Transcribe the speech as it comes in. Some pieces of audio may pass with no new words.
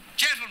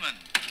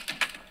gentlemen,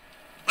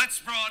 let's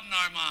broaden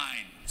our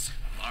minds.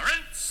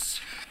 Lawrence?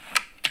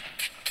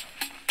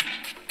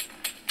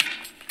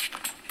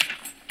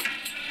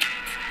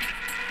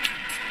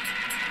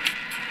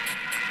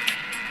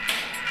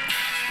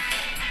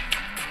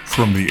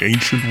 From the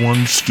Ancient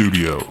One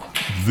studio,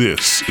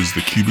 this is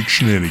the Cubic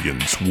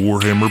Shenanigans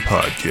Warhammer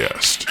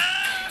Podcast.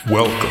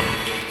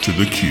 Welcome to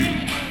the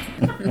Cube.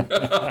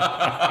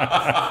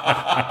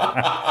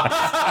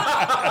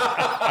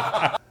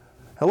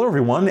 Hello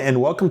everyone,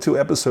 and welcome to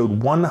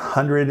episode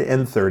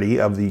 130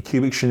 of the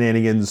Cubic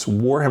Shenanigans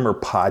Warhammer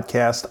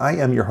Podcast. I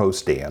am your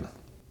host, Dan.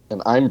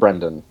 And I'm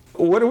Brendan.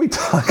 What are we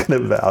talking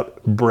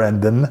about,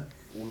 Brendan?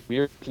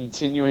 We're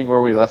continuing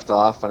where we left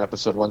off on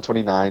episode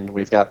 129.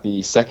 We've got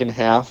the second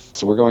half,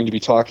 so we're going to be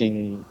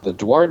talking the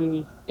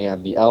Duardin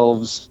and the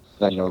Elves,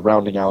 then,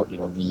 rounding out,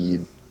 the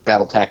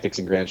battle tactics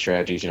and grand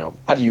strategies,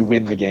 how do you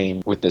win the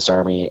game with this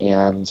army,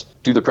 and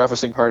do the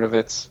prefacing part of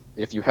it.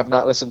 If you have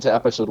not listened to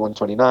episode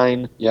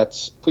 129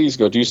 yet, please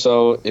go do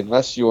so,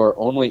 unless you're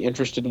only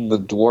interested in the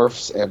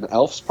dwarfs and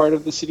elves part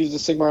of the Cities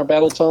of Sigmar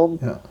Battletome,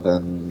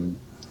 then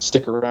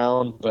stick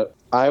around. But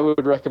I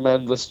would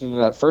recommend listening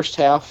to that first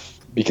half,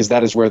 because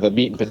that is where the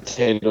meat and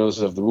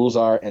potatoes of the rules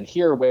are, and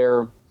here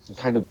where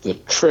kind of the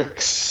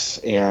tricks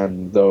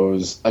and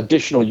those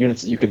additional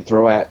units that you can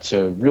throw at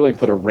to really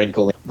put a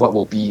wrinkle in what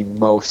will be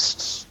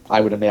most,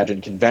 I would imagine,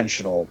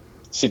 conventional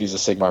Cities of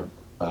Sigmar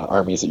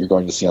armies that you're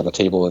going to see on the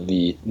table in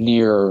the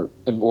near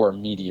or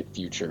immediate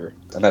future.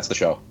 And that's the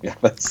show. Yeah,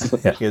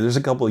 there's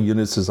a couple of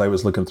units as I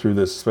was looking through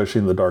this, especially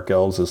in the Dark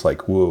Elves, it's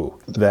like, whoa.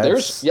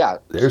 There's some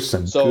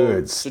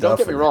good stuff. So don't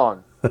get me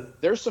wrong.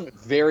 There's some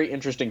very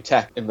interesting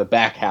tech in the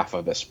back half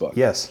of this book.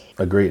 Yes,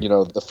 agreed.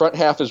 The front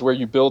half is where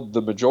you build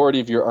the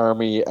majority of your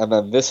army, and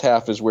then this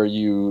half is where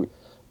you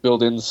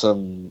build in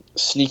some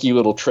sneaky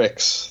little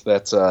tricks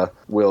that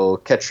will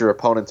catch your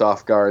opponent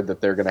off guard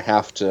that they're going to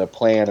have to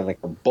plan,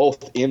 and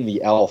both in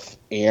the Elf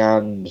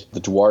and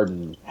the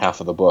Duardin half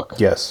of the book.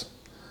 Yes.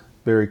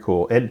 Very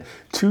cool. And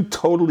two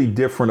totally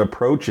different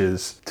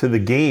approaches to the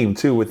game,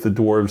 too, with the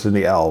dwarves and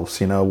the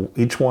elves.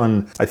 Each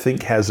one, I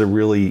think, has a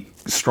really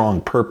strong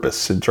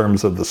purpose in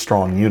terms of the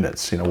strong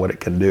units, what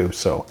it can do.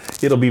 So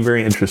it'll be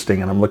very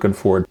interesting, and I'm looking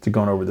forward to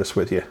going over this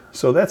with you.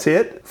 So that's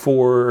it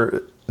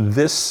for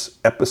this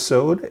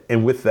episode.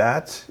 And with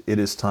that, it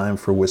is time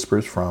for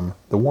Whispers from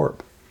the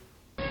Warp.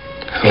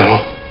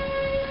 Hello.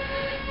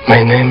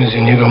 My name is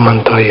Inigo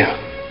Montoya.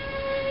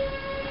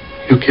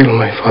 You killed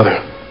my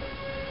father.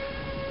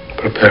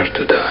 Prepare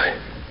to die.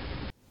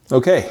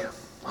 Okay,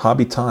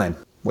 hobby time.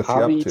 What you up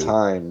to? Hobby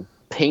time.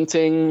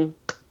 Painting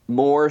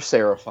more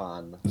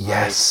Seraphon.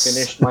 Yes. I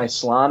finished my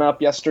Slann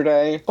up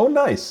yesterday. Oh,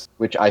 nice.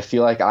 Which I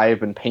feel like I have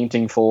been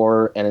painting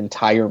for an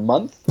entire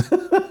month.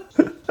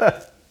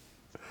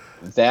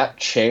 That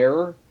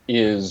chair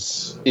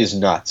is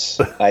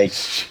nuts.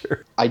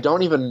 Sure. I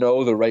don't even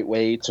know the right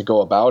way to go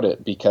about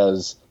it,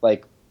 because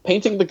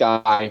painting the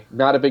guy,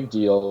 not a big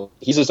deal.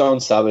 He's his own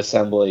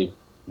sub-assembly.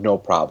 No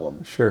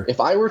problem. Sure. If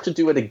I were to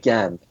do it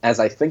again, as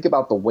I think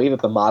about the way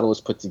that the model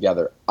is put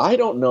together, I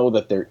don't know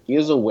that there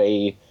is a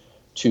way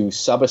to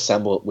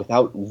sub-assemble it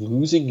without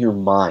losing your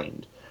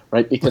mind,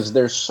 right? Because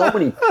there's so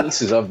many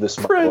pieces of this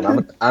model,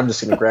 and I'm just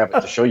going to grab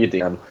it to show you,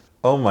 Dan.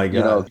 Oh my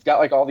God. You've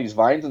got all these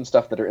vines and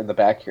stuff that are in the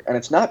back here, and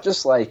it's not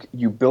just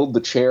you build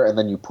the chair and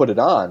then you put it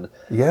on.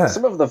 Yeah.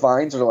 Some of the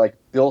vines are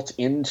built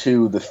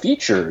into the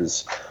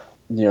features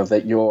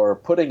that you're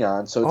putting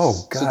on. So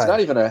it's not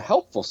even a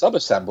helpful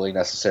sub-assembly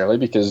necessarily,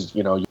 because,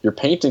 you're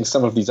painting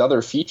some of these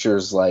other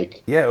features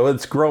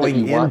it's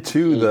growing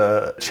into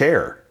the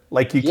chair.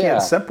 You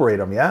can't separate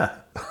them, yeah.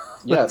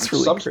 Yeah, really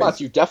some crazy.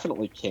 Spots you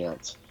definitely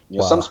can't.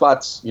 Wow. Some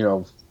spots,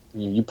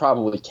 you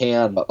probably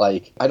can, but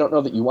I don't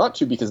know that you want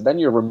to, because then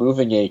you're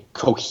removing a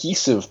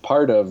cohesive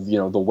part of,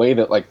 the way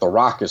that the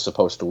rock is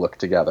supposed to look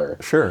together.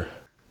 Sure.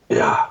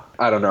 Yeah.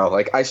 I don't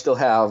know. I still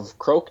have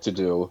Croak to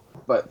do,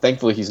 but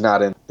thankfully he's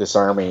not in this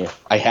army.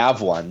 I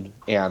have one,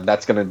 and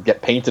that's going to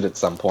get painted at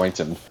some point,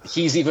 and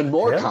he's even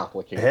more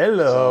complicated.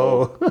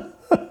 Hello.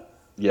 So,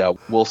 yeah,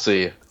 we'll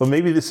see. Well,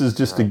 maybe this is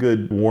just a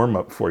good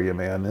warm-up for you,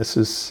 man. This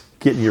is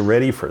getting you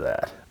ready for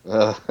that.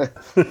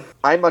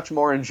 I much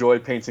more enjoy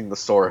painting the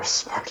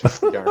Saurus part of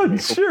the army.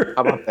 Sure.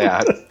 How about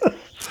that?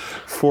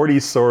 40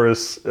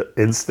 Saurus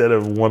instead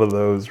of one of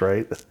those,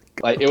 right?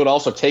 It would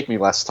also take me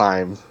less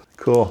time.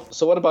 Cool.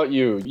 So what about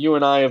you? You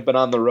and I have been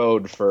on the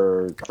road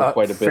for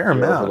quite a bit fair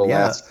amount, over the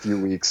last few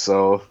weeks.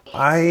 So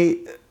I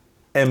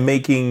am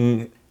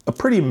making a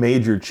pretty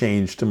major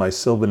change to my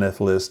Sylvaneth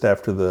list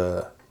after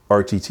the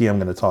RTT I'm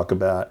going to talk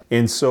about.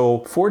 And so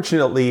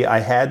fortunately,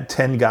 I had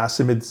 10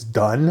 Gossamids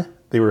done.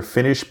 They were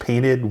finished,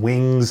 painted,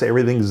 wings,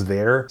 everything's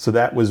there. So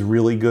that was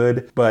really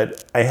good.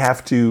 But I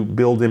have to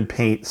build and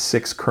paint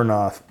 6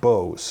 Kurnoth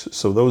bows.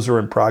 So those are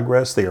in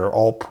progress. They are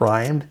all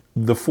primed.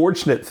 The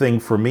fortunate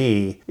thing for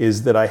me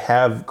is that I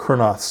have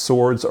Kurnoth's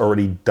swords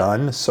already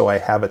done, so I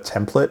have a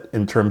template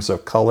in terms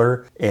of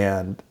color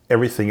and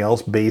everything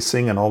else,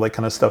 basing and all that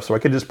kind of stuff. So I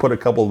could just put a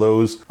couple of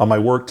those on my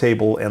work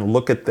table and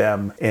look at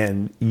them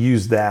and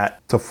use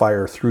that to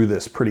fire through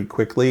this pretty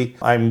quickly.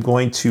 I'm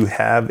going to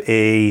have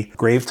a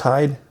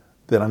Gravetide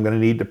that I'm going to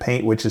need to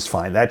paint, which is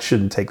fine. That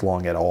shouldn't take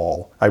long at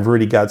all. I've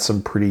already got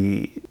some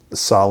pretty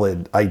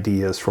solid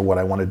ideas for what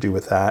I want to do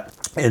with that.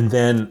 And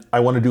then I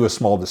want to do a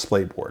small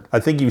display board.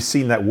 I think you've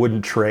seen that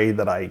wooden tray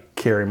that I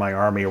carry my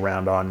army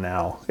around on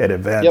now at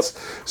events.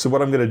 Yep. So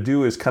what I'm going to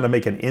do is kind of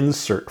make an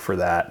insert for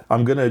that.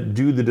 I'm going to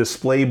do the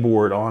display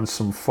board on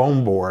some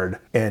foam board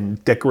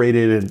and decorate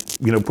it and,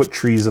 you know, put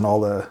trees and all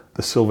the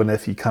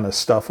Sylvanethy kind of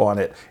stuff on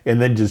it,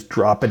 and then just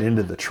drop it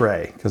into the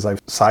tray because I've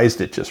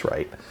sized it just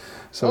right.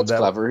 So that's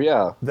clever,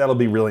 yeah. That'll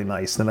be really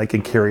nice. Then I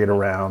can carry it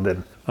around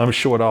and I'm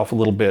show it off a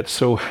little bit.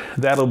 So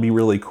that'll be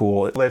really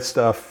cool. That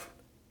stuff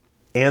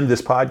and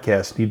this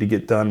podcast need to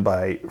get done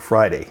by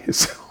Friday.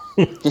 So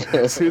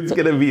it's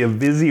going to be a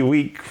busy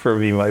week for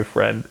me, my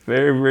friend.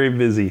 Very, very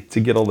busy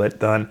to get all that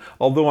done.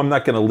 Although I'm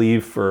not going to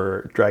leave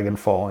for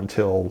Dragonfall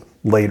until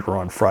later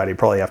on Friday,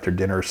 probably after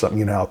dinner or something.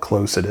 You know how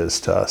close it is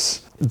to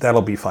us.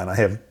 That'll be fine.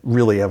 I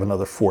really have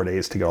another 4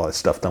 days to get all that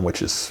stuff done,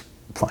 which is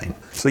fine.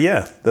 So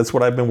yeah, that's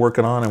what I've been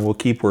working on and we'll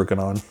keep working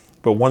on.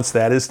 But once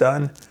that is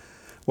done,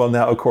 well,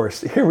 now, of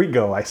course, here we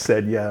go. I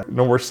said, yeah,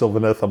 no more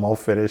Sylvaneth. I'm all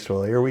finished.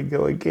 Well, here we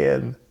go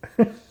again.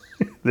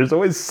 There's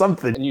always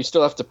something. And you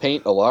still have to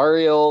paint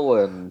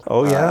Alariel and...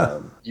 Oh, yeah.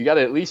 You got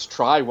to at least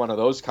try one of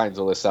those kinds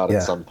of lists out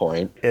at some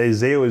point.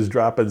 Isaiah was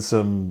dropping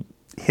some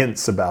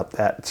hints about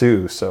that,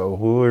 too. So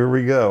here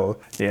we go.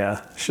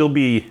 Yeah, she'll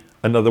be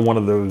another one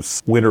of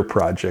those winter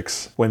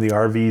projects when the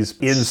RV's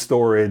in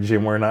storage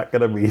and we're not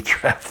going to be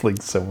traveling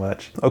so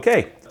much.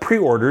 Okay,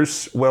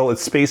 pre-orders. Well,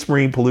 it's Space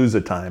Marine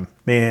Palooza time.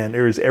 Man,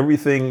 there's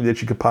everything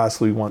that you could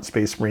possibly want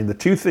Space Marine. The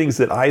two things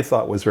that I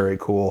thought was very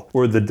cool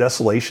were the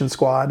Desolation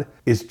Squad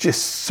is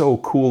just so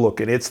cool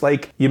looking. It's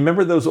like, you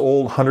remember those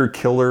old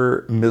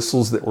hunter-killer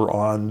missiles that were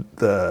on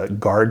the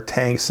guard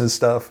tanks and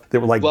stuff? They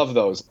were like... Love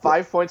those.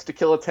 5 points to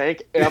kill a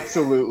tank?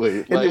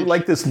 Absolutely. And they were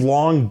like this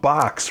long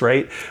box,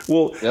 right?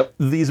 Well,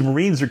 these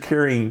Marines are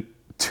carrying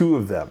two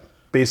of them,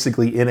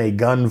 basically in a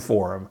gun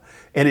form.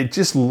 And it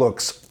just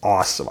looks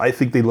awesome. I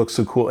think they look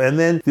so cool. And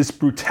then this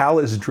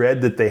Brutalis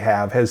Dread that they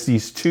have has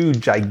these two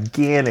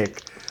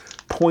gigantic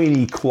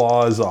pointy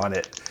claws on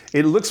it.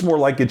 It looks more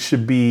like it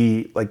should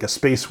be like a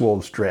Space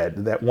Wolves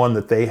Dread, that one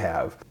that they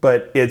have.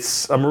 But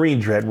it's a Marine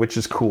Dread, which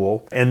is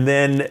cool. And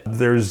then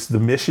there's the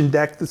mission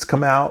deck that's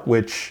come out,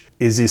 which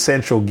is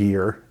essential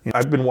gear.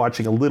 I've been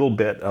watching a little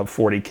bit of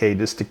 40K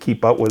just to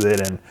keep up with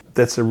it, and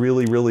that's a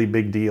really, really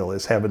big deal,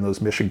 is having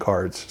those mission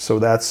cards. So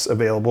that's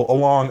available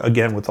along,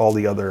 again, with all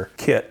the other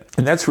kit.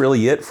 And that's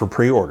really it for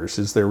pre-orders,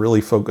 is they're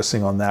really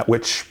focusing on that,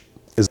 which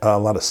is a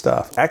lot of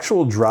stuff.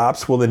 Actual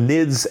drops, well, the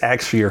NIDs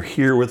actually are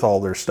here with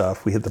all their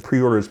stuff. We hit the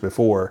pre-orders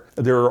before.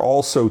 There are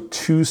also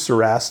 2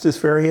 Cerastus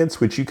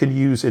variants, which you can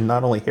use in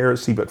not only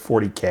Heresy, but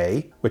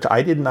 40K, which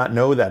I did not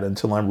know that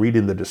until I'm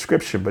reading the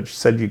description, but you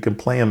said you can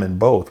play them in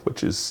both,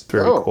 which is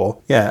very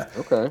cool. Yeah.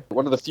 Okay.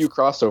 One of the few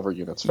crossover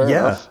units. Fair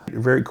enough. Yeah,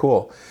 very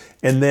cool.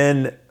 And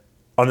then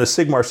on the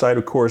Sigmar side,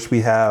 of course, we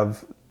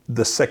have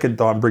the second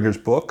Dawnbringer's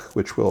book,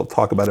 which we'll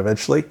talk about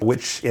eventually,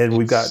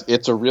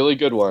 it's a really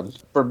good one.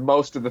 For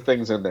most of the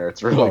things in there,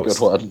 it's a really good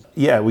one.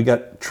 Yeah, we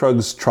got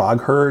Trug's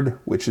Trogherd,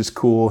 which is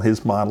cool.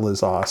 His model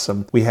is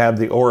awesome. We have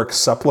the Auric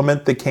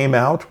supplement that came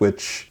out,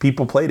 which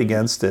people played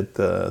against at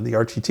the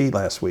RTT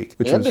last week,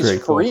 which was very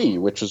cool. Free,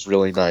 which is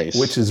really nice.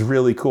 Which is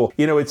really cool.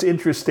 You know, it's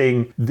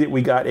interesting that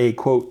we got a,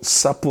 quote,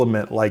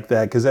 supplement like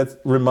that, because that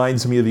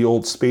reminds me of the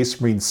old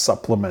Space Marine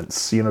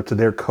supplements, you know, to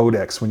their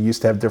codex, when you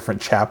used to have different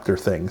chapter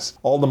things.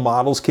 All the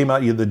models came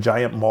out. You had the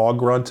giant Maw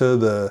Grunta,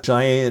 the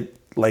giant,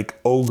 like,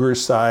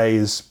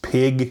 ogre-size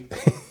pig.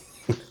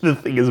 The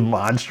thing is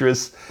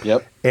monstrous.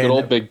 Yep, good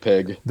old big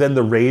pig. Then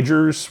the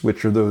Ragers,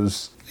 which are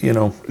those, you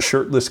know,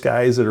 shirtless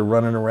guys that are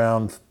running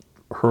around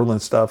hurling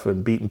stuff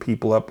and beating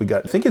people up. We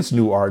got, I think it's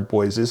new Ard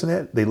Boys, isn't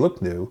it? They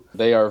look new.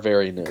 They are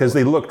very new. Because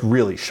they looked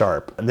really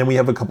sharp. And then we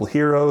have a couple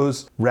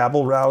heroes.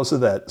 Rabble Rouser,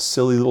 that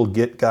silly little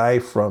Git guy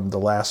from the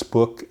last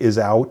book, is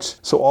out.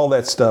 So all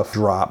that stuff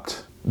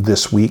dropped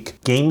this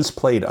week. Games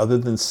played other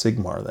than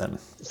Sigmar then.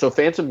 So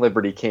Phantom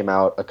Liberty came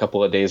out a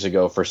couple of days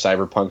ago for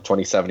Cyberpunk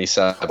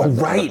 2077. Oh,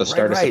 right, at the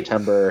start of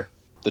September.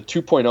 The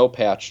 2.0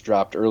 patch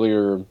dropped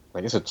earlier, I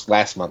guess it's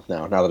last month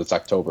now that it's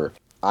October.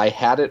 I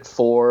had it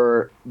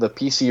for the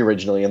PC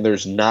originally, and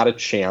there's not a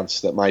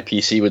chance that my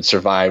PC would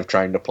survive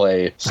trying to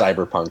play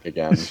Cyberpunk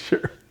again.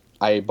 Sure.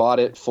 I bought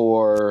it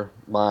for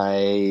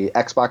my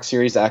Xbox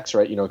Series X,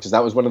 right? You know, because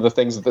that was one of the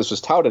things that this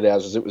was touted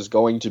as, is it was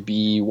going to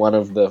be one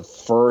of the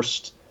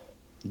first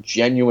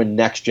genuine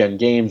next-gen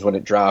games when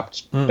it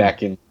dropped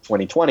back in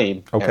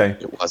 2020. Okay.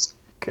 And it wasn't.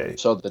 Okay.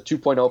 So the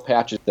 2.0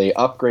 patches, they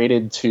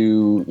upgraded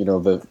to, you know,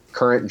 the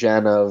current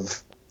gen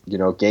of, you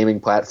know, gaming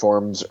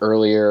platforms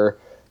earlier,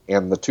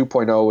 and the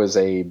 2.0 is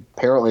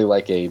apparently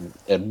like a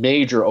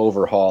major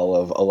overhaul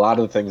of a lot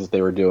of the things that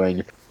they were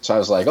doing. So I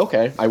was like,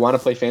 okay, I want to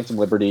play Phantom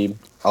Liberty.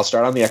 I'll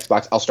start on the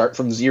Xbox. I'll start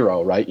from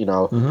zero, right?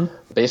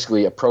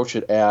 Basically approach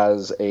it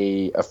as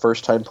a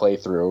first-time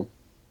playthrough.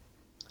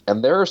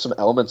 And there are some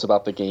elements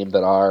about the game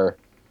that are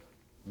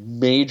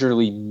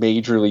majorly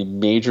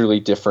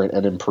different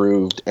and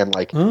improved. And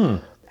like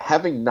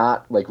having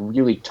not like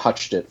really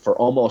touched it for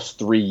almost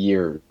 3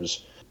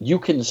 years, you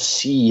can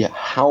see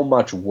how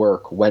much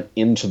work went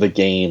into the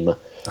game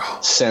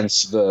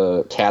since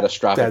the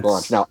catastrophic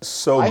launch. Now,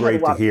 so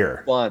great to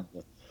hear. Fun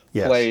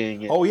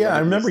playing it. Oh yeah, I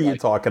remember you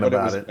talking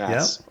about it.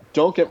 Yeah.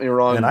 Don't get me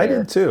wrong. And I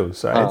did too.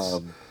 So it's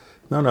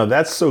no,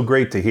 that's so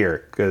great to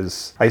hear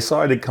because I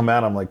saw it had come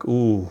out. I'm like,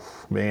 ooh,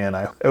 man,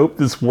 I hope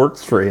this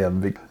works for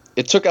him.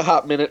 It took a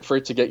hot minute for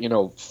it to get,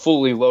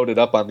 fully loaded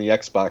up on the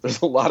Xbox.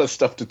 There's a lot of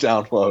stuff to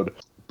download.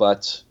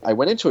 But I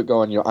went into it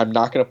going, I'm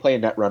not going to play a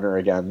Netrunner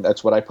again.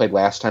 That's what I played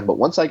last time. But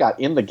once I got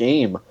in the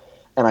game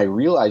and I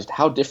realized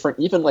how different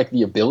even like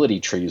the ability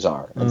trees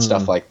are and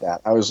stuff like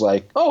that, I was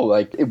like, oh,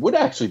 like it would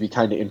actually be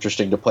kind of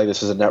interesting to play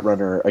this as a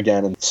Netrunner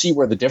again and see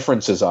where the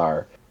differences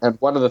are. And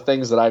one of the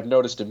things that I've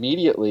noticed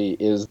immediately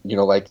is,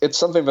 like it's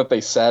something that they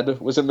said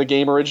was in the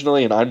game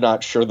originally, and I'm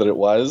not sure that it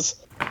was.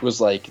 It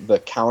was like the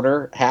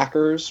counter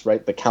hackers,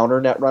 right? The counter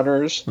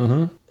Netrunners.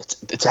 Mm-hmm.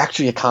 It's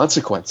actually a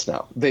consequence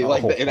now.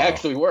 It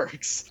actually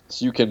works.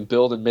 So you can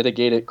build and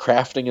mitigate it.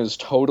 Crafting is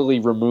totally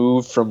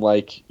removed from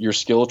like your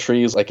skill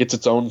trees. Like it's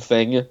its own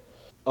thing.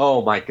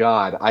 Oh my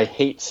god, I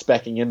hate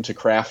speccing into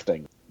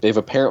crafting. They've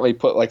apparently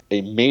put like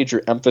a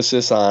major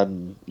emphasis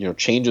on,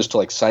 changes to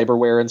like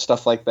cyberware and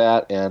stuff like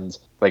that. And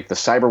like the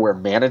cyberware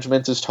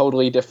management is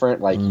totally different.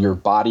 Like your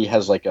body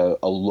has like a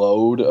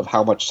load of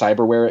how much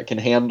cyberware it can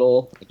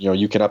handle.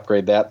 You can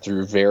upgrade that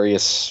through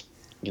various,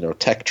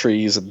 tech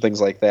trees and things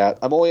like that.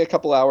 I'm only a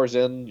couple hours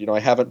in. I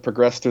haven't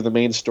progressed through the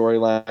main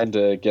storyline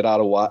to get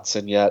out of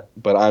Watson yet,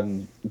 but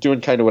I'm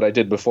doing kind of what I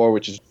did before,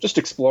 which is just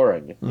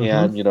exploring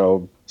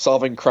and,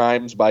 solving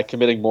crimes by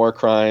committing more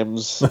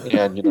crimes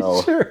and,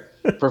 Sure.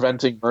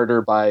 preventing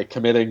murder by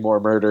committing more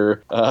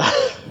murder.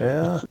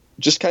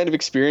 Just kind of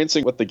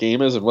experiencing what the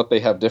game is and what they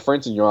have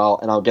different, and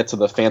I'll get to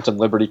the Phantom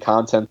Liberty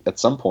content at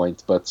some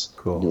point. But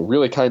cool.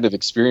 Really kind of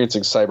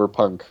experiencing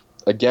Cyberpunk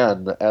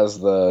again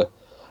as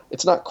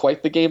it's not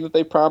quite the game that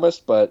they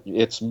promised, but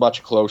it's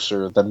much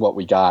closer than what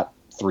we got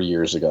 3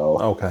 years ago.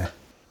 Okay.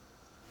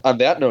 On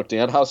that note,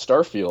 Dan, how's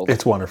Starfield?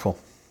 It's wonderful.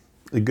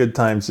 The good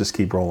times just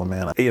keep rolling,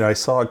 man. I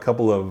saw a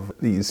couple of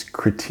these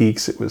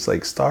critiques. It was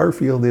like,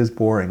 Starfield is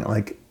boring. I'm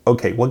like,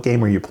 okay, what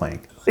game are you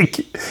playing?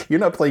 Like, you're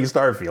not playing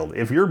Starfield.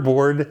 If you're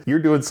bored, you're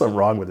doing something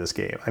wrong with this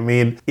game. I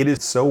mean, it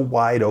is so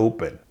wide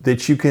open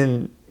that you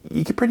can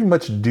pretty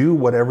much do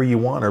whatever you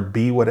want or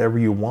be whatever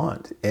you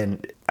want.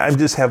 And I'm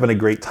just having a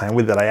great time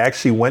with it. I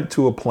actually went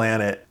to a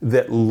planet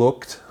that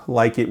looked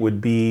like it would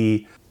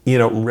be,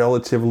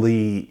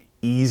 relatively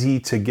easy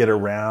to get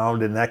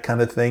around and that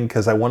kind of thing,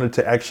 because I wanted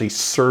to actually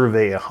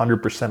survey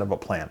 100% of a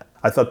planet.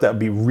 I thought that would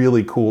be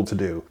really cool to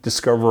do.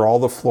 Discover all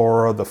the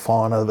flora, the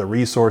fauna, the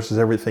resources,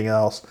 everything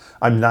else.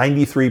 I'm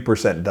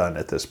 93% done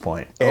at this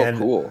point. And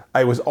cool.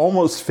 I was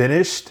almost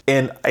finished,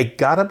 and I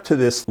got up to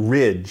this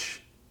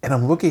ridge, and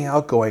I'm looking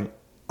out going,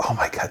 oh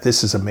my God,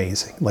 this is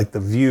amazing. Like the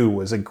view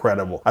was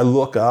incredible. I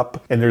look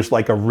up and there's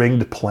like a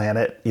ringed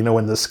planet, in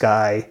the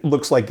sky.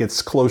 Looks like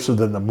it's closer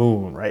than the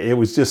moon, right? It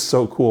was just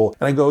so cool.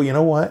 And I go, you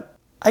know what?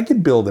 I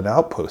could build an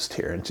outpost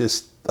here and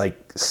just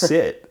like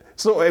sit.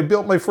 So I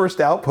built my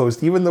first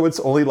outpost, even though it's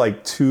only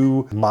like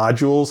 2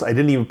 modules. I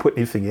didn't even put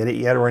anything in it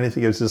yet or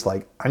anything. It was just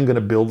like, I'm going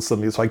to build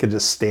something so I could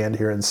just stand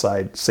here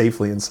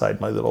safely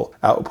inside my little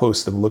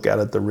outpost and look out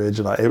at the ridge.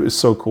 And it was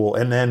so cool.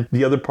 And then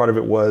the other part of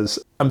it was,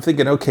 I'm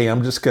thinking, okay,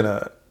 I'm just going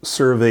to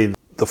survey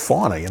the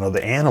fauna,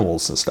 the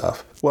animals and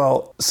stuff.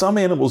 Well, some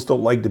animals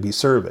don't like to be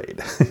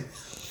surveyed.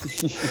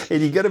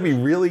 And you got to be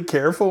really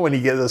careful when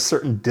you get a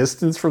certain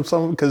distance from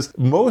someone, because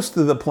most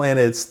of the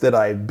planets that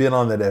I've been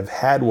on that have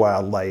had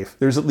wildlife,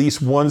 there's at least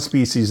one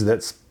species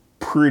that's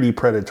pretty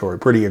predatory,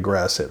 pretty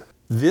aggressive.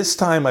 This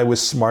time I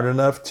was smart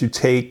enough to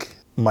take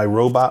my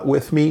robot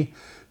with me,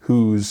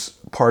 who's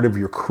part of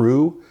your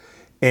crew.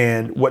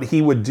 And what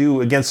he would do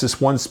against this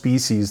one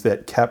species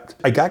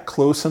I got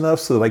close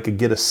enough so that I could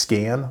get a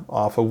scan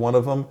off of one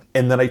of them.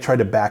 And then I tried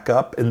to back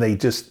up and they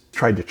just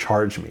tried to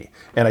charge me.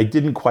 And I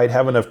didn't quite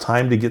have enough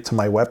time to get to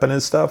my weapon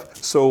and stuff.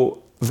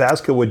 So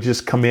Vasca would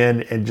just come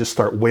in and just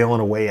start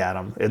wailing away at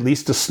him, at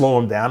least to slow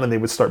him down, and they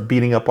would start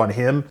beating up on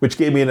him, which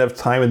gave me enough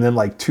time, and then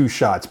like 2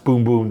 shots,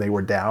 boom, boom, they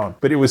were down.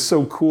 But it was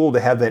so cool to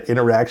have that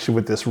interaction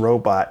with this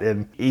robot,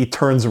 and he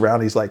turns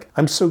around, he's like,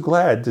 I'm so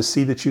glad to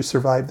see that you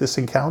survived this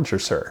encounter,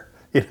 sir.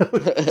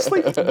 It's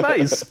like,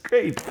 nice,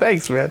 great,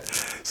 thanks, man.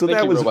 So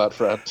Thank you, robot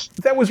friend.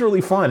 That was really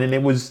fun, and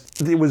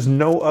there was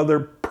no other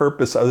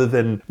purpose other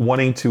than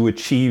wanting to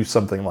achieve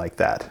something like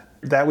that.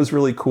 That was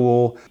really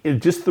cool.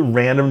 Just the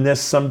randomness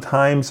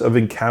sometimes of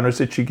encounters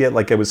that you get.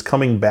 Like I was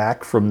coming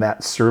back from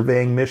that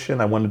surveying mission.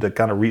 I wanted to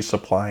kind of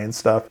resupply and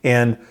stuff.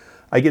 And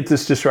I get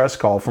this distress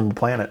call from a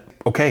planet.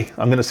 Okay,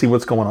 I'm going to see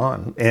what's going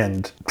on.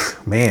 And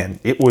man,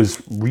 it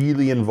was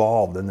really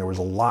involved, and there was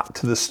a lot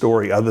to the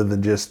story other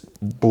than just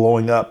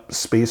blowing up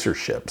spacer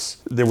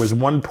ships. There was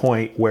one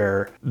point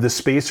where the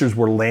spacers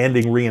were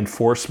landing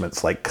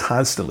reinforcements like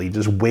constantly,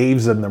 just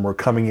waves of them were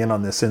coming in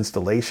on this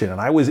installation. And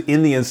I was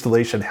in the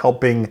installation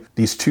helping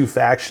these two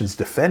factions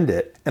defend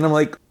it. And I'm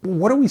like,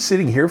 what are we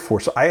sitting here for?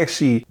 So I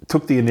actually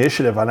took the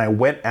initiative and I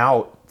went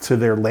out to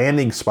their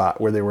landing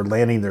spot where they were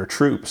landing their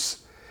troops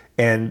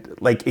and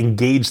like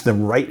engage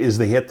them right as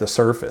they hit the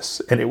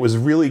surface. And it was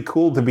really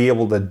cool to be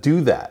able to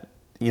do that.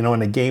 You know,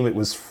 in a game it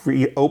was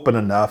free open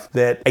enough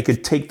that I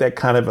could take that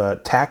kind of a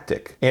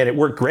tactic. And it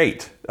worked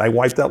great. I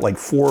wiped out like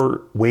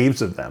 4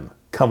 waves of them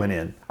coming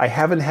in. I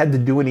haven't had to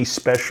do any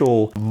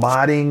special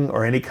modding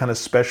or any kind of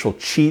special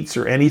cheats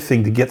or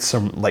anything to get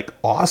some like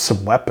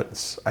awesome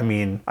weapons. I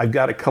mean, I've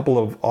got a couple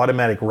of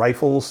automatic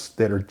rifles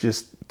that are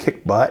just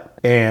kick butt,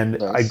 and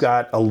nice. I've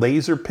got a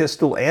laser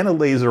pistol and a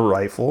laser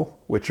rifle,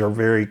 which are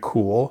very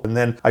cool. And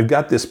then I've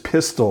got this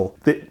pistol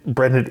that,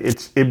 Brendan,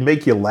 it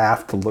make you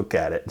laugh to look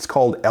at it. It's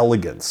called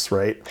Elegance,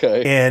 right?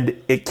 Okay. And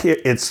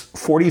it's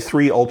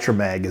 43 Ultra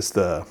Mag is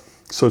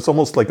so it's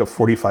almost like a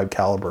 45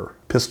 caliber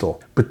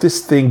pistol. But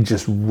this thing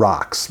just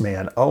rocks,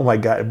 man. Oh my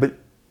God. But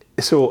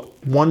so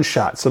 1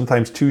 shot,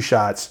 sometimes 2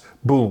 shots,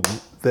 boom,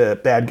 the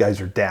bad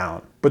guys are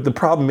down. But the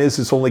problem is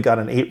it's only got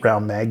an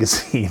 8-round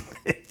magazine.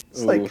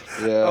 It's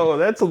oh,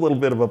 that's a little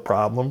bit of a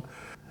problem.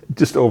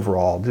 Just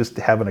overall, just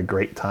having a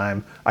great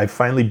time. I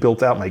finally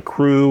built out my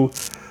crew.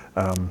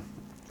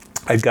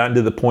 I've gotten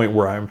to the point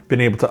where I've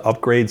been able to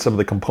upgrade some of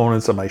the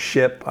components of my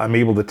ship. I'm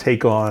able to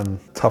take on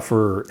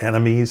tougher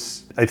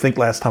enemies. I think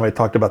last time I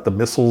talked about the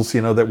missiles,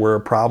 that were a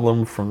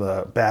problem from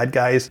the bad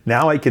guys.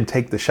 Now I can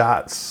take the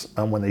shots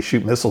when they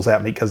shoot missiles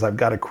at me because I've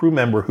got a crew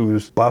member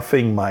who's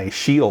buffing my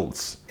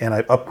shields, and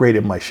I've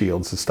upgraded my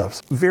shields and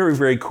stuff. Very,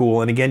 very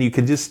cool. And again, you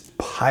can just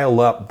pile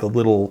up the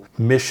little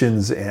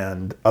missions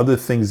and other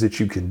things that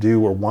you can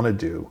do or want to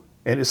do.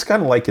 And it's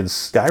kind of like in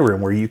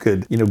Skyrim where you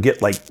could,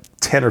 get like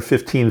 10 or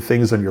 15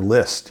 things on your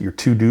list, your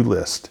to-do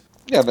list.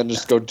 Yeah, then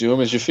just go do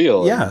them as you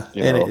feel. Yeah,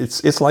 and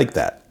it's like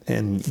that.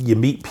 And you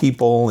meet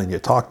people and you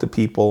talk to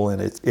people,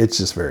 and it's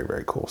just very,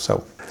 very cool.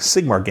 So,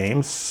 Sigmar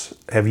Games,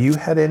 have you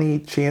had any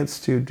chance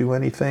to do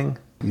anything?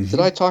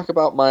 Did I talk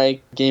about my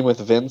game with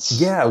Vince?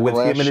 Yeah, with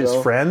him and his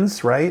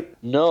friends, right?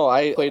 No,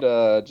 I played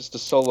just a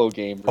solo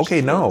game.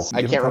 Okay, no.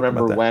 I can't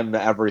remember when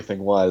everything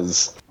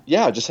was.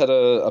 Yeah, I just had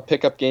a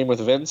pickup game with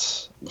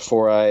Vince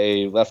before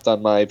I left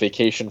on my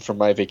vacation from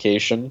my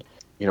vacation.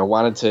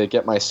 Wanted to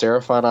get my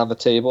Seraphon on the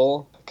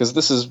table, because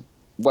this is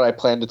what I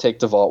plan to take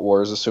to Vault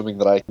Wars, assuming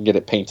that I can get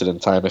it painted in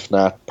time. If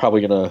not,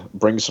 probably going to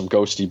bring some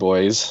Ghosty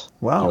Boys.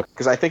 Wow.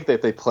 Because I think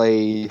that they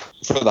play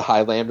for the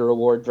Highlander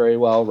Award very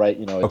well, right?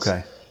 It's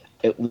okay.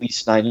 At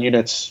least 9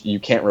 units. You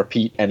can't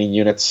repeat any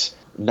units.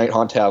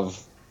 Nighthaunt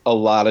have a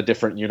lot of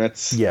different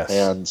units. Yes.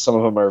 And some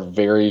of them are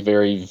very,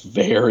 very,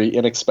 very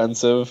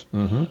inexpensive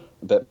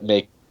that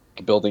make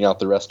building out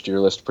the rest of your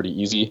list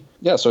pretty easy.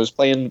 Yeah, so I was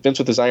playing Vince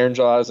with his Iron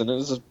Jaws, and it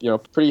was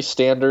pretty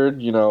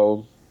standard,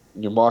 your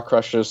Maw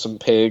Crusher, some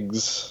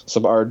pigs,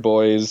 some Ard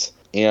Boys,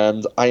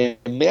 and I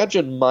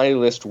imagine my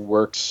list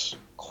works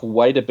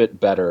quite a bit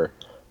better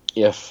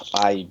if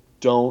I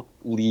don't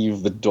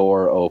leave the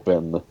door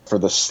open for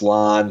the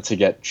Slann to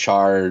get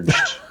charged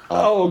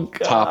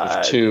top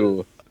of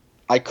 2.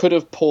 I could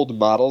have pulled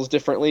models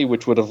differently,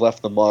 which would have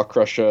left the Maw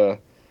Crusher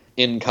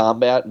in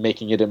combat,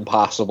 making it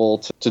impossible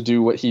to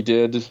do what he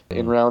did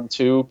in round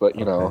 2. But,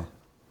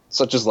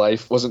 such is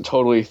life. Wasn't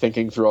totally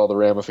thinking through all the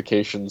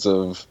ramifications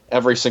of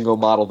every single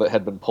model that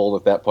had been pulled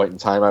at that point in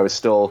time. I was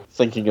still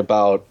thinking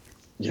about,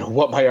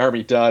 what my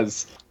army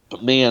does.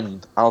 But,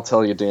 man, I'll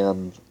tell you,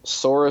 Dan,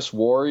 Saurus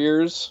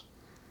Warriors,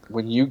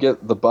 when you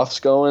get the buffs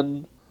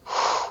going...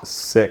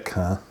 Sick,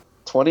 huh?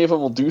 20 of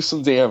them will do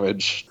some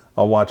damage.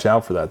 I'll watch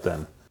out for that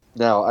then.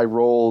 Now, I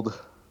rolled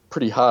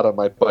pretty hot on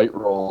my bite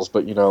rolls,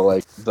 but,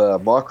 the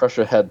Maw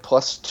Crusher had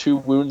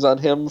 +2 wounds on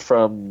him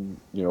from,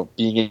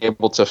 being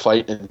able to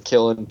fight and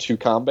kill in 2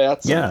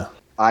 combats. Yeah.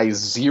 I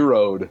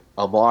zeroed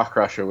a Maw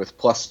Crusher with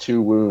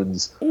 +2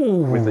 wounds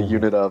with a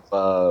unit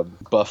of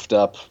buffed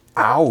up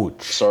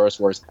Saurus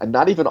Warriors. And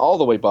not even all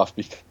the way buffed,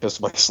 because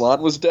my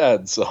Slann was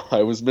dead, so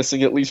I was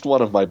missing at least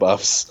one of my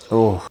buffs.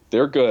 Oh.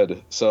 They're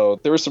good.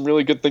 So there were some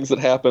really good things that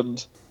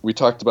happened. We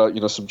talked about,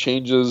 some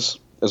changes.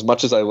 As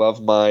much as I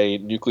love my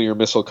nuclear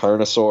missile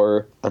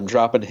Carnosaur, I'm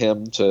dropping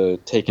him to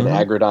take an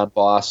Agrodon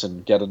boss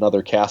and get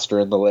another caster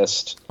in the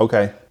list.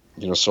 Okay.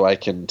 So I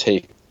can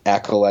take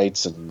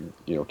acolytes and,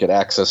 get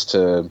access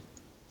to,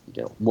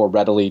 more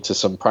readily to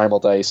some primal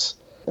dice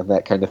and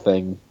that kind of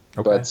thing.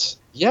 Okay. But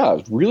yeah,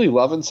 really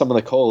loving some of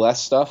the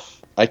Coalesce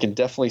stuff. I can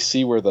definitely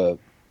see where the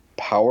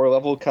power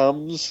level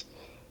comes.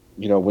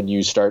 When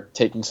you start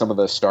taking some of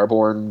the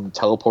Starborn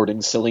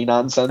teleporting silly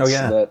nonsense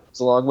that's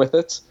along with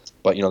it.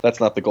 But, that's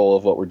not the goal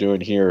of what we're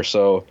doing here.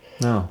 So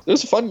no. It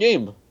was a fun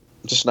game.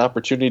 Just an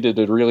opportunity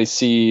to really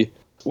see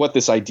what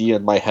this idea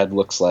in my head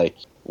looks like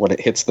when it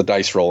hits the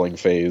dice rolling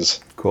phase.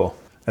 Cool.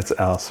 That's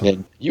awesome.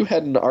 And you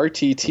had an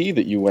RTT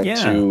that you went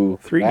to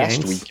 3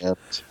 last games. weekend.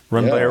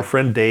 Run by our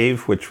friend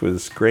Dave, which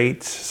was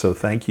great. So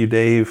thank you,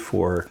 Dave,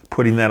 for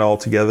putting that all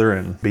together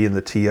and being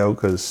the TO,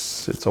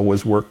 because it's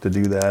always work to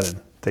do that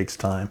and takes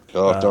time.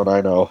 Oh, don't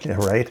I know? Yeah,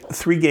 right.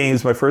 3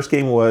 games. My first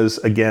game was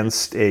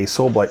against a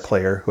Soulblight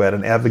player who had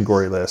an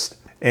Avangori list.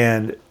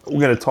 And we're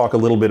going to talk a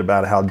little bit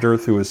about how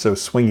Durthu is so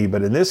swingy,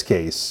 but in this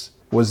case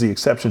was the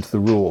exception to the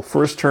rule.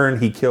 First turn,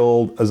 he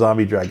killed a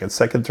zombie dragon.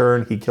 Second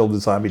turn, he killed a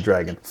zombie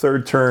dragon.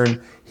 Third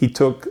turn, he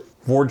took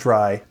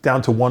Vordry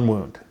down to 1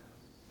 wound.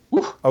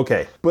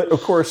 Okay, but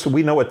of course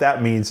we know what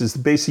that means is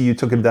basically you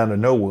took him down to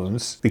no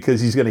wounds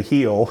because he's going to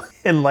heal.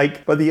 And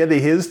like by the end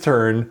of his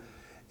turn,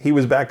 he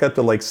was back up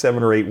to like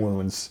 7 or 8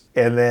 wounds.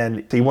 And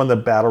then he won the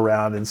battle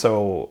round. And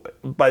so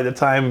by the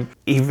time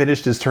he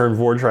finished his turn,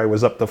 Vordry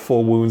was up to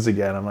full wounds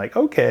again. I'm like,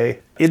 okay.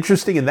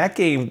 Interesting. And that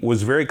game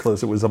was very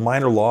close. It was a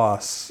minor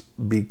loss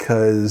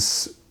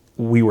because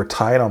we were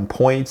tied on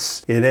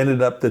points. It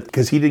ended up that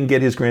because he didn't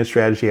get his grand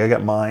strategy, I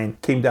got mine.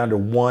 Came down to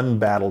 1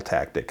 battle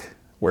tactic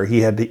where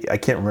he had to, I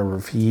can't remember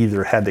if he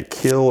either had to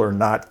kill or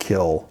not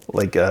kill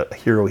like a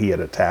hero he had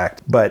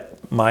attacked. But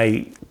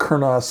my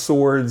Kurnos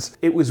swords,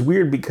 it was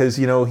weird because,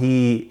 you know,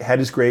 he had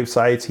his grave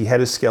sites, he had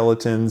his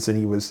skeletons, and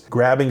he was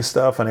grabbing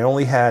stuff, and I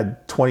only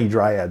had 20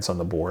 dryads on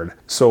the board.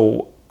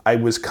 So I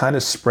was kind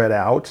of spread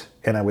out,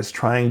 and I was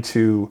trying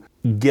to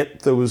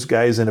get those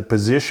guys in a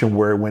position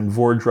where when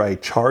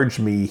Vordry charged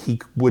me, he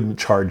wouldn't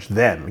charge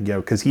them, you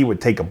know, because he would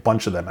take a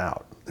bunch of them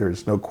out.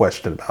 There's no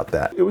question about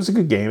that. It was a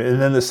good game.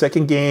 And then the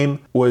second game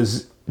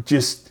was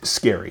just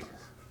scary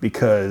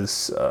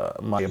because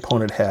my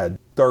opponent had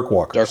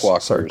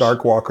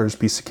Darkwalkers,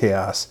 Beast of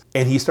Chaos.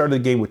 And he started the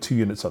game with 2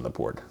 units on the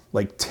board,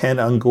 like 10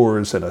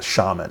 Ungors and a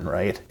Shaman,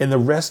 right? And the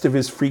rest of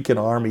his freaking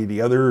army,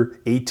 the other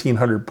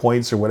 1,800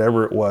 points or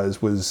whatever it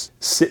was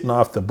sitting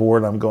off the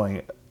board. I'm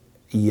going,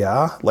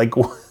 yeah, like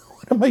what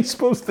am I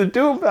supposed to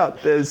do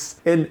about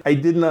this? And I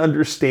didn't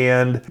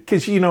understand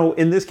because, you know,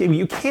 in this game,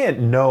 you can't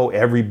know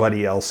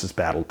everybody else's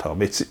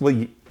Battletome. It's,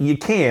 well, you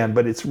can,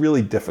 but it's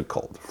really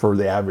difficult for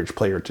the average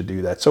player to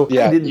do that. So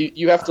yeah,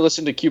 you have to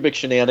listen to Cubic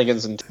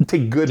Shenanigans and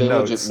take good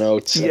notes.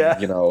 Yeah.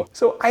 And, you know.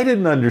 So I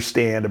didn't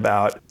understand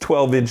about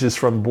 12 inches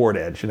from board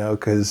edge, you know,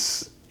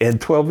 and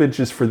 12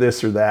 inches for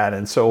this or that.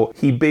 And so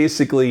he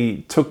basically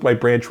took my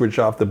Branch Witch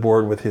off the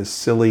board with his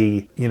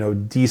silly, you know,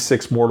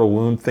 D6 mortal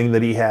wound thing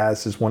that he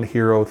has, his 1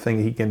 hero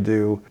thing he can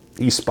do.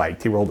 He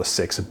spiked, he rolled a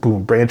 6, and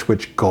boom, Branch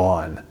Witch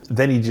gone.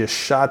 Then he just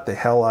shot the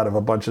hell out of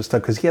a bunch of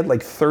stuff because he had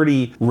like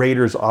 30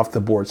 raiders off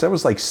the board. So that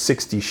was like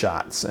 60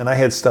 shots. And I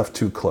had stuff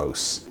too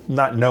close,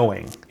 not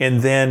knowing. And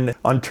then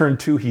on turn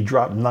 2, he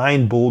dropped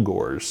 9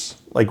 Bulgors,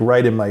 like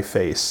right in my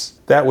face.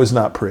 That was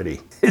not pretty,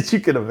 as you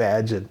can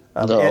imagine.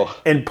 No.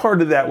 And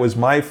part of that was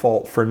my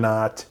fault for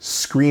not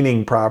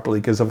screening properly,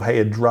 because if I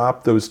had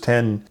dropped those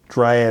 10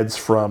 dryads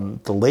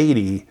from the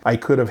lady, I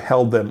could have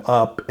held them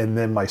up, and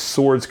then my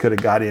swords could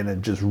have got in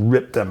and just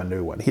ripped them a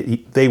new one.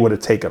 They would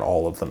have taken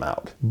all of them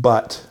out.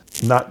 But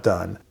not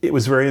done. It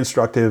was very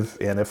instructive,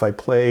 and if I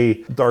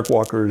play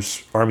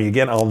Darkwalker's army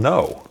again, I'll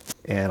know,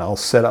 and I'll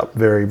set up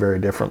very, very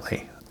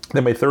differently.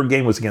 Then my third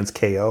game was against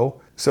KO,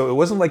 so it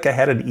wasn't like I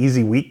had an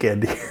easy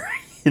weekend here,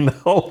 you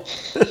know?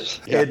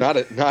 Yeah, not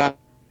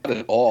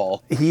at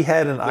all. He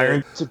had an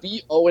iron... To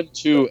be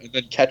 0-2 and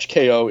then catch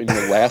KO in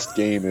your last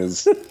game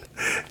is...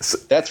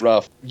 That's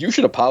rough. You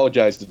should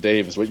apologize to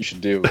Dave is what you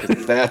should do.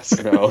 That's,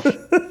 you know...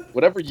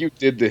 Whatever you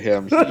did to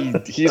him,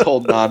 he's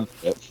holding on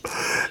to it.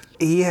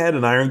 He had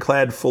an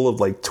ironclad full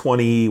of like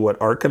 20,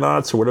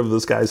 Arcanauts or whatever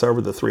those guys are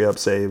with the 3-up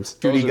saves.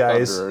 Those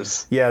guys.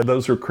 thunderers. Yeah,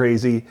 those were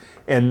crazy.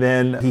 And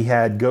then he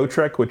had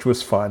Gotrek, which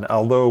was fun.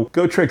 Although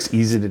Gotrek's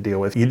easy to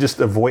deal with. You just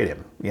avoid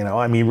him, you know?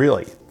 I mean,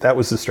 really. That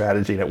was the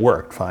strategy and it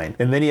worked fine.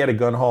 And then he had a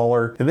gun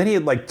hauler. And then he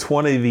had like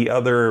 20 of the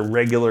other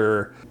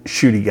regular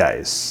shooty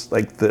guys.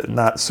 Like the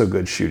not so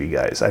good shooty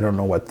guys. I don't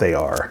know what they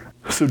are.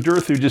 So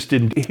Durthu just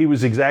didn't, he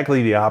was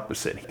exactly the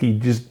opposite. He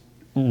just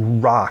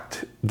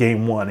rocked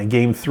game 1. In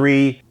game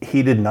 3,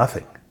 he did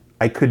nothing.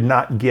 I could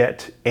not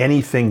get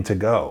anything to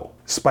go.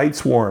 Spite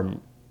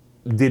Swarm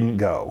didn't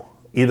go.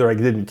 Either I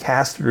didn't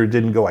cast it or it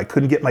didn't go. I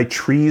couldn't get my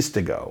trees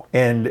to go.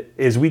 And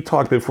as we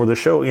talked before the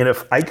show, and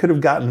if I could have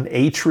gotten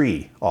a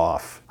tree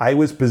off, I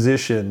was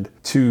positioned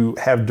to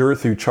have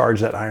Durthu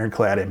charge that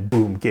ironclad and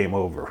boom, game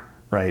over,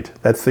 right?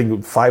 That thing,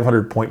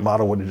 500-point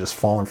model would have just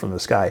fallen from the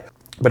sky.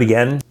 But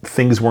again,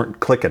 things weren't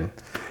clicking.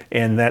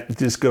 And that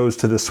just goes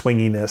to the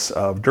swinginess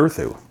of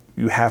Durthu.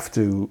 You have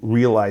to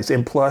realize,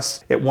 and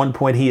plus, at one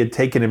point he had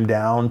taken him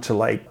down to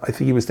like, I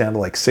think he was down to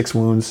like 6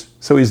 wounds.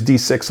 So he's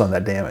D6 on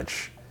that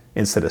damage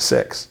instead of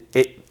 6.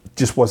 It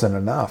just wasn't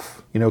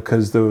enough, you know,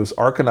 because those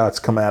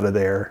Arcanauts come out of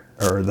there,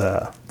 or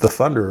the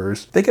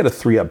Thunderers, they get a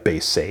 3-up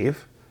base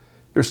save.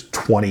 There's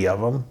 20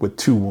 of them with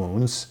 2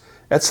 wounds.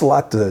 That's a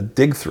lot to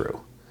dig through.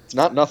 It's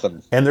not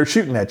nothing. And they're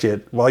shooting at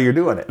you while you're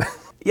doing it.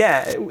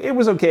 Yeah, it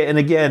was okay. And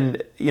again,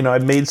 you know, I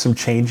made some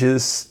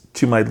changes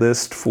to my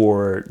list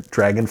for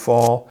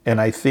Dragonfall,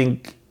 and I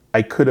think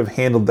I could have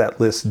handled that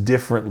list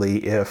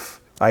differently if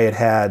I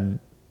had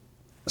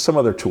some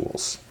other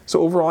tools.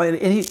 So overall,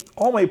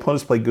 all my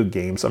opponents play good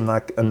games. I'm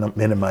not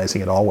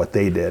minimizing at all what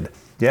they did.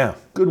 Yeah,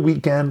 good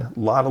weekend, a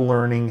lot of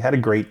learning, had a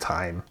great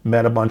time,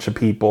 met a bunch of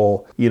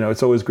people.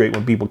 It's always great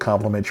when people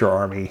compliment your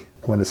army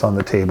when it's on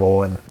the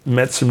table, and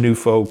met some new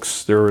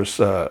folks. There was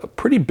a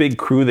pretty big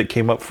crew that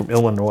came up from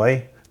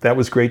Illinois. That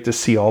was great to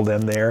see all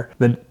them there.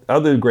 The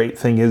other great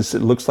thing is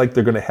it looks like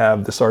they're going to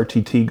have this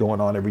RTT going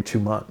on every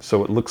 2 months.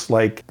 So it looks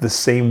like the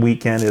same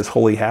weekend as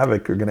Holy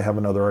Havoc, you're going to have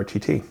another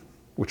RTT,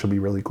 which will be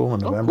really cool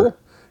in November. Cool.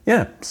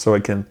 Yeah, so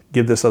I can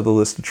give this other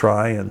list a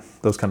try and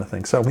those kind of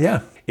things. So yeah,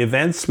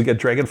 events, we got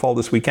Dragonfall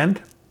this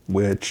weekend,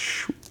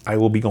 which I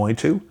will be going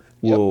to.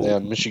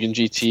 And Michigan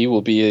GT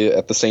will be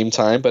at the same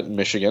time, but in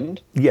Michigan.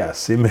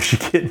 Yes, in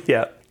Michigan,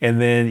 yeah. And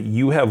then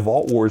you have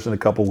Vault Wars in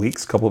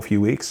a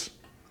few weeks.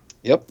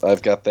 Yep,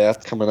 I've got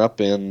that coming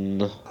up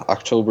in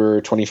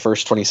October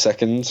 21st,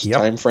 22nd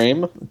time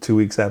frame. 2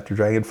 weeks after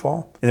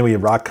Dragonfall. And then we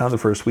have RockCon the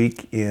first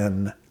week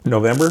in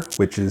November,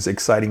 which is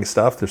exciting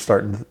stuff. They're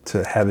starting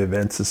to have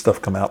events and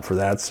stuff come out for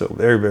that, so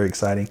very, very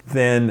exciting.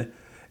 Then,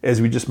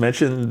 as we just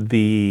mentioned,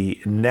 the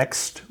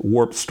next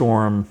Warp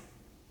Storm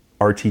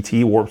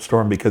RTT, Warp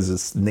Storm because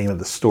it's the name of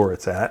the store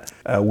it's at,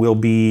 will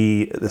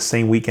be the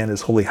same weekend as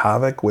Holy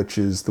Havoc, which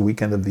is the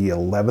weekend of the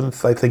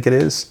 11th, I think it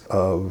is,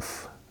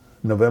 of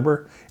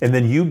November. And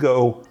then you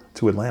go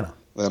to Atlanta.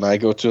 Then I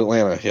go to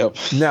Atlanta, yep.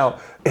 Now,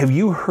 have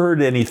you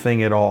heard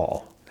anything at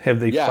all? Have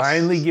they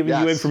finally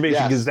given you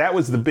information? Because that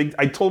was the big...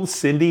 I told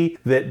Cindy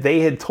that they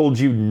had told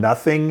you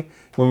nothing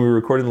when we were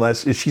recording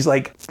last. She's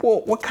like,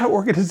 well, what kind of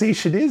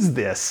organization is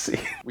this?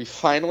 We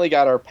finally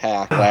got our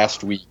pack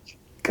last week.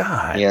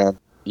 God.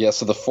 Yeah,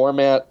 so the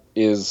format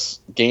is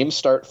games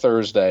start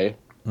Thursday.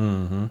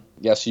 Mm-hmm.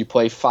 Yes, you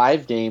play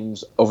 5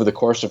 games over the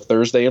course of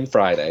Thursday and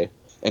Friday,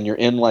 and you're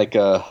in like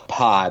a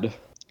pod.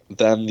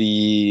 Then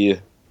the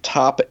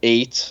top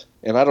 8...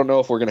 And I don't know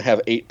if we're going to have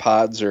 8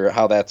 pods or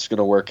how that's going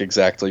to work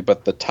exactly,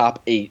 but the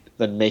top 8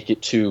 then make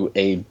it to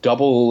a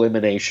double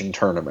elimination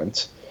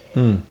tournament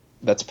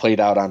that's played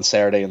out on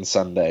Saturday and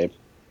Sunday.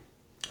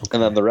 Okay.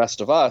 And then the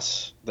rest of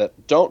us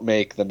that don't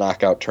make the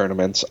knockout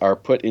tournaments are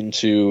put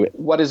into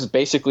what is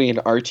basically an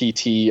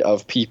RTT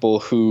of people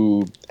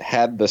who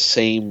had the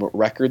same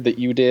record that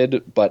you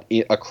did, but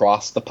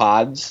across the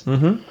pods.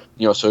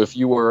 Mm-hmm. So if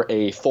you were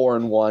a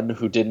 4-1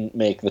 who didn't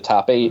make the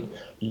top 8,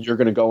 you're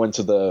going to go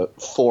into the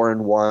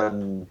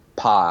 4-1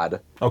 pod.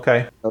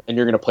 Okay. And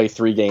you're going to play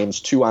 3 games,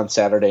 2 on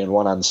Saturday and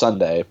 1 on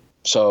Sunday.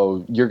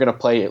 So you're going to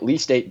play at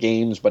least 8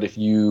 games, but if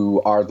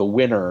you are the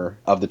winner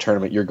of the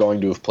tournament, you're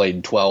going to have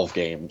played 12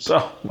 games.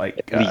 Oh, my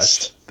gosh.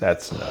 Least.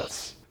 That's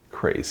nuts.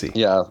 Crazy.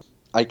 Yeah.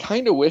 I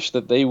kind of wish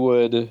that they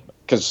would,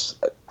 because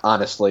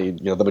honestly,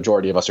 the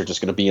majority of us are just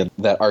going to be in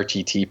that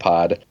RTT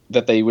pod,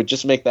 that they would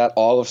just make that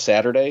all of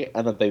Saturday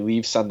and that they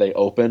leave Sunday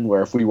open,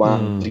 where if we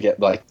want to get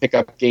pick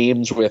up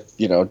games with,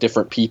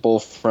 different people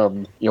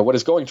from, what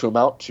is going to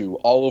amount to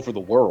all over the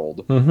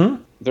world.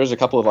 Mm-hmm. There's a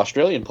couple of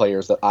Australian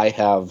players that I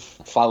have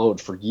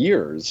followed for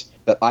years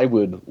that I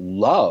would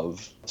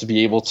love to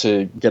be able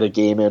to get a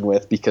game in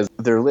with, because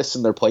their lists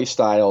and their play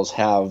styles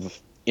have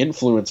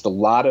influenced a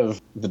lot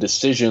of the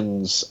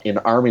decisions in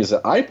armies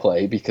that I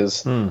play,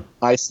 because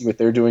I see what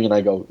they're doing and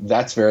I go,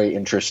 that's very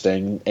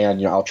interesting,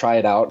 and I'll try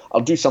it out.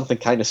 I'll do something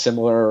kind of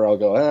similar, or I'll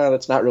go,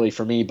 that's not really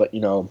for me, but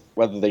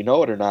whether they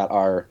know it or not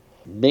are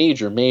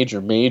major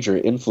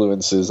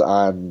influences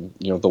on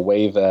the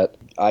way that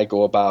I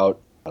go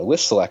about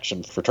list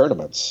selection for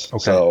tournaments.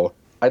 Okay. So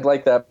I'd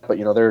like that, but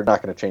they're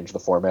not going to change the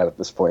format at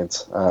this point.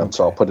 So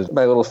I'll put it in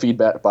my little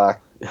feedback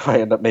box if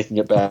I end up making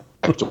it back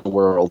to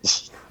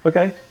Worlds.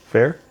 Okay,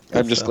 fair.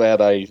 I'm just glad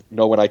I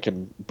know when I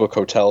can book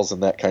hotels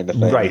and that kind of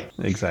thing. Right,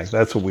 exactly.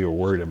 That's what we were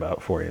worried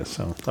about for you.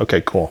 So,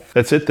 okay, cool.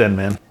 That's it then,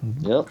 man.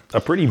 Yep. A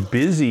pretty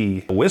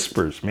busy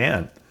Whispers,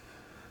 man.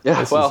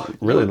 Yeah,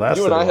 really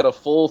you and I had a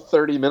full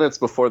 30 minutes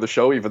before the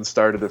show even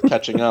started of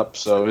catching up,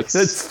 so it's...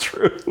 That's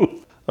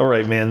true. All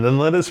right, man. Then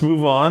let us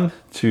move on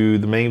to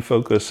the main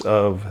focus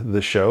of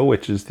the show,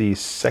 which is the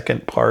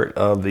second part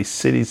of the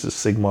Cities of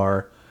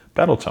Sigmar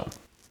Battletome.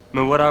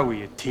 Man, what are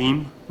we, a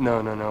team?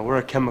 No. We're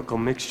a chemical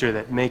mixture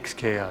that makes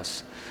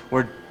chaos.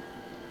 We're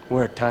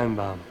a time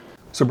bomb.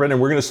 So, Brendan,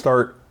 we're going to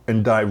start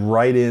and dive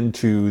right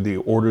into the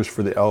orders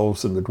for the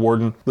elves and the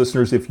Duardin.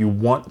 Listeners, if you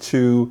want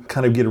to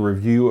kind of get a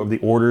review of the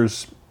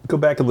orders, go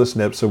back and listen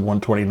to episode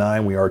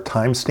 129. We are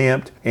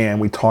time-stamped, and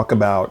we talk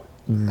about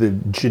the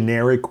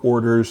generic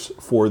orders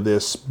for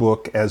this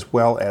book as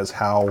well as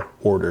how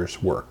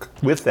orders work.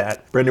 With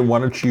that, Brendan, why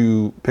don't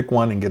you pick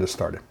one and get us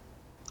started?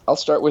 I'll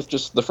start with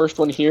just the first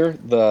one here,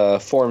 the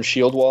Forum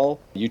Shield Wall.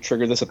 You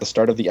trigger this at the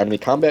start of the enemy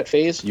combat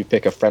phase. You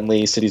pick a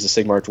friendly Cities of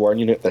Sigmar Duardin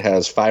unit that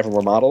has 5 or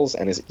more models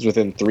and is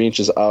within 3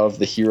 inches of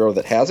the hero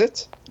that has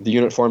it. The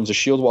unit forms a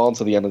shield wall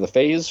until the end of the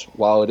phase.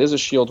 While it is a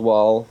shield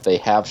wall, they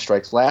have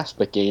strikes last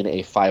but gain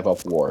a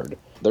 5-up ward.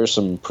 There's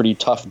some pretty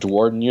tough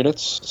Duardin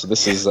units, so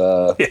this is...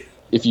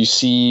 If you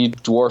see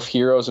dwarf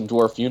heroes and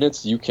dwarf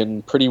units, you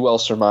can pretty well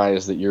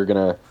surmise that you're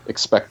going to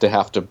expect to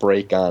have to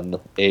break on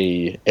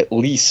a at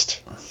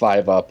least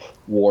 5-up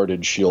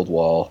warded shield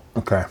wall.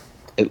 Okay.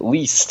 At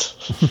least.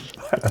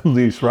 At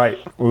least, right.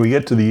 When we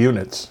get to the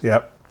units,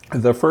 yep.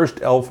 The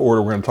first elf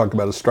order we're going to talk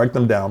about is Strike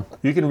Them Down.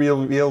 You can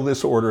reveal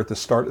this order at the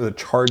start of the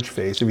charge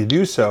phase. If you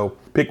do so,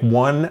 pick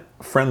one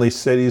friendly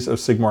Cities of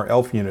Sigmar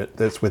elf unit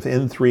that's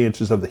within 3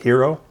 inches of the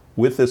hero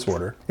with this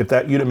order. If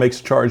that unit makes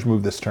a charge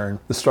move this turn,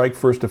 the Strike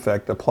First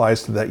effect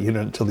applies to that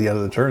unit until the end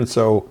of the turn.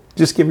 So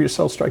just give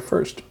yourself Strike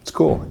First. It's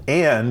cool.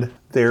 And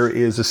there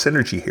is a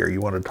synergy here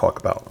you want to talk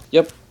about.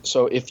 Yep.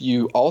 So if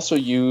you also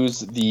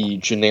use the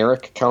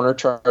generic counter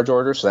charge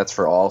order, so that's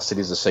for all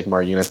Cities of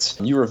Sigmar units,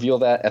 you reveal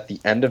that at the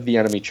end of the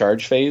enemy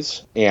charge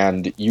phase,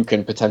 and you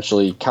can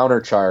potentially counter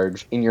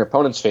charge in your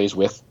opponent's phase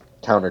with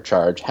counter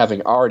charge,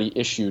 having already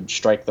issued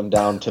Strike Them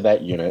Down to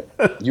that unit.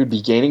 You'd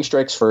be gaining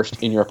strikes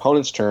first in your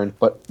opponent's turn,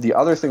 but the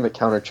other thing that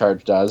counter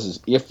charge does is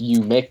if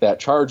you make that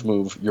charge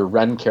move, your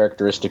Ren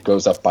characteristic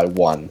goes up by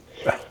 1.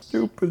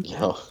 Stupid. You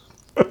know,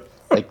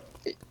 like,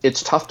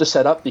 it's tough to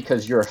set up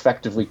because you're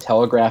effectively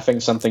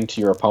telegraphing something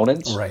to your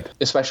opponents, right?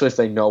 Especially if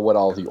they know what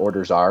all the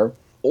orders are.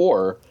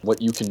 Or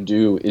what you can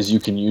do is you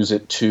can use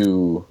it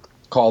to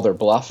call their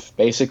bluff,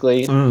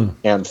 basically,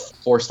 and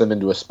force them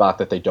into a spot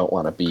that they don't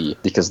want to be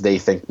because they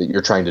think that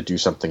you're trying to do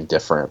something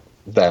different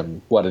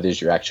than what it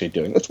is you're actually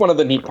doing. That's one of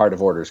the neat part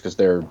of orders because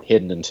they're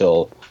hidden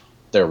until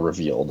they're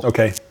revealed.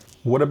 Okay.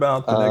 What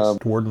about the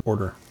next Duardin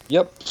order?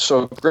 Yep.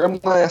 So Grim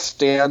Last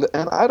Stand,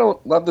 and I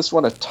don't love this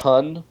one a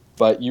ton,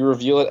 but you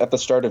reveal it at the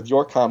start of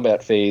your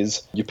combat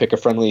phase. You pick a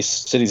friendly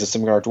Cities of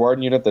Sigmar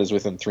Duardin unit that is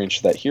within 3 inches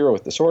of that hero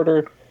with this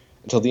order.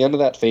 Until the end of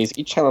that phase,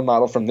 each time a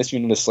model from this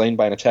unit is slain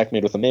by an attack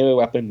made with a melee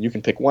weapon, you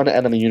can pick one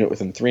enemy unit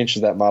within 3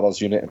 inches of that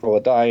model's unit and roll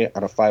a die.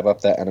 On a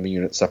 5-up, that enemy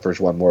unit suffers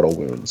 1 mortal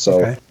wound.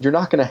 So You're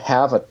not going to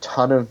have a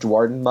ton of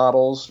Duardin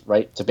models,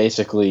 right, to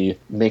basically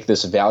make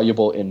this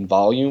valuable in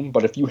volume.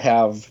 But if you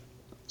have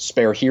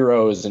spare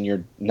heroes and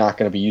you're not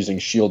going to be using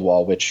Shield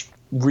Wall, which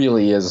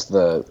really is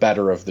the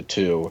better of the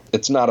two,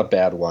 it's not a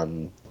bad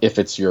one if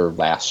it's your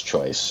last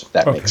choice.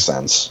 That makes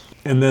sense.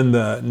 And then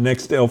the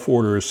next elf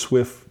order is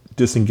Swift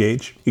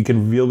Disengage. You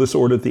can reveal this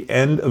order at the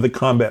end of the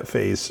combat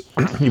phase.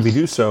 If you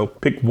do so,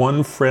 pick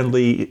one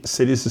friendly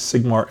Cities of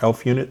Sigmar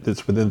elf unit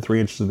that's within 3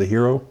 inches of the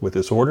hero with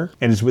this order,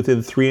 and is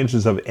within 3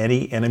 inches of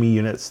any enemy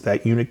units.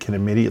 That unit can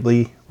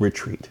immediately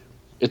retreat.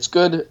 It's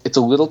good. It's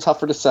a little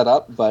tougher to set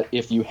up, but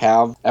if you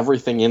have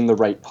everything in the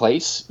right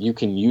place, you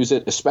can use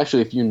it,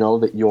 especially if you know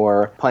that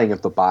you're playing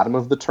at the bottom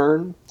of the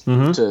turn,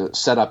 to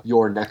set up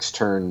your next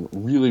turn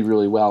really,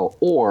 really well.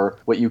 Or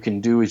what you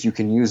can do is you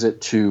can use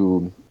it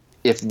to,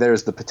 if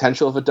there's the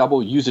potential of a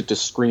double, use it to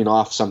screen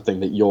off something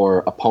that your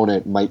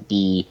opponent might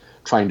be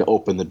trying to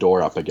open the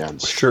door up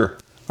against. Sure.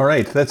 All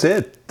right, that's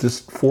it.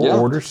 Just 4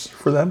 orders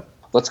for them.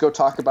 Let's go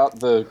talk about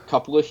the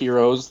couple of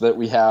heroes that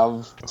we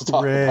have to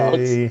talk about.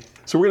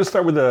 So we're going to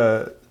start with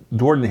the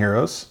Duardin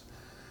heroes.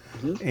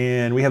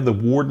 And we have the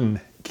Warden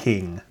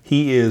King.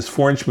 He is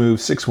 4-inch move,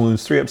 6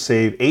 wounds, 3-up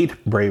save,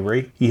 8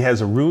 bravery. He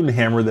has a rune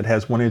hammer that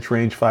has 1-inch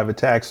range, 5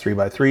 attacks,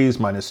 3x3s,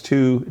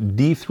 -2,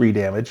 D3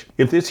 damage.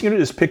 If this unit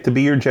is picked to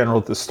be your general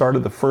at the start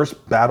of the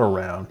first battle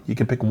round, you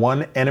can pick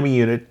one enemy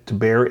unit to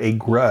bear a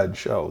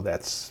grudge. Oh,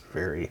 that's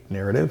very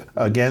narrative.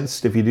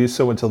 Against, if you do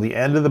so until the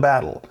end of the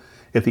battle.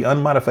 If the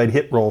unmodified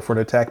hit roll for an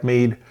attack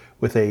made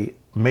with a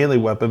melee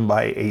weapon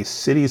by a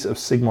Cities of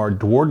Sigmar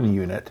Duardin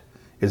unit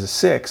is a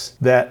 6,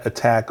 that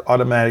attack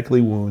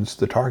automatically wounds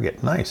the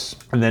target. Nice.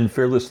 And then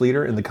Fearless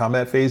Leader in the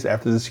combat phase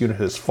after this unit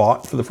has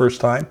fought for the first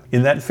time.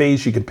 In that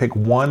phase, you can pick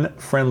one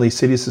friendly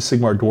Cities of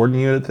Sigmar Duardin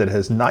unit that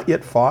has not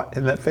yet fought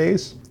in that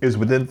phase, is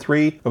within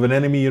 3 of an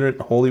enemy unit,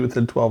 wholly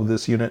within 12 of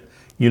this unit.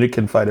 Unit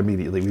can fight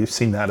immediately. We've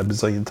seen that a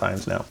bazillion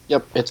times now.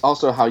 Yep, it's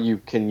also how you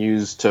can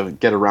use to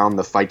get around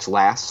the fight's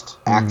last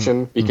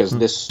action, because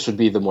this should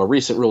be the more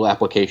recent rule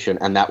application,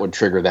 and that would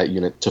trigger that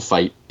unit to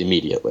fight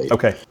immediately.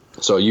 Okay.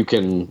 So you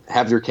can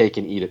have your cake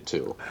and eat it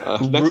too.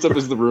 Next up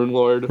is the Rune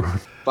Lord.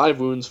 5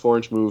 wounds,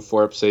 4-inch move,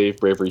 4-up save,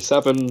 bravery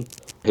 7.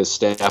 His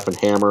staff and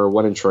hammer,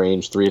 1-inch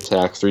range, 3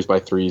 attacks,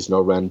 3x3s, no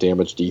rend,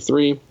 damage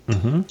D3.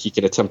 He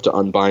can attempt to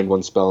unbind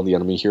one spell in the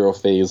enemy hero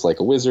phase like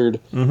a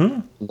wizard.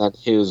 And then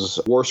his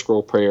War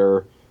Scroll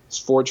Prayer is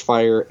Forge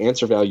Fire,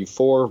 answer value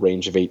 4,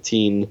 range of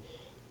 18.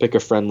 Pick a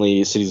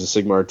friendly Cities of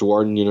Sigmar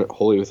Duardin unit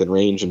wholly within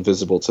range and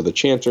visible to the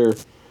Chanter.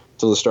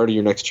 Till the start of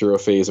your next hero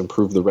phase,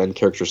 improve the Ren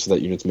characters to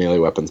that unit's melee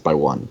weapons by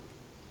 1.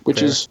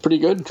 Which is pretty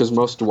good, because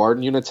most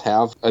Duardin units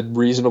have a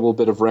reasonable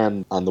bit of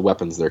Ren on the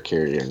weapons they're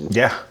carrying.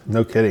 Yeah,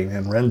 no kidding.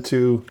 And Ren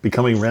 2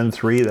 becoming Ren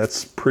 3,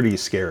 that's pretty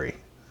scary.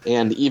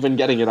 And even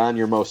getting it on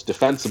your most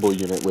defensible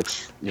unit,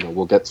 which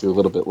we'll get to a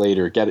little bit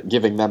later,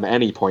 giving them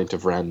any point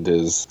of Ren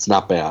it's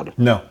not bad.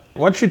 No.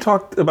 Why don't you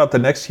talk about the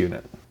next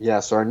unit? Yeah,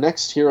 so our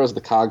next hero is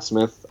the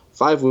Cogsmith.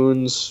 5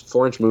 wounds,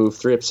 4-inch move,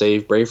 3-up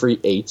save, bravery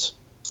 8.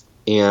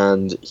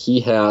 And he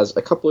has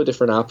a couple of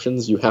different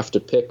options. You have to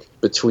pick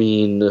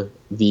between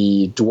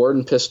the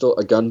Duardin pistol,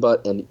 a gun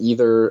butt, and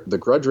either the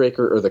Grudge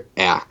Raker or the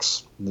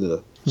axe.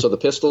 So the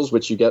pistols,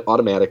 which you get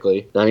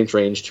automatically, 9-inch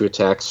range, 2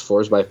 attacks,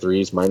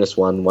 4s/3s,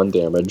 -1, 1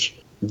 damage.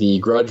 The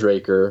Grudge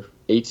Raker,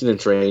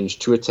 18-inch range,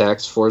 2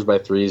 attacks,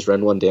 4s/3s,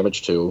 rend 1,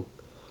 damage 2.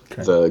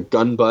 Okay. The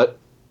gun butt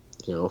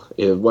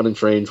 1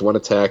 inch range, 1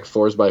 attack,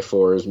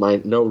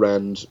 4s/4s, no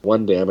rend,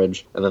 1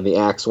 damage, and then the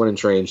axe, 1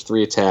 inch range,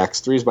 3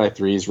 attacks,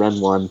 3s/3s,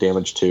 rend 1,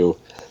 damage 2.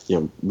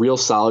 Real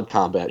solid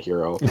combat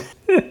hero.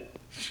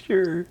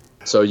 Sure.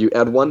 So you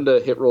add 1 to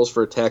hit rolls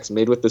for attacks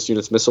made with this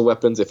unit's missile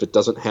weapons if it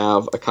doesn't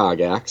have a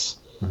cog axe.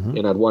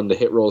 And add 1 to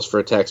hit rolls for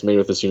attacks made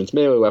with this unit's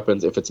melee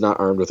weapons if it's not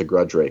armed with a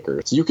grudge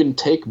raker. So you can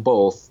take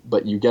both,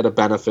 but you get a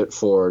benefit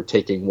for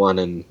taking one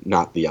and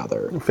not the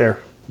other. Fair.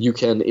 You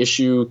can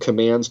issue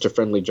commands to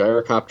friendly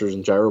gyrocopters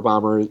and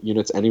gyrobomber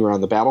units anywhere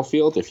on the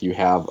battlefield if you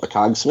have a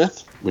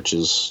cogsmith, which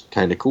is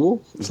kind of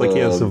cool. It's like he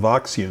has the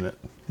Vox unit.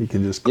 You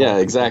can just call Yeah,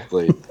 it.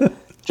 exactly.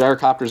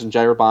 Gyrocopters and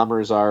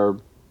gyrobombers are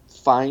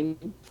fine.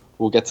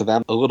 We'll get to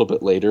them a little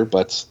bit later,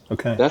 but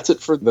that's it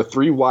for the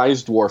 3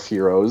 wise dwarf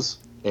heroes.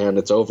 And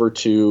it's over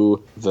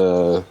to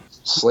the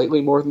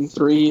slightly more than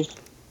 3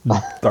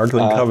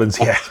 Darkling Covens,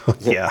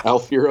 yeah.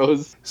 elf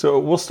heroes. So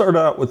we'll start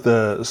out with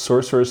the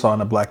sorceress on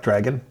a black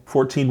dragon.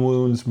 14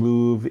 wounds,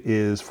 move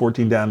is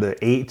 14 down to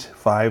 8,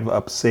 5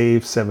 up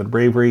save, 7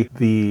 bravery.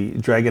 The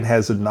dragon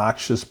has a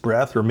noxious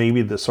breath, or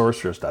maybe the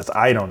sorceress does.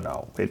 I don't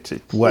know. It's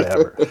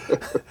whatever.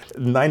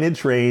 9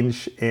 inch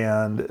range,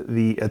 and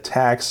the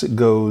attacks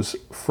goes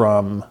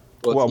from...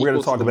 Well, we're going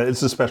to talk about it.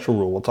 It's a special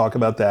rule. We'll talk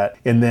about that.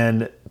 And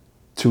then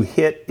to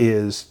hit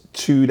is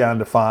 2 down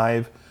to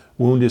 5.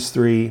 Wound is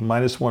 3,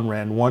 -1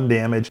 rend, 1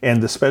 damage,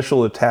 and the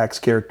special attacks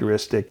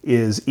characteristic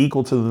is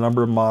equal to the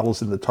number of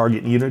models in the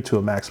target unit to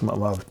a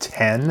maximum of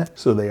 10.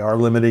 So they are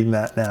limiting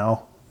that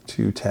now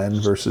to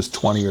 10 versus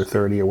 20 or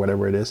 30 or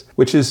whatever it is,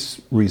 which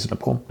is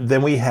reasonable.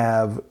 Then we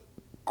have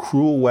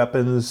cruel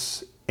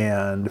weapons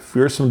and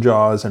fearsome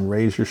jaws and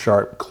razor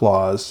sharp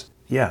claws.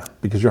 Yeah,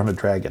 because you're on a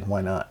dragon.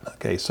 Why not?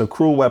 Okay, so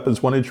cruel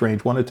weapons, 1 inch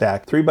range, 1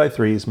 attack,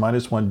 3x3s,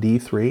 -1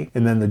 D3.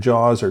 And then the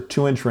jaws are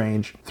 2 inch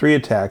range, 3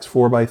 attacks,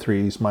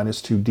 4x3s,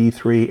 -2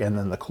 D3. And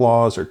then the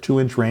claws are 2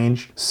 inch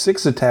range,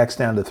 6 attacks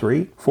down to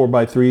 3,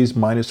 4x3s,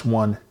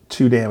 -1,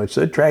 2 damage.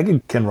 So that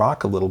dragon can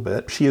rock a little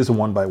bit. She is a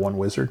 1x1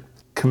 wizard.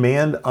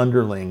 Command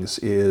underlings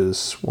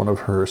is one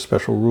of her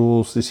special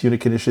rules. This unit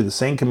can issue the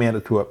same command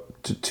up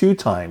to 2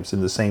 times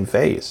in the same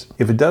phase.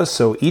 If it does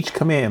so, each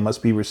command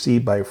must be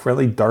received by a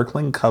friendly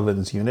Darkling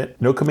Covens unit.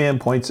 No command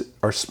points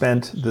are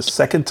spent the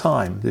second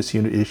time this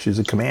unit issues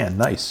a command.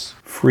 Nice.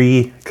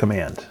 Free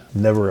command.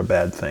 Never a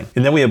bad thing.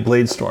 And then we have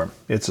Bladestorm.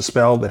 It's a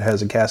spell that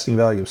has a casting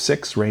value of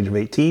 6, range of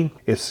 18.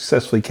 If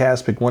successfully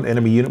cast, pick 1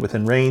 enemy unit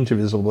within range. If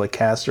visible at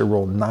caster,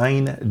 roll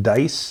 9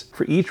 dice.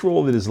 For each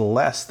roll that is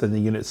less than the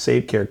unit's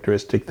save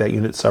characteristic, that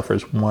unit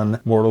suffers 1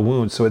 mortal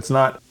wound. So it's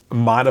not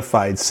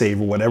modified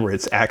save or whatever,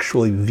 it's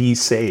actually the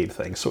save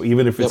thing. So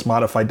even if it's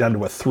modified down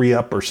to a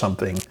 3-up or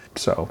something,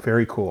 so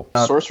very cool.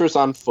 Sorceress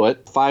on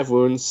foot, 5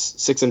 wounds,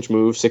 6 inch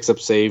move, 6 up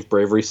save,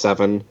 bravery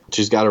 7.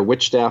 She's got her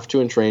witch staff,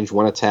 2 inch range,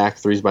 1 attack,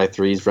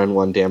 3s/3s, rend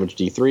 1, damage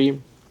D3.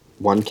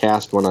 1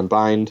 cast, 1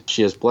 unbind.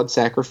 She has blood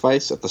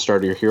sacrifice. At the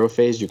start of your hero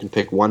phase, you can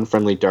pick 1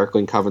 friendly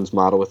Darkling Covens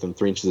model within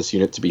 3 inches of this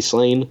unit to be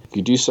slain. If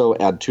you do so,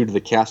 add 2 to the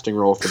casting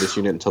roll for this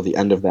unit until the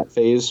end of that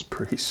phase.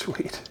 Pretty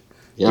sweet.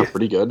 Yeah,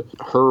 pretty good.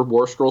 Her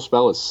War Scroll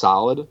spell is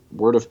solid.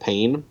 Word of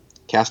Pain,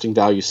 casting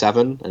value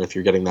 7, and if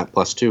you're getting that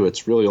 +2,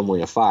 it's really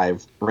only a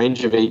 5.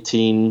 Range of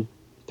 18,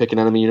 pick an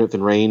enemy unit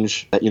within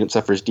range. That unit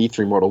suffers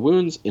D3 mortal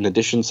wounds. In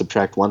addition,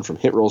 subtract 1 from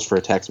hit rolls for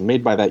attacks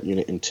made by that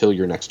unit until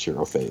your next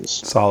hero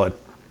phase. Solid.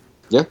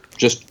 Yeah,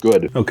 just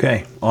good.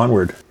 Okay,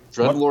 onward.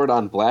 Dreadlord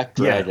on Black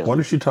Dragon. Yeah, why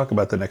don't you talk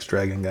about the next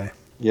dragon guy?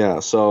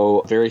 Yeah,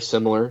 so very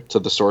similar to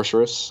the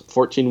Sorceress.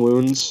 14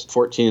 wounds,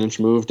 14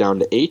 inch move down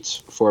to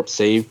 8, 4 up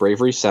save,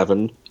 bravery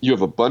 7. You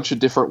have a bunch of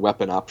different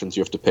weapon options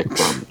you have to pick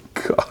from.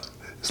 God,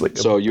 it's like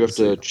so you have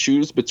to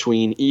choose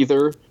between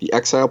either the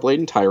Exile Blade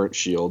and Tyrant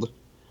Shield,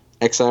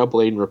 Exile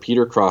Blade and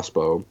Repeater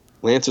Crossbow,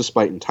 Lance of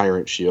Spite and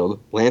Tyrant Shield,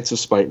 Lance of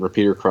Spite and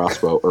Repeater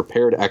Crossbow, or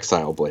paired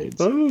Exile Blades.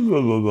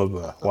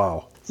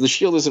 Wow. The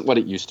shield isn't what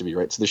it used to be,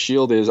 right? So the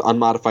shield is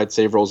unmodified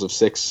save rolls of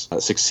 6,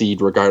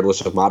 succeed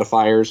regardless of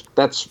modifiers.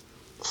 That's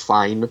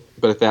fine,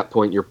 but at that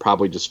point you're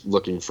probably just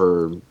looking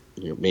for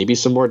maybe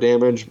some more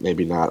damage,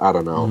 maybe not, I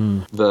don't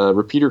know. The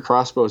Repeater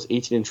Crossbow is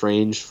 18 inch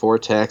range, 4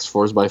 attacks,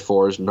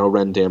 4s/4s, no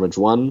rend, damage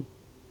 1.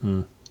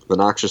 The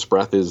Noxious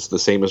Breath is the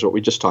same as what we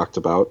just talked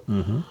about.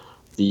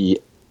 The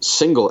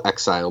single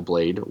Exile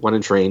Blade, 1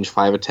 inch range,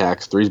 5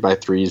 attacks,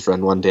 3s/3s,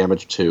 rend 1,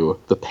 damage 2.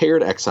 The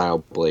paired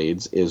Exile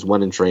Blades is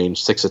 1 inch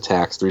range, 6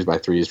 attacks,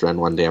 3s/3s, rend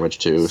 1, damage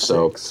 2. 6.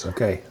 So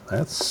okay,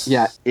 that's...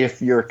 Yeah,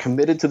 if you're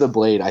committed to the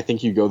blade, I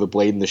think you go the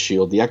blade and the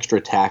shield. The extra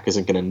attack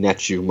isn't going to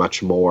net you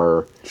much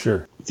more.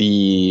 Sure.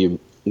 The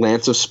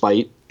Lance of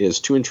Spite is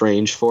 2 inch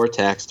range, 4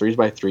 attacks,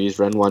 3s/3s,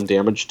 rend 1,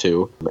 damage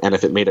 2. And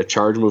if it made a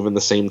charge move in the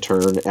same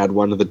turn, add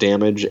 1 to the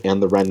damage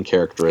and the rend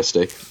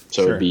characteristic.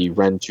 So it'd be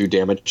rend 2,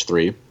 damage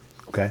 3.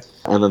 Okay.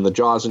 And then the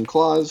Jaws and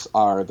Claws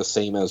are the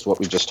same as what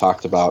we just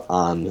talked about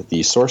on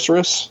the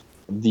Sorceress.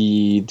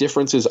 The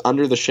difference is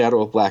under the Shadow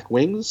of Black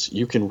Wings,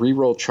 you can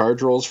reroll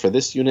charge rolls for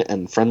this unit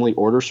and friendly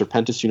Order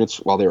Serpentis units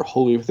while they are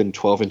wholly within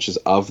 12 inches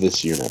of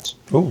this unit.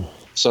 Ooh.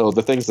 So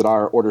the things that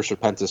are Order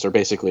Serpentis are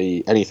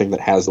basically anything that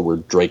has the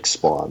word Drake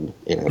spawn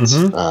in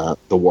it.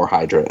 The War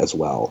Hydra as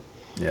well.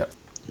 Yeah.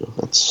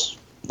 That's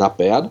not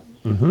bad.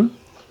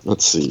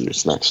 Let's see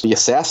who's next. The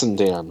Assassin,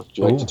 Dan. Would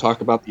you like to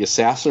talk about the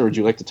Assassin, or would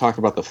you like to talk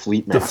about the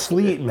Fleet Master? The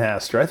Fleet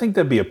Master. I think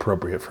that'd be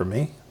appropriate for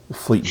me.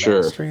 Fleet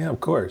Sure. Master, yeah,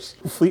 of course.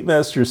 Fleet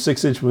Master,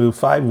 6-inch move,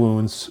 5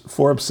 wounds,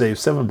 4 up save,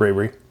 7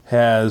 bravery.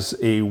 Has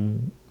a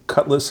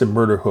cutlass and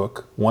murder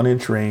hook,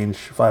 1-inch range,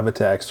 5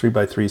 attacks,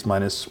 3x3s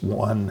minus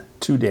 1,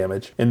 2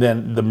 damage. And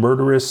then the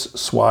murderous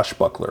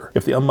swashbuckler.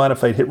 If the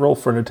unmodified hit roll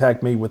for an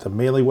attack made with a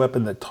melee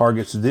weapon that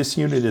targets this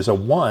unit is a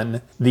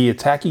 1, the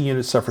attacking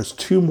unit suffers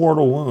 2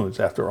 mortal wounds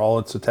after all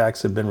its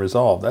attacks have been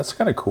resolved. That's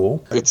kind of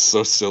cool. It's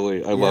so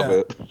silly. I love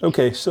it.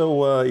 Okay,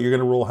 so you're going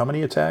to roll how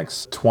many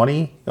attacks?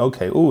 20?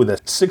 Okay. Ooh,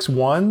 that's 6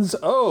 1s?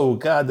 Oh,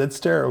 God, that's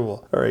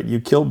terrible. All right, you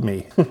killed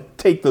me.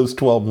 Take those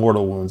 12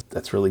 mortal wounds.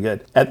 That's really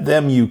good. At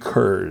them you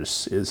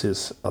curse is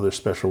his other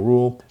special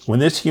rule. When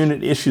this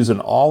unit issues an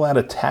all-out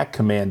attack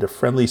command to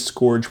friendly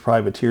Scourge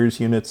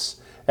Privateers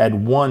units,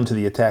 add 1 to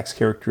the attack's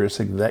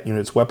characteristic of that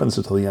unit's weapons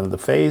until the end of the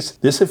phase.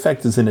 This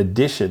effect is in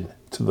addition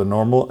to the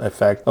normal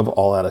effect of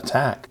all-out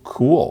attack.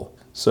 Cool.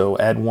 So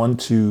add 1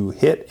 to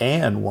hit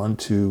and 1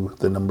 to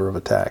the number of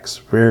attacks.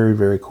 Very,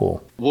 very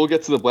cool. We'll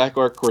get to the Black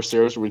Ark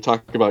Corsairs when we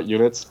talk about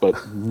units,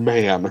 but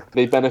man,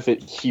 they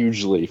benefit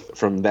hugely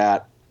from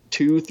that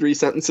 2-3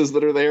 sentences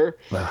that are there.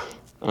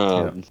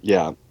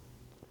 Yeah.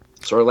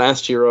 So our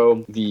last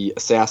hero, the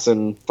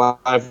Assassin,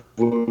 5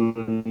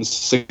 wounds,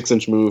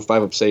 6-inch move,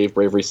 5 up save,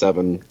 bravery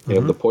 7. They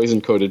have the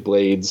poison-coated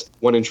blades,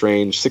 1-inch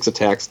range, 6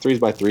 attacks,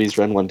 3x3s,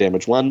 rend 1,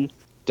 damage 1.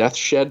 Death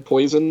Shed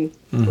poison,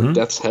 or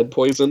Death's Head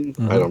poison,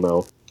 I don't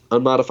know.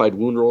 Unmodified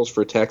wound rolls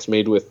for attacks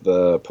made with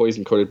the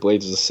poison-coated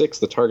blades is a 6.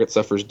 The target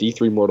suffers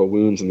D3 mortal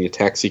wounds and the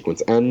attack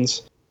sequence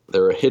ends.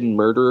 They're a hidden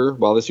murderer.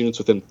 While this unit's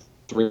within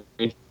 3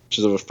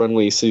 inches of a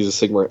friendly Cities of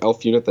Sigmar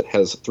elf unit that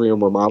has 3 or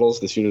more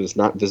models, this unit is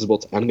not visible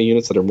to enemy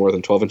units that are more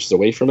than 12 inches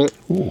away from it.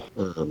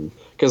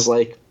 Because,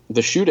 like,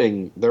 the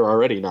shooting, they're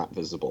already not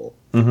visible,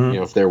 you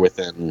know, if they're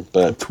within.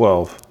 But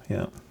 12,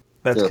 yeah.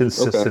 That's Yeah,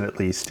 consistent okay. at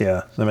least,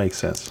 yeah. That makes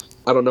sense.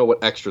 I don't know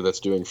what extra that's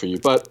doing for you.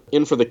 But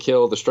in for the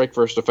kill, the strike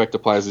first effect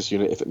applies this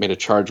unit if it made a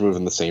charge move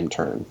in the same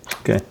turn.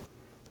 Okay.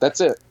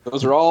 That's it.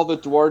 Those are all the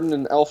Duardin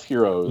and Aelf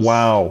heroes.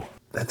 Wow.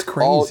 That's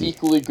crazy. All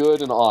equally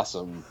good and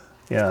awesome.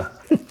 Yeah.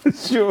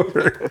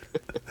 Sure.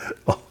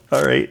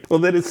 All right. Well,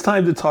 then it's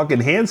time to talk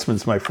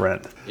enhancements, my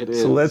friend. It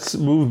is. So let's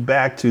move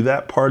back to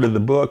that part of the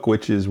book,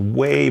 which is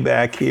way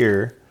back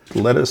here.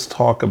 Let us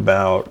talk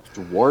about...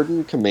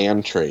 Duardin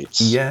command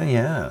traits.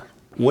 Yeah.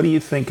 What are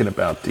you thinking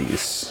about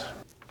these?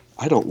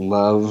 I don't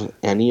love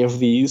any of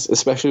these,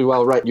 especially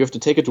while, right, you have to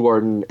take a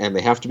Duardin and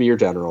they have to be your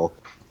general.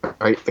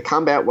 Right, the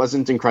combat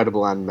wasn't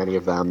incredible on many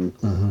of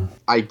them.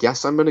 I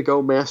guess I'm going to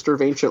go Master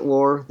of Ancient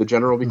Lore. The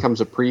general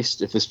becomes a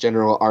priest. If this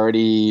general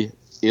already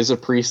is a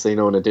priest, they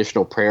know an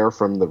additional prayer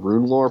from the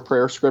Rune Lore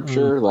prayer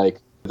scripture.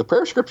 Like, the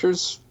prayer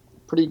scripture's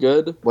pretty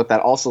good. What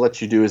that also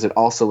lets you do is it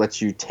also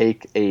lets you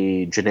take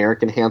a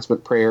generic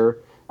enhancement prayer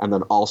and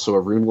then also a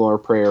Rune Lore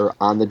prayer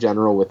on the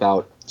general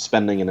without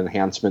spending an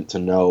enhancement to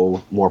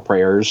know more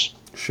prayers.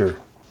 Sure.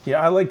 Yeah,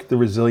 I like the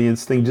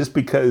resilience thing just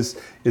because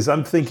as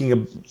I'm thinking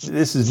of,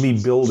 this is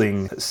me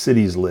building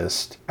cities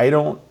list. I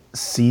don't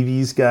see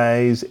these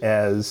guys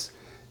as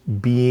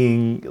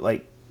being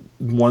like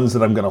ones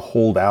that I'm going to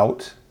hold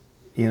out,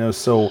 you know,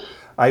 so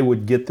I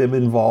would get them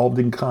involved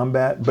in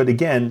combat. But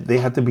again, they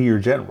have to be your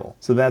general.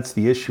 So that's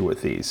the issue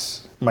with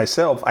these.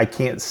 Myself, I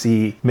can't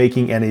see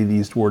making any of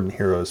these Duardin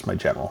heroes my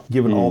general,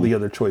 given all the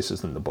other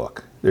choices in the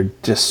book. There are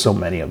just so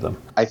many of them.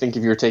 I think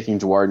if you're taking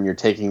Duardin, you're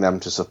taking them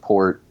to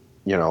support,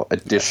 you know,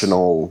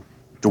 additional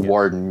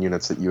Duardin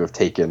units that you have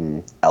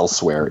taken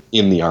elsewhere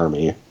in the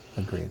army.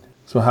 Agreed.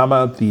 So how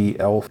about the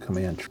elf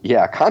command tree?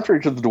 Yeah,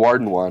 contrary to the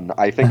Duardin one,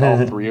 I think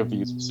all 3 of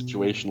these are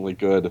situationally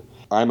good.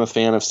 I'm a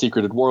fan of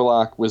Secreted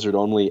Warlock, wizard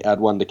only, add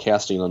 1 to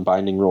casting and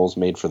unbinding rolls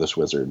made for this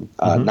wizard.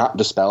 Not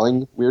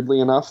dispelling, weirdly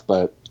enough,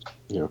 but,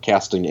 you know,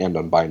 casting and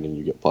unbinding,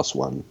 you get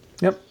 +1.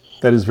 Yep,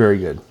 that is very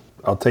good.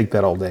 I'll take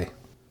that all day.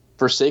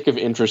 For sake of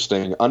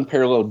interesting,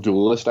 Unparalleled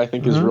Duelist, I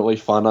think, is really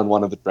fun on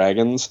one of the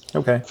dragons.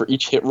 Okay. For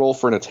each hit roll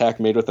for an attack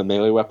made with a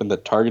melee weapon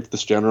that targets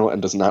this general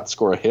and does not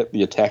score a hit,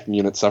 the attacking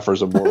unit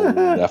suffers a mortal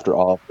wound after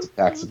all of its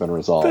attacks have been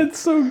resolved. That's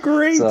so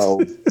great.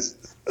 So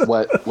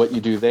what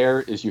you do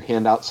there is you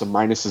hand out some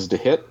minuses to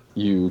hit,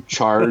 you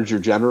charge your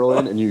general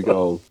in, and you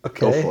go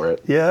for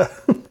it. Yeah.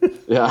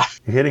 Yeah.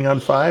 You're hitting on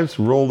 5s,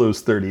 roll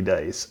those 30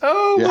 dice.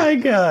 Oh my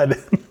God.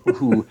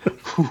 Ooh,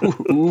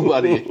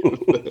 buddy.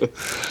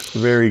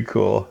 Very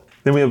cool.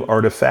 Then we have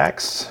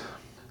artifacts.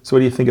 So what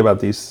do you think about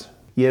these?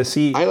 Yeah,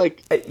 see, I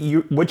like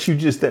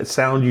that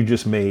sound you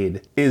just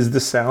made is the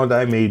sound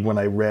I made when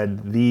I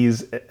read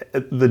these.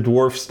 The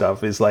dwarf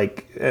stuff is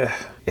like, yeah,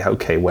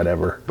 okay,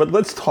 whatever. But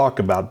let's talk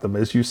about them,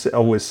 as you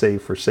always say,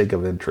 for sake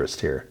of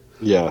interest here.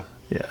 Yeah.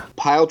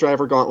 Pile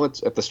driver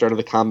gauntlets. At the start of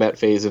the combat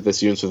phase, if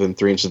this unit's within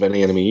 3 inches of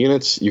any enemy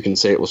units, you can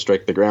say it will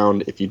strike the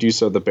ground. If you do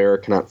so, the bearer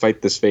cannot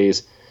fight this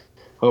phase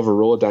However,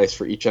 roll a dice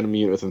for each enemy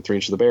unit within 3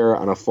 inches of the bearer.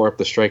 On a 4-up,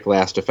 the strike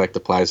last effect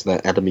applies to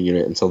that enemy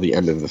unit until the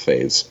end of the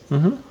phase.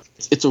 Mm-hmm.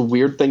 It's a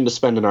weird thing to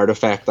spend an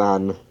artifact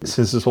on.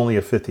 Since it's only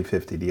a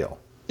 50-50 deal.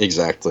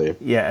 Exactly.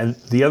 Yeah, and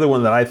the other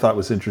one that I thought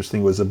was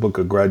interesting was the Book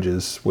of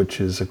Grudges, which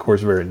is, of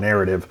course, very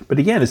narrative. But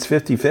again, it's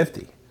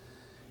 50-50.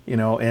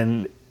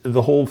 And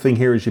the whole thing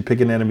here is you pick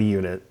an enemy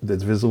unit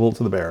that's visible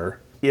to the bearer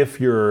if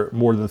you're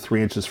more than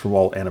 3 inches from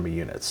all enemy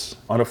units.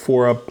 On a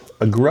 4-up,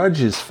 a grudge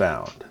is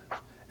found.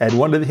 Add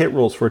 1 to the hit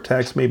rolls for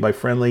attacks made by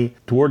friendly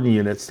Duardin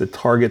units that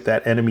target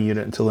that enemy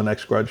unit until the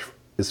next grudge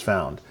is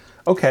found.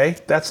 Okay,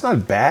 that's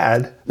not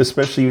bad,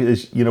 especially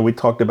as, we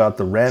talked about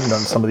the rend on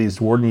some of these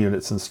Duardin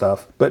units and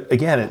stuff. But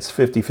again, it's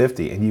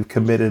 50-50, and you've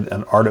committed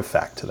an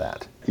artifact to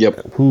that.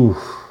 Yep. Whew.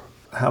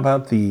 How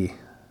about the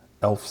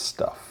elf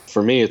stuff?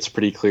 For me, it's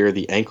pretty clear.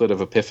 The Anklet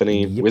of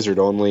Epiphany, wizard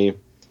only.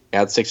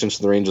 Add 6 inches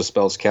to the range of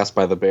spells cast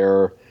by the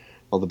bearer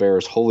while the bearer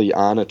is wholly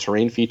on a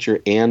terrain feature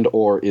and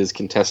or is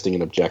contesting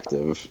an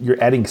objective.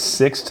 You're adding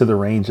 6 to the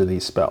range of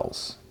these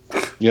spells.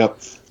 Yep.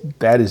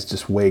 That is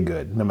just way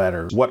good, no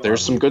matter what.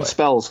 There's some good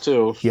spells,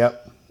 too.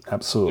 Yep,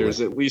 absolutely.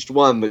 There's at least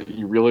one that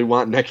you really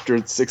want an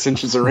extra 6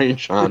 inches of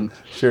range on.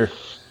 Sure.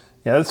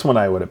 Yeah, that's one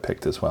I would have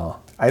picked as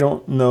well. I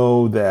don't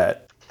know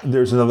that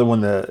there's another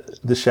one,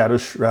 the Shadow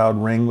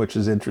Shroud Ring, which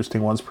is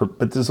interesting,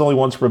 but there's only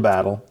once per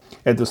battle.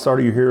 At the start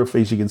of your hero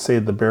phase, you can say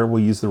the bearer will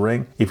use the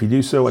ring. If you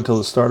do so until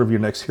the start of your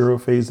next hero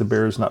phase, the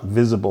bearer is not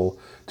visible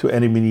to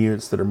enemy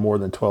units that are more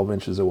than 12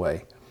 inches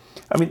away.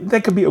 I mean,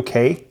 that could be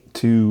okay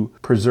to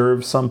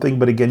preserve something,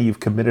 but again, you've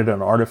committed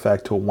an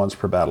artifact to a once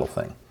per battle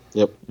thing.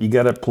 Yep. You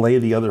got to play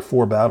the other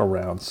 4 battle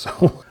rounds.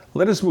 So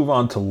let us move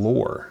on to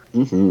lore,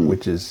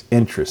 which is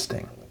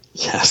interesting.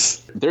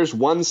 Yes. There's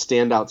one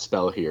standout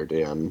spell here,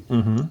 Dan,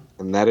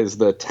 and that is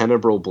the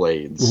Tenebral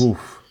Blades.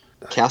 Oof.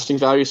 Casting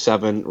value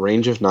 7,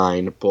 range of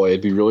 9. Boy,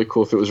 it'd be really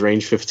cool if it was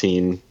range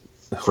 15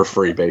 for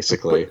free,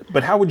 basically.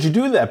 But how would you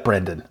do that,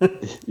 Brendan?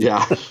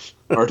 Yeah,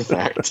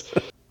 artifact.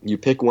 You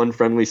pick one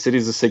friendly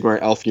Cities of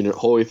Sigmar elf unit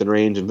wholly within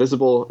range and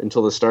visible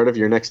until the start of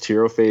your next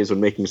hero phase. When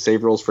making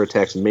save rolls for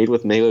attacks made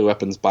with melee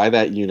weapons by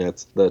that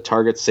unit, the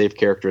target's save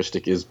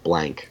characteristic is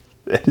blank.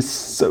 That is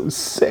so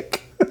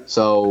sick.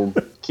 So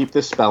keep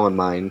this spell in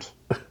mind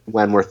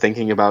when we're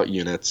thinking about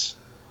units.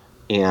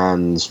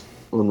 And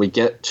when we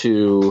get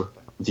to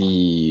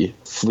the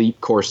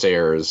Fleet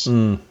Corsairs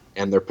and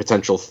their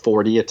potential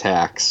 40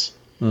 attacks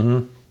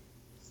in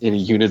a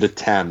unit of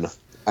 10,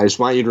 I just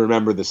want you to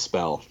remember this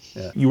spell.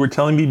 Yeah. You were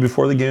telling me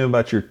before the game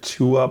about your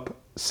 2-up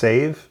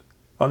save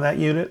on that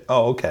unit?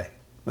 Oh, okay.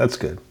 That's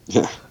good.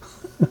 Yeah.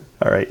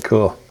 All right,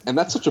 cool. And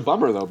that's such a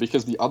bummer, though,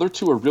 because the other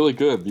 2 are really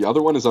good. The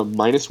other one is a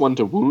 -1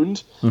 to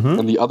wound,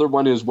 and the other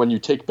one is when you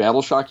take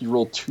Battle Shock, you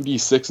roll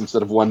 2d6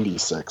 instead of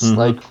 1d6.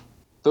 Like,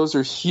 those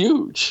are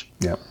huge.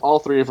 Yep. All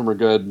 3 of them are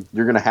good.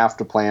 You're going to have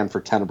to plan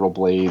for Tenebral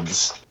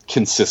Blades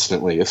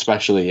consistently,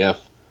 especially if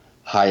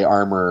high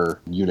armor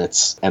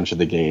units enter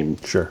the game.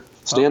 Sure.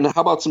 Stan,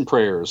 how about some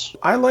prayers?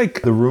 I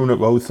like the Rune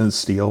of Oath and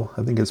Steel.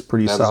 I think it's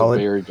pretty solid.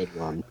 That's a very good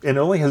one. It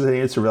only has an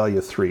answer value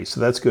of 3, so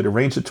that's good. A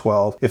range of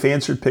 12. If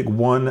answered, pick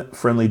 1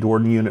 friendly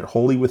Duardin unit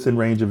wholly within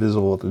range of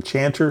visible to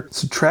Enchanter.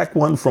 Subtract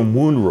 1 from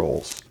wound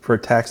rolls for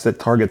attacks that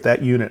target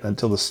that unit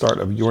until the start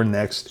of your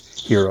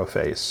next hero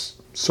phase.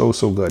 So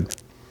good.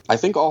 I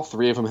think all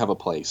 3 of them have a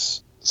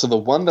place. So the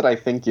one that I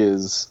think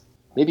is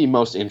maybe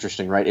most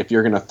interesting, right, if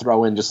you're going to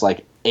throw in just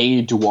like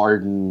a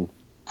Duardin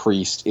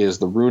priest, is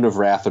the Rune of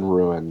Wrath and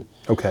Ruin.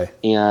 Okay.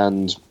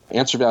 And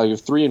answer value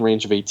of 3 and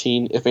range of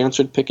 18. If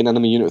answered, pick an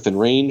enemy unit within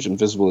range,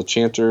 invisible to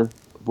Enchanter.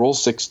 Roll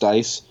 6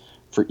 dice.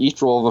 For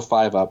each roll of a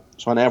 5-up,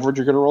 so on average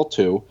you're going to roll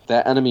 2,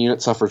 that enemy unit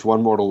suffers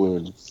 1 mortal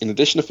wound. In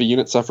addition, if a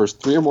unit suffers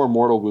 3 or more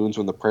mortal wounds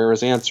when the prayer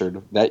is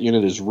answered, that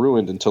unit is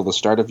ruined until the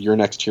start of your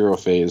next hero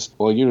phase.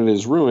 While a unit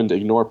is ruined,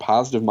 ignore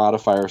positive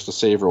modifiers to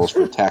save rolls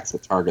for attacks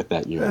that target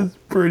that unit. That's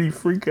pretty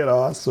freaking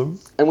awesome.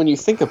 And when you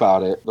think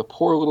about it, the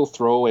poor little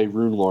throwaway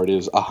Rune Lord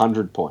is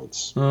 100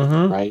 points,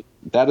 right?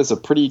 That is a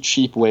pretty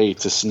cheap way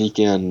to sneak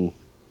in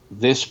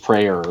this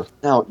prayer.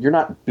 Now, you're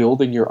not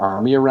building your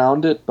army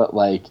around it, but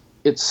like,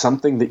 it's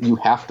something that you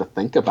have to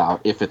think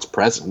about if it's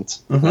present.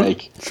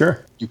 Like,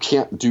 sure, you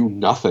can't do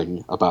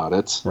nothing about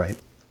it. Right.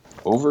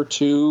 Over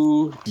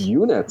to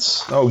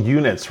units. Oh,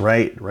 units,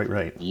 right.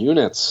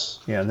 Units.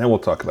 Yeah, and then we'll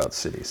talk about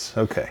cities.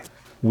 Okay.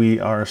 We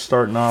are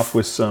starting off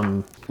with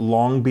some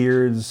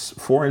Longbeard's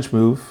 4-inch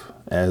move,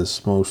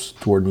 as most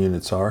Duardin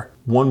units are.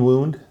 1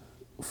 wound,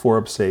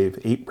 4-up save,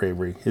 8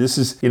 bravery. This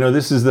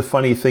is the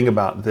funny thing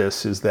about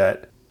this is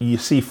that you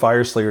see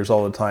Fire Slayers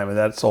all the time, and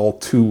that's all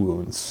 2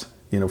 wounds.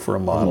 For a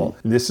model.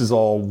 This is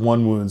all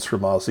 1 wounds for a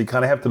model. So you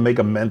kind of have to make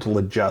a mental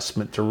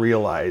adjustment to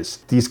realize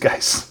these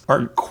guys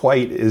aren't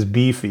quite as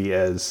beefy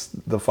as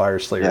the Fire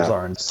Slayers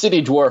are.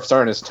 City dwarfs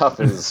aren't as tough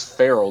as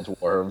feral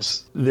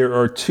dwarves. There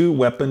are 2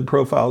 weapon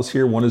profiles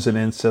here. One is an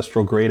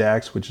Ancestral Great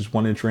Axe, which is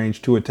 1-inch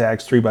range, 2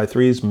 attacks,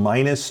 3x3s,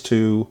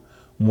 -2,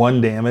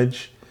 1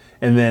 damage.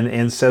 And then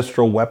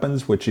Ancestral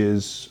Weapons, which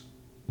is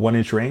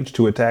 1-inch range,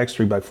 2 attacks,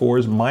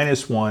 3x4s,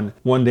 -1,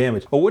 1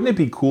 damage. Oh, wouldn't it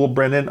be cool,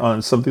 Brendan,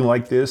 on something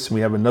like this?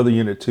 We have another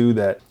unit too,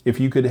 that if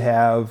you could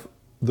have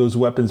those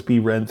weapons be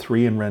Ren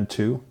 3 and Ren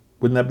 2,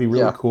 wouldn't that be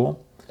really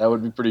cool? That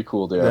would be pretty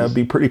cool, dude. That would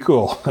be pretty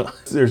cool.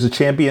 There's a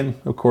champion,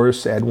 of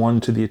course. Add 1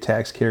 to the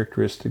attacks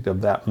characteristic of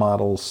that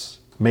model's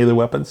melee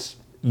weapons.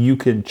 You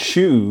can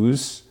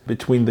choose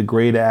between the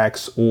Great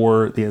Axe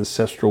or the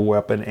Ancestral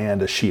Weapon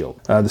and a shield.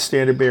 The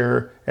Standard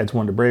Bearer adds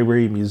 1 to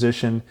Bravery.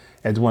 Musician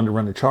adds 1 to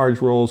run and charge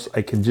rolls.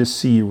 I can just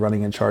see you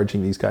running and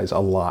charging these guys a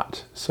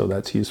lot, so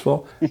that's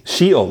useful.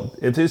 Shield.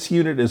 If this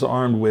unit is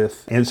armed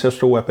with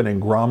Ancestral Weapon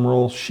and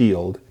Gromroll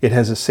Shield, it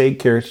has a save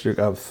characteristic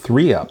of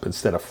 3-up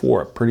instead of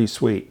 4-up. Pretty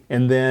sweet.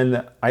 And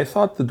then I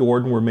thought the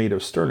Duardin were made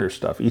of sterner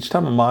stuff. Each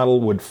time a model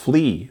would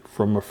flee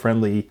from a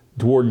friendly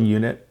Duardin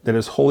unit that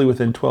is wholly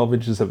within 12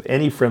 inches of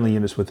any friendly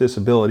units with this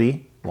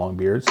ability,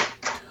 Longbeards,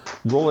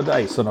 roll a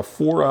dice. On a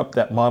 4-up,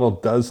 that model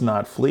does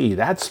not flee.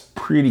 That's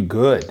pretty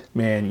good.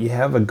 Man, you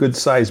have a good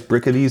sized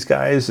brick of these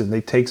guys and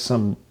they take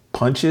some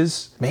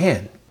punches.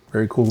 Man,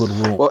 very cool little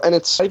rule. Well, and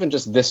it's not even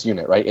just this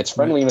unit, right? It's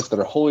friendly units that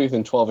are wholly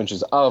within 12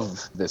 inches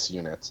of this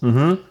unit.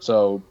 Mm-hmm.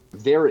 So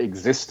their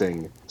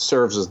existing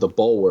serves as the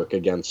bulwark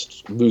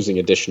against losing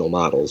additional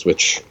models,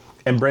 which...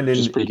 And Brendan,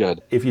 is pretty good.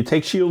 If you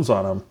take shields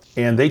on them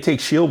and they take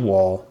shield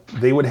wall,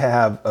 they would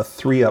have a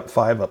 3-up,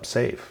 5-up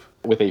save.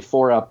 With a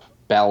 4-up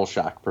battle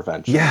shock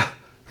prevention. Yeah.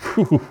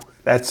 Whew.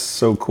 That's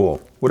so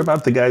cool. What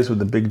about the guys with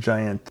the big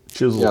giant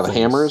chisel Yeah, the things?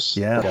 hammers.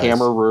 Yeah. The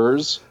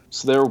hammerers.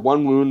 So they're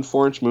 1 wound,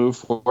 4-inch move,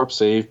 4-up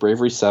save,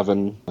 bravery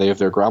 7. They have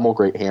their Grommel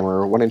Great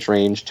Hammer, 1-inch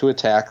range, 2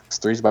 attacks,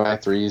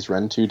 3x3s,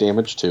 Ren 2,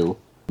 damage 2.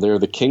 They're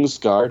the King's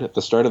Guard. At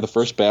the start of the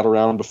first battle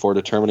round, before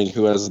determining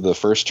who has the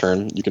first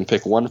turn, you can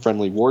pick 1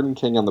 friendly Warden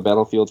King on the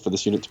battlefield for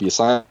this unit to be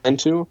assigned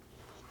to.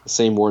 The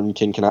same Warden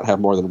King cannot have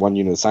more than 1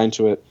 unit assigned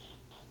to it.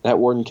 That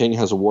Warden King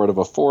has a ward of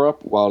a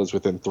 4-up while it is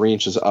within 3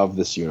 inches of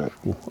this unit.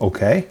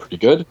 Okay. Pretty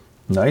good.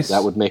 Nice.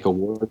 That would make a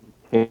Warden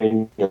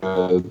King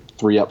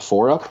 3-up,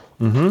 4-up.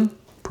 Mm-hmm.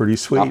 Pretty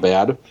sweet. Not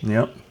bad.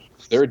 Yep.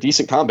 They're a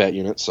decent combat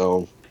unit,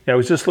 so... Yeah, I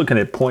was just looking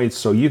at points,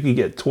 so you could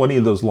get 20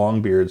 of those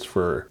Longbeards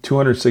for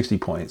 260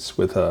 points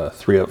with a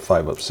 3-up,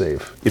 5-up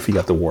save if you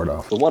got the ward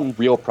off. The one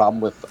real problem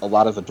with a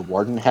lot of the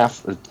Duardin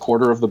half or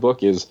quarter of the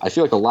book is I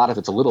feel like a lot of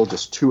it's a little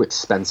just too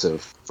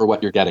expensive for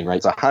what you're getting, right?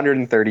 It's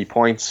 130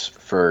 points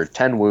for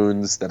 10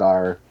 wounds that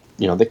are,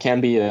 you know, they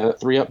can be a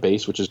 3-up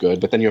base, which is good,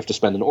 but then you have to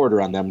spend an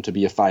order on them to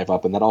be a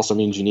 5-up, and that also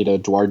means you need a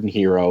Duardin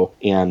hero.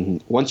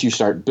 And once you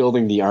start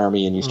building the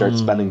army and you start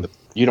spending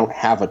you don't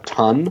have a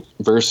ton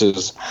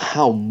versus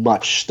how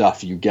much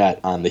stuff you get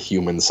on the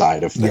human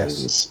side of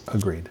things. Yes,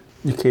 agreed.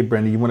 Okay,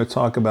 Brenda, you want to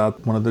talk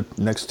about one of the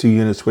next 2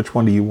 units? Which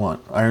one do you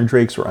want? Iron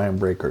Drakes or Iron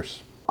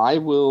Breakers? I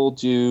will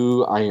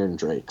do Iron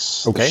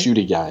Drakes. Okay. The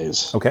shooty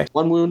guys. Okay.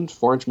 1 wound,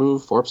 4-inch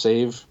move, 4-up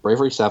save,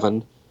 bravery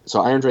 7.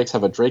 So Iron Drakes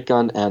have a Drake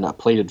gun and a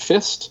plated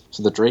fist.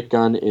 So the Drake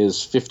gun is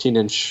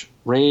 15-inch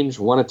range,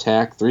 1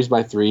 attack,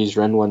 3x3s,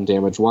 Ren 1,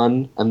 damage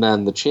 1. And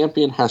then the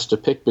champion has to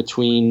pick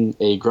between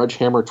a Grudge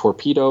Hammer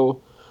torpedo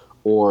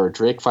or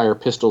Drake Fire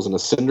pistols and a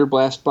Cinder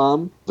Blast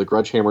bomb. The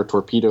Grudge Hammer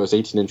torpedo is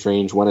 18-inch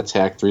range, 1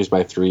 attack,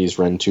 3x3s,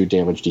 Ren 2,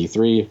 damage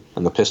D3.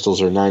 And the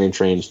pistols are 9-inch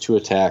range, 2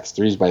 attacks,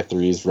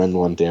 3x3s, Ren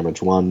 1,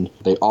 damage 1.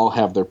 They all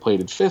have their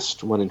plated fist,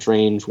 1-inch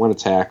range, 1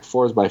 attack,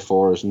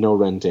 4x4s, no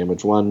Ren,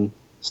 damage 1.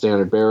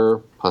 Standard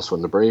Bearer,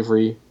 +1 to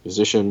Bravery.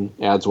 Musician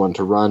adds 1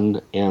 to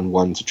run and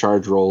 1 to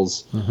charge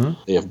rolls. Mm-hmm.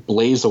 They have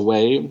Blaze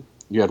Away.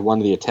 You add 1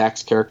 to the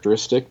attacks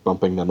characteristic,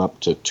 bumping them up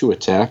to 2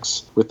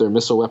 attacks. With their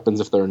missile weapons,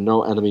 if there are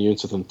no enemy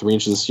units within 3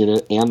 inches of this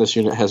unit, and this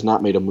unit has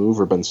not made a move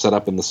or been set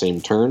up in the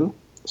same turn.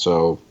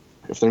 So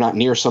if they're not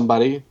near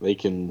somebody, they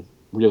can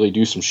really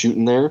do some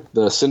shooting there.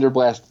 The Cinder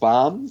Blast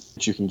Bomb,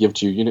 which you can give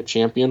to your unit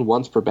champion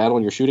once per battle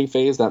in your shooting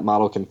phase. That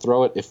model can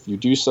throw it. If you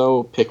do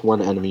so, pick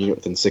 1 enemy unit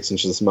within 6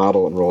 inches of this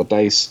model and roll a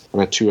dice. On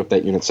a 2-up,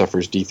 that unit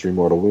suffers D3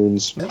 mortal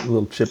wounds. Yep, a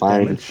little chip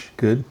Fine. damage.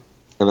 Good.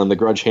 And then the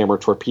Grudge Hammer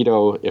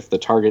Torpedo, if the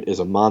target is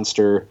a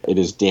monster, it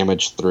is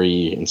damage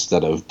 3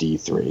 instead of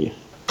D3.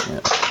 Yeah.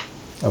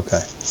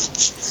 Okay.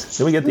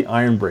 Then we get the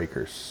Iron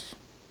Breakers.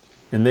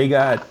 And they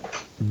got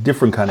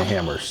different kind of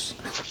hammers.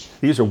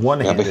 These are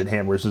one-handed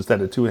hammers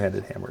instead of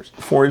two-handed hammers.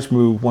 4-inch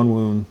move, 1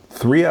 wound,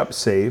 3-up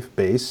save,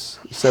 base,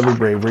 7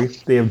 bravery.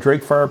 They have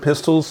Drake Fire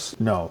pistols.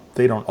 No,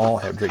 they don't all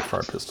have Drake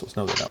Fire pistols.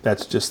 No, they don't.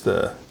 That's just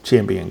the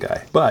champion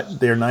guy. But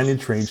they're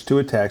 9-inch range, 2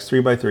 attacks,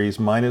 3x3s,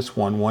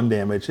 -1, 1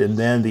 damage. And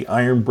then the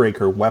Iron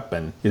Breaker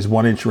weapon is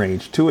 1-inch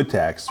range, 2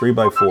 attacks,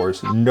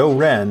 3x4s, no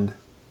rend,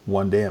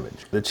 1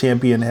 damage. The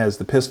champion has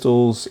the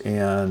pistols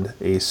and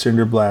a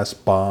Cinder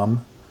Blast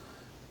bomb,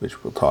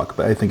 which we'll talk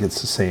about. I think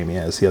it's the same,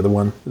 as the other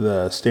one.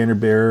 The Standard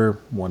Bearer,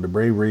 1 to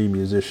Bravery.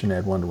 Musician,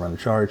 add 1 to run a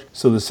charge.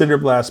 So the Cinder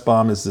Blast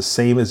Bomb is the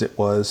same as it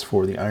was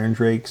for the Iron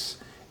Drakes.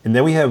 And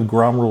then we have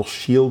Gromroll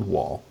Shield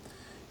Wall.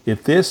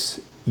 If this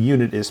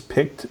unit is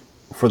picked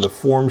for the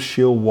Form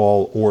Shield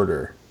Wall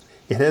order,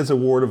 it has a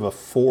ward of a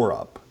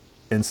 4-up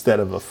instead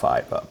of a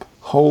 5-up.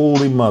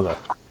 Holy mother.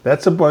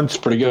 That's a bunch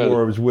of pretty good.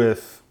 dwarves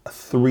with a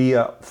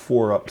 3-up,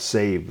 4-up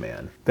save,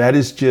 man. That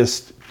is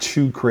just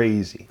too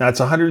crazy. Now, it's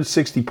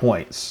 160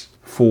 points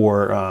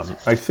for,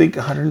 I think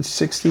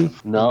 160?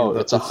 No,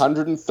 it's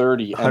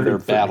 130 and their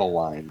battle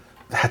line.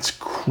 That's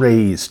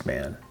crazed,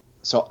 man.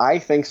 So I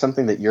think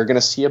something that you're going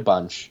to see a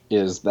bunch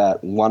is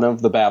that one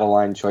of the battle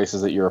line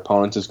choices that your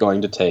opponent is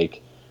going to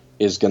take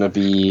is going to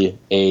be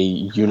a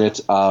unit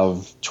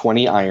of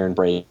 20 Iron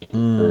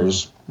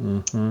Breakers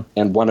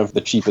and one of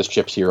the cheapest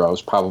chips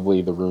heroes,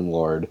 probably the Rune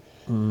Lord.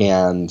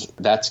 And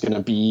that's going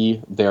to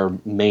be their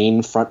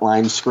main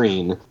frontline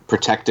screen,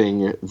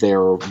 protecting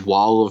their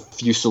wall of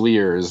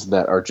Fusiliers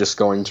that are just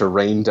going to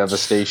rain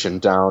devastation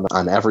down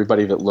on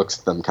everybody that looks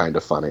at them kind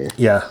of funny.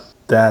 Yeah,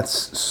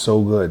 that's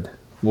so good.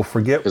 Well,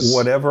 forget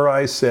whatever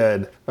I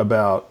said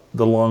about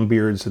the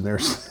Longbeards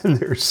and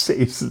their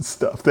saves and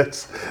stuff.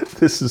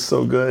 This is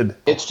so good.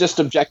 It's just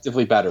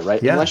objectively better,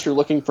 right? Yeah. Unless you're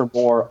looking for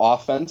more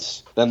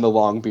offense, then the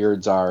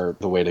Longbeards are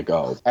the way to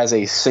go. As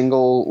a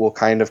single, we'll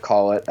kind of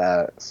call it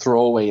a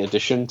throwaway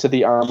addition to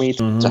the army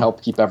to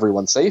help keep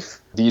everyone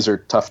safe. These are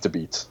tough to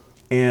beat.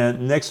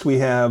 And next we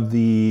have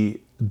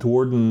the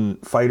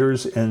Duardin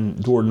fighters and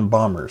Duardin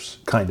bombers,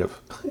 kind of.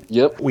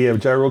 Yep. We have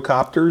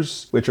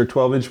gyrocopters, which are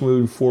 12-inch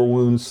move, 4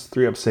 wounds,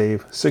 3 up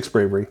save, 6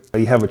 bravery.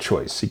 You have a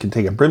choice. You can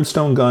take a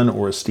brimstone gun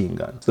or a steam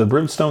gun. So the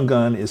brimstone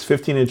gun is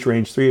 15-inch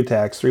range, 3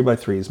 attacks,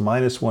 3x3s,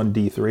 -1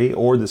 D3,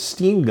 or the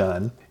steam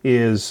gun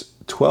is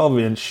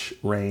 12-inch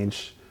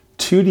range,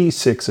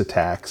 2d6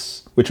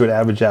 attacks, which would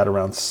average out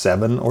around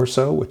 7 or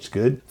so, which is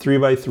good.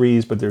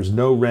 3x3s, but there's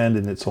no rend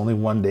and it's only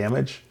 1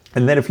 damage.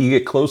 And then if you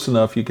get close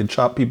enough, you can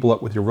chop people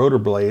up with your rotor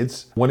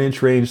blades.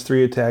 1-inch range,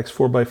 3 attacks,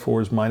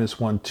 4x4s,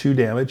 -1, 2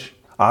 damage.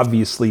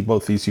 Obviously,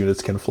 both these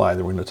units can fly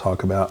that we're going to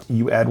talk about.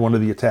 You add one of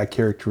the attack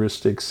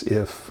characteristics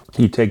if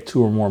you take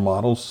 2 or more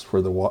models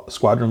for the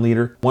squadron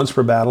leader. Once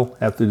per battle,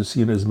 after this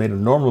unit has made a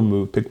normal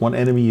move, pick one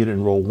enemy unit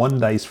and roll 1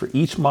 dice for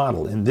each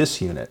model in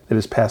this unit that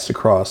is passed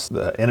across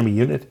the enemy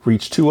unit. For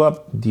each 2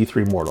 up,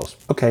 D3 mortals.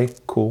 Okay,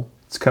 cool.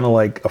 It's kind of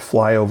like a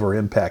flyover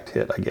impact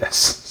hit, I guess.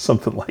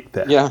 Something like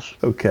that. Yeah.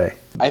 Okay.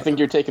 I think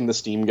you're taking the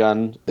steam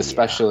gun,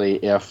 especially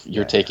if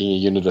you're taking a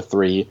unit of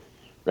 3,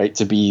 right?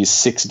 To be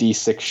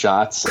 6d6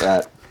 shots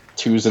at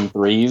 2s and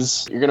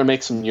 3s, you're going to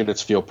make some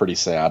units feel pretty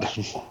sad.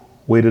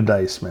 Weighted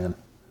dice, man.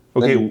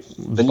 Okay.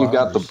 Then you've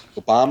got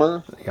the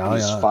bomber. Yeah,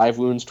 He's yeah. 5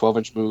 wounds,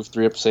 12-inch move,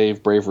 3 up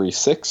save, bravery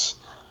 6.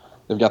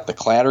 They've got the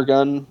clatter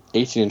gun,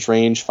 18-inch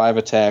range, 5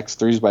 attacks,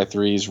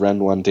 3x3s,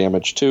 rend 1,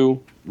 damage 2.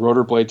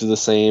 Rotor blades are the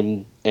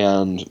same,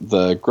 and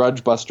the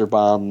grudge buster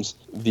bombs.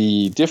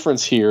 The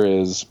difference here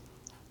is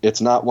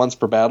it's not once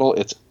per battle.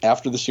 It's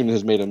after this unit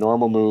has made a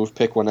normal move,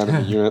 pick one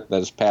enemy unit that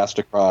is passed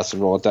across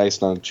and roll a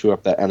dice on 2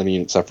 up. That enemy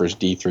unit suffers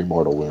D3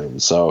 mortal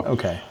wounds. So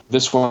Okay.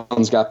 this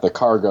one's got the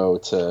cargo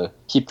to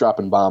keep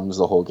dropping bombs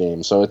the whole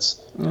game. So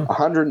it's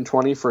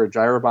 120 for a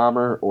gyro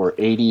bomber, or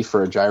 80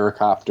 for a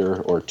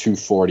gyrocopter, or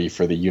 240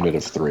 for the unit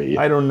of 3.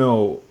 I don't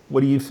know.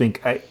 What do you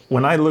think?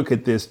 When I look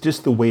at this,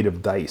 just the weight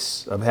of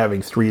dice of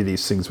having 3 of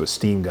these things with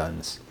steam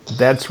guns,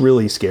 that's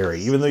really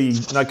scary. Even though you're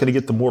not going to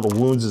get the mortal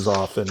wounds as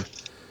often,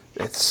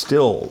 it's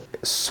still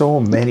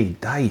so many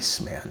dice,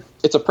 man.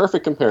 It's a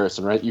perfect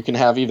comparison, right? You can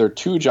have either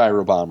 2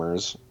 gyro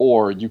bombers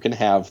or you can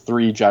have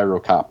 3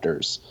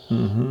 gyrocopters.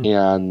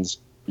 And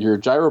your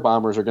gyro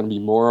bombers are going to be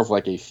more of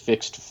like a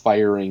fixed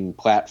firing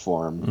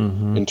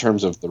platform in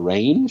terms of the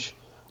range,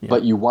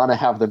 but you want to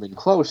have them in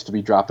close to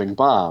be dropping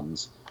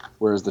bombs.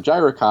 Whereas the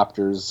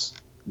gyrocopters,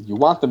 you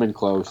want them in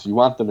close, you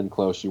want them in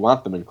close, you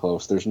want them in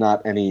close. There's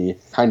not any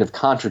kind of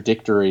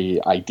contradictory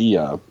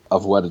idea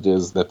of what it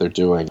is that they're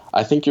doing.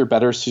 I think you're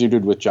better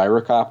suited with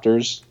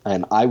gyrocopters,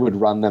 and I would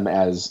run them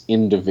as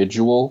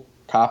individual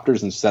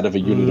copters instead of a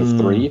unit of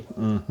 3.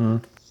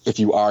 If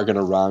you are going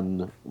to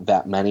run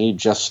that many,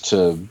 just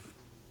to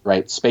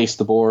space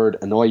the board,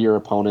 annoy your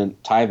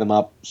opponent, tie them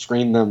up,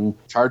 screen them,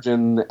 charge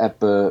in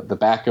at the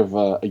back of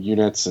a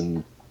units,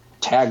 and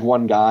tag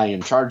one guy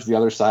and charge the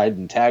other side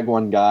and tag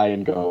one guy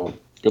and go,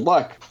 good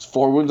luck. It's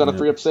 4 wounds on a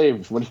 3 up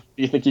save. What do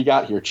you think you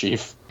got here,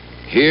 Chief?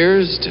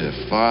 Here's to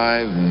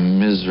 5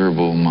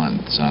 miserable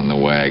months on the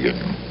wagon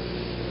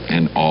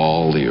and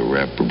all the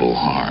irreparable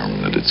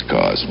harm that it's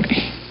caused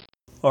me.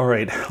 All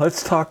right,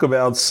 let's talk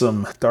about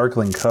some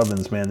Darkling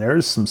Covens, man.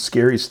 There's some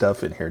scary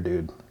stuff in here,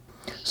 dude.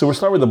 So we'll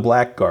start with the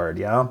Blackguard,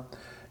 yeah?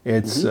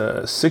 It's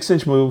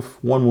 6-inch move,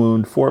 1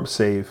 wound, 4 up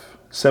save,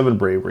 7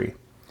 bravery.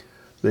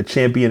 The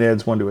champion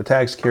adds 1 to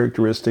attacks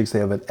characteristics. They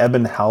have an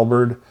Ebon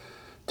Halberd,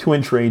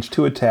 2-inch range,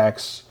 2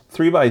 attacks,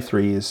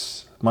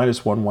 3x3s,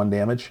 -1, 1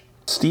 damage.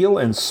 Steel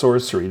and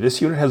sorcery. This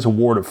unit has a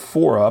ward of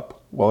 4 up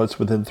while it's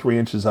within 3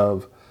 inches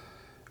of,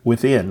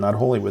 not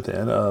wholly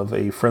within, of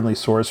a friendly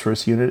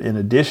sorceress unit. In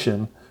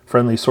addition,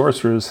 friendly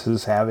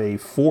sorceresses have a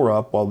 4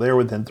 up while they're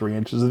within 3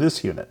 inches of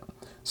this unit.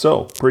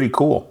 So, pretty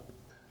cool.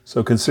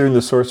 So considering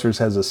the sorceress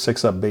has a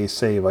 6 up base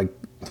save, I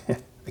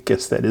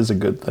guess that is a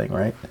good thing,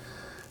 right?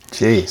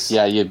 Jeez.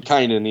 Yeah, you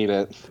kind of need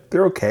it.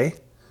 They're okay.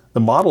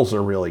 The models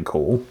are really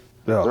cool.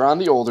 Oh. They're on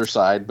the older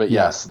side, but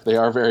yes, they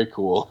are very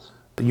cool.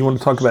 You want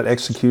to talk about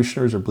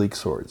executioners or bleak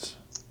swords?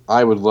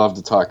 I would love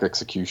to talk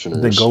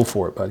executioners. Then go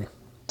for it, buddy.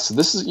 So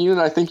this is a unit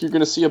I think you're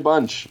going to see a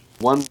bunch.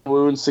 1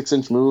 wound,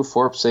 6-inch move,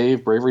 4-up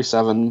save, bravery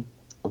 7.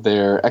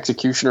 Their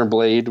Executioner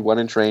Blade,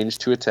 1-inch range,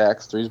 2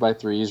 attacks,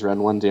 3x3s,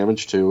 Ren 1,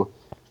 damage 2.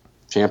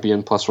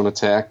 Champion, +1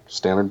 attack.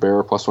 Standard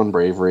Bearer, +1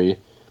 bravery.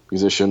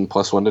 Musician,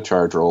 +1 to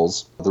charge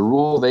rolls. The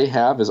rule they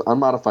have is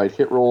unmodified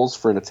hit rolls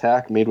for an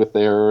attack made with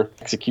their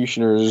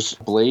Executioner's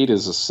Blade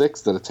is a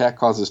 6. That attack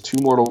causes 2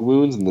 mortal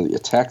wounds, and the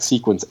attack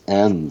sequence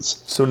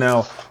ends. So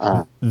now,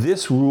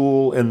 this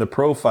rule and the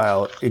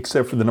profile,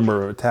 except for the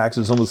number of attacks,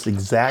 is almost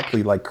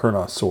exactly like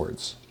Kurnoth's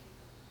swords.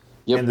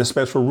 Yep. And the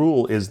special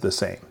rule is the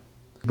same.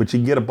 But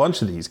you get a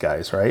bunch of these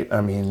guys, right?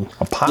 I mean,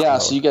 a pot Yeah,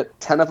 load. so you get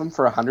 10 of them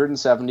for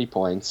 170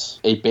 points.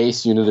 A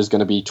base unit is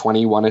going to be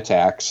 21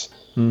 attacks.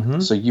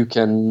 So you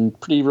can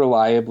pretty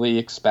reliably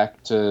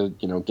expect to,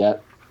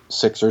 get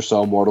 6 or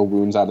so mortal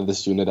wounds out of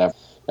this unit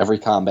every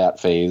combat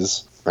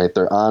phase. Right,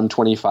 they're on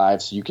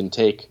 25, so you can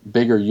take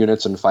bigger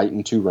units and fight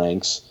in 2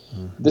 ranks.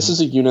 This is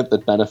a unit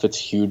that benefits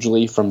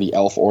hugely from the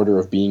elf order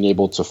of being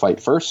able to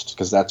fight first,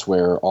 because that's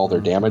where all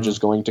their damage is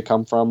going to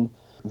come from.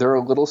 They're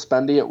a little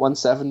spendy at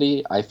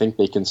 170. I think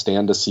they can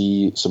stand to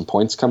see some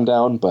points come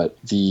down, but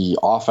the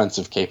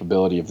offensive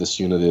capability of this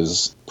unit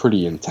is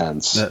pretty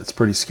intense. That's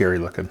pretty scary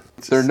looking.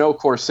 There are no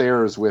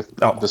Corsairs with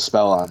the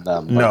spell on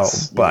them. No,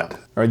 but... All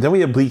right, then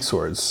we have Bleak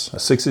Swords. A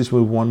 6-inch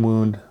move, 1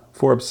 wound,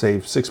 4-up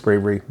save, 6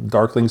 bravery,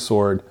 Darkling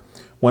Sword,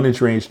 1-inch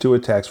range, 2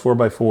 attacks,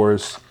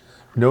 4x4s,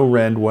 no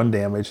rend, 1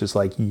 damage. It's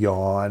like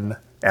yawn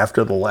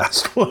after the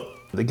last one.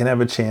 They can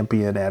have a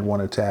champion, add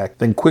 1 attack.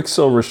 Then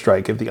Quicksilver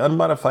Strike. If the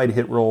unmodified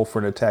hit roll for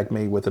an attack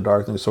made with a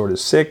Darkling Sword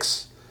is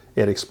 6,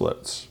 it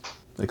explodes.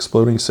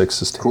 Exploding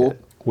 6 is to cool.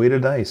 hit.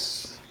 Weighted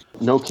dice.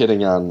 No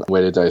kidding on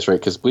weighted dice, right?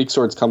 Because Bleak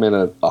Swords come in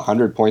at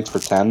 100 points for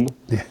 10.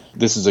 Yeah.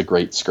 This is a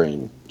great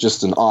screen.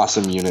 Just an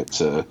awesome unit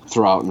to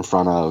throw out in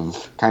front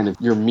of kind of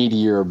your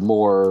meatier,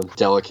 more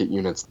delicate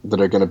units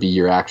that are going to be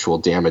your actual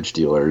damage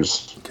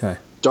dealers. Okay.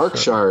 Dark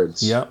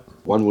Shards. Yep.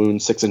 1 wound,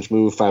 6-inch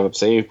move, 5-up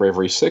save,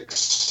 bravery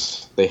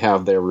 6. They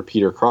have their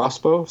repeater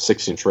crossbow,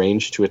 6-inch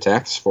range, 2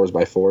 attacks,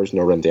 4s/4s,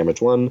 no rend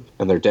damage 1.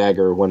 And their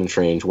dagger, 1-inch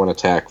range, 1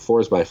 attack,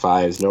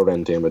 4s/5s, no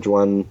rend damage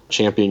 1.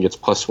 Champion gets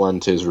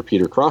 +1 to his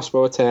repeater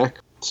crossbow attack.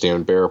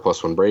 Standard Bearer,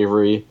 +1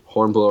 bravery.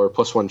 Hornblower,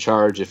 +1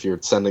 charge if you're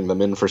sending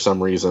them in for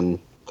some reason.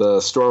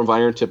 The Storm of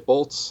Iron Tip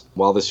bolts,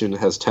 while this unit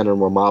has 10 or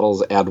more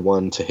models, add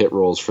 1 to hit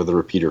rolls for the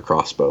repeater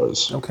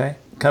crossbows. Okay.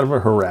 Kind of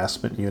a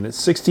harassment unit.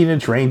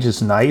 16-inch range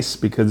is nice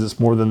because it's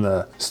more than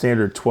the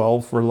standard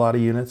 12 for a lot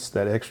of units.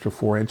 That extra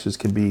 4 inches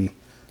can be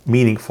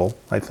meaningful,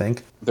 I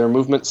think. Their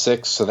movement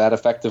 6, so that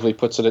effectively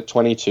puts it at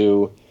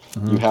 22.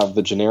 You have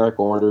the generic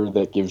order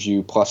that gives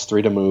you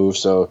 +3 to move,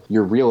 so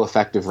your real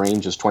effective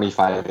range is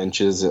 25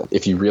 inches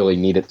if you really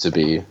need it to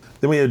be.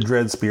 Then we have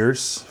Dread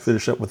Spears.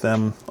 Finish up with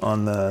them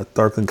on the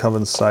Darkling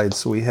Covenant side.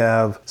 So we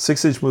have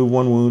 6-inch move,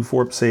 1 wound,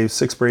 4-up save,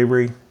 6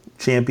 bravery,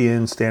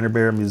 champion, standard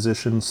bearer,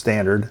 musician,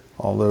 standard,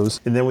 all those.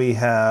 And then we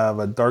have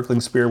a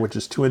Darkling Spear, which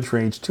is 2-inch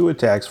range, 2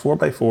 attacks,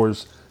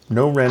 4x4s,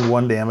 no rend,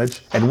 1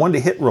 damage, and 1 to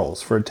hit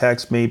rolls for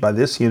attacks made by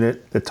this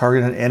unit that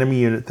target an enemy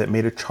unit that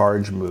made a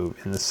charge move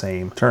in the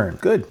same turn.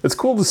 Good. It's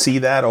cool to see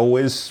that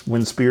always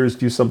when spears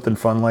do something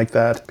fun like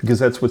that, because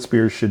that's what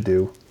spears should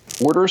do.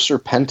 Order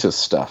Serpentis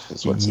stuff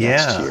is what's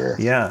next here.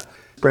 Yeah.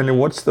 Brendan,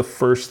 what's the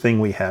first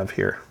thing we have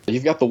here?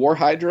 You've got the War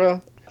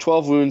Hydra.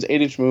 12 wounds,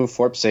 8-inch move,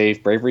 4-up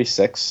save, bravery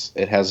 6.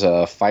 It has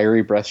a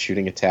fiery breath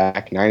shooting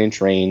attack,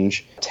 9-inch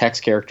range. Attack's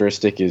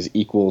characteristic is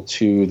equal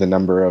to the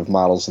number of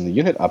models in the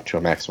unit, up to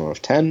a maximum of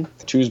 10.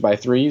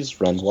 2s/3s,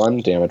 rend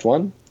 1, damage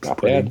 1. Not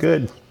Pretty bad.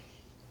 good.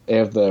 They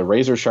have the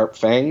Razor Sharp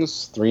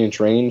Fangs,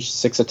 3-inch range,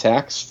 6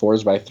 attacks,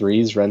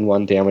 4s/3s, rend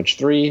 1, damage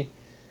 3.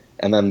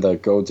 And then the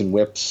Goads and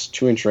Whips,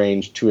 2-inch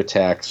range, 2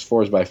 attacks,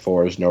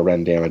 4s/4s, no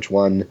rend damage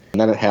 1. And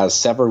then it has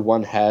Sever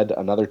 1 head,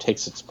 another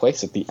takes its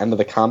place. At the end of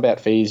the combat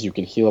phase, you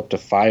can heal up to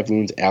 5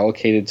 wounds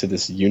allocated to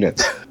this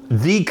unit.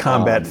 The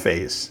combat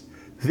phase.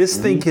 This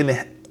thing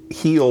can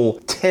heal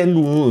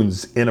 10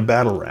 wounds in a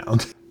battle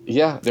round.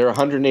 Yeah, they're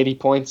 180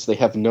 points. They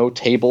have no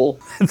table.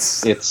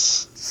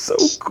 It's so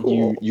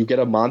cool. You get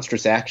a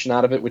monstrous action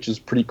out of it, which is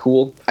pretty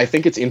cool. I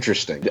think it's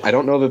interesting. I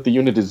don't know that the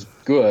unit is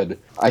good.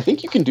 I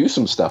think you can do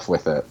some stuff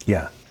with it.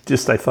 Yeah,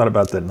 just I thought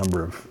about the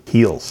number of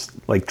heals,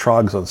 like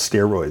Trogs on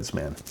steroids,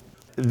 man.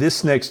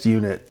 This next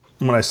unit,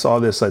 when I saw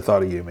this, I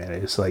thought of you, man.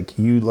 It's like,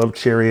 you love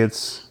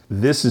chariots.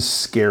 This is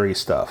scary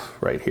stuff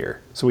right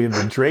here. So we have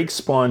the Drake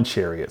Spawn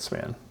chariots,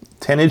 man.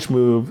 10-inch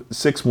move,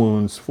 6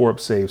 wounds, 4-up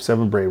save,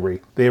 7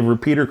 bravery. They have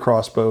repeater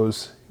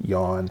crossbows,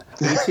 yawn.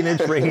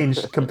 18-inch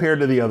range compared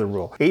to the other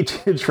rule.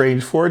 18-inch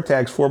range, 4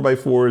 attacks,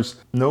 4x4s,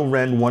 no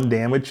rend, 1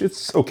 damage.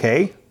 It's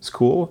okay. It's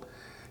cool.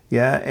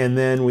 Yeah, and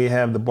then we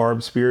have the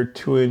Barbed Spear,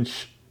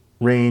 2-inch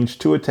range,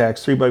 2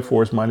 attacks,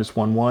 3x4s,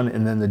 -1/1.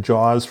 And then the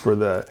jaws for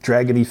the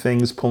dragony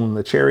things pulling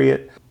the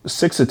chariot.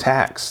 6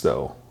 attacks,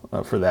 though,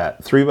 for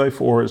that.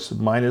 3x4s,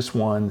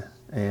 -1.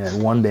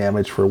 And 1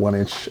 damage for a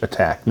 1-inch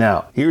attack.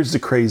 Now, here's the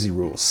crazy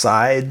rule.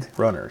 Side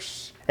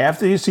runners.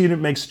 After this unit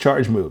makes a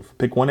charge move,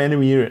 pick 1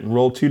 enemy unit and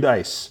roll 2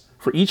 dice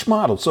for each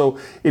model. So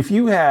if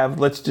you have,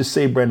 let's just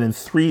say, Brendan,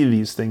 3 of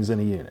these things in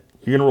a unit,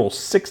 you're going to roll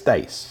 6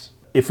 dice.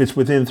 if it's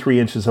within 3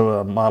 inches of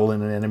a model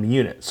in an enemy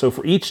unit. So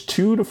for each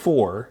 2 to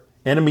 4,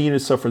 enemy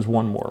unit suffers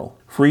 1 mortal.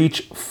 For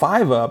each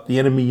 5 up, the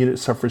enemy unit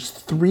suffers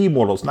 3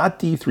 mortals, not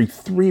D3,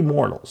 3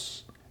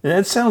 mortals. And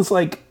that sounds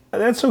like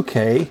that's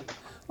okay.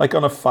 Like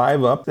on a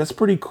 5 up, that's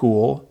pretty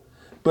cool.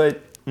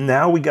 But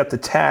now we got the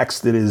tax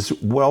that is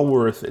well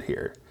worth it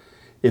here.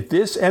 If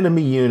this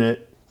enemy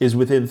unit is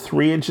within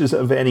 3 inches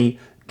of any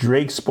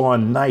Drake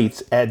spawn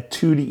knights, add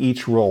 2 to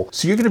each roll.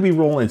 So you're going to be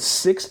rolling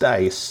 6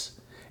 dice,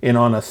 and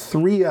on a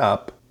 3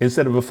 up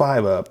instead of a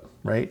 5 up,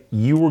 right?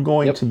 You were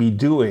going to be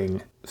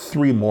doing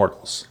 3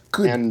 mortals.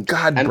 Good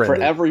God, and Brendan. for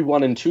every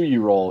 1 and 2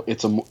 you roll,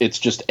 it's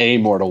just a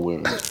mortal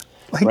wound.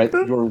 Right?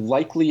 Your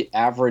likely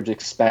average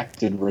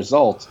expected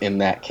result in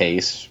that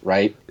case,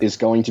 right, is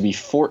going to be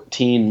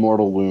 14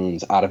 mortal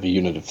wounds out of a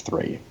unit of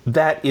 3.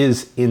 That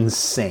is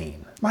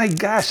insane. My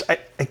gosh, I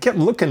kept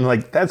looking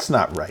like that's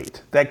not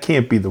right. That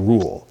can't be the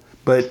rule.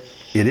 But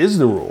it is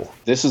the rule.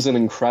 This is an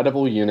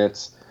incredible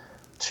unit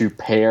to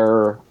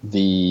pair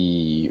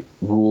the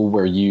rule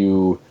where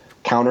you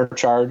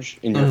countercharge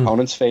in your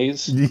opponent's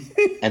phase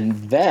and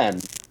then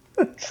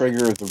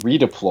trigger the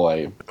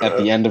redeploy at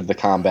the end of the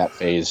combat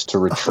phase to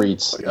retreat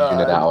the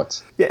unit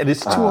out. Yeah, and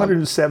it's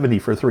 270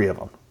 for 3 of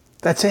them.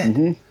 That's it.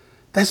 Mm-hmm.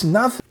 That's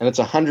nothing. And it's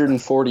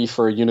 140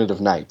 for a unit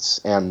of knights.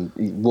 And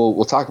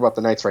we'll talk about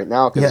the knights right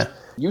now because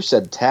you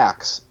said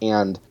tax,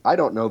 and I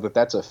don't know that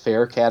that's a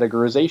fair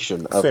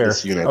categorization of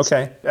this unit.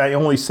 Okay. I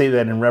only say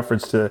that in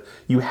reference to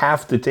you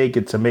have to take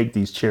it to make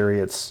these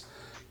chariots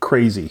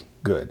crazy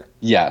good.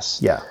 Yes.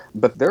 Yeah.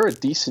 But they're a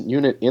decent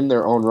unit in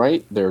their own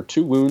right. They're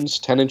 2 wounds,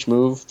 10-inch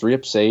move,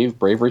 3-up save,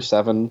 bravery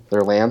 7.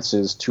 Their lance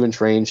is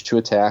 2-inch range, 2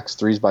 attacks,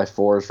 3s by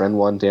 4s, Ren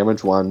 1,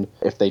 damage 1.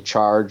 If they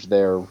charge,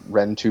 they're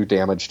Ren 2,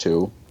 damage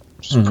 2.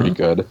 Which is pretty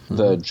good.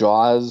 The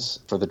jaws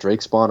for the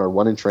Drake spawn are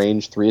 1-inch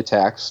range, 3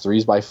 attacks,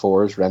 3s by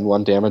 4s, Ren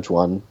 1, damage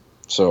 1.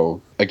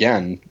 So,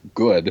 again,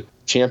 good.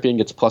 Champion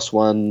gets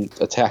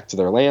 +1 attack to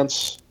their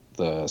lance.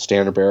 The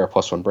standard bearer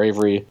 +1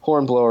 bravery.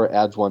 Hornblower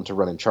adds 1 to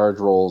run and charge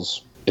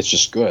rolls. It's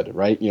just good,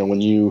 right? You know,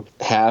 when you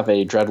have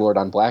a Dreadlord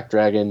on Black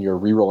Dragon, you're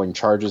rerolling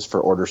charges for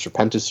Order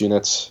Serpentis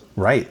units.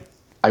 Right.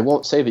 I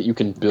won't say that you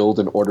can build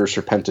an Order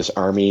Serpentis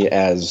army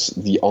as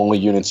the only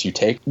units you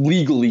take.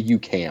 Legally, you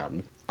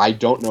can. I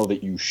don't know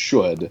that you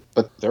should,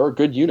 but they're a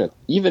good unit.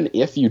 Even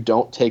if you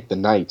don't take the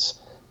Knights,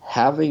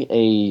 having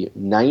a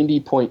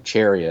 90-point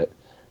chariot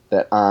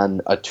that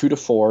on a 2 to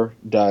 4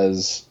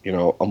 does,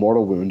 a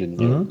mortal wound,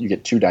 and you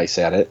get 2 dice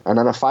at it, and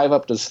on a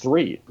 5-up does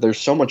 3. There's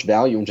so much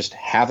value in just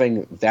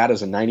having that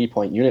as a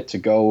 90-point unit to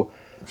go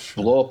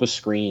blow up a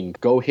screen,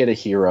 go hit a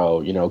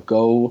hero,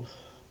 go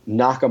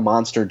knock a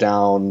monster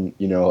down,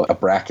 a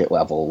bracket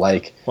level.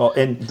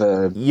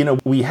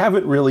 We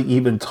haven't really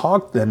even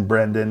talked then,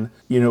 Brendan.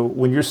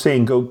 When you're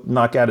saying go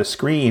knock out a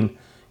screen,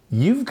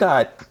 you've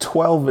got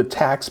 12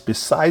 attacks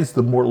besides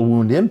the mortal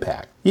wound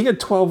impact. You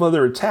got 12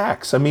 other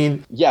attacks. I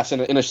mean, yes,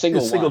 in a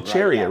single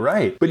chariot,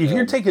 right? But if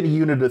you're taking a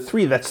unit of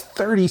 3, that's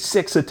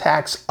 36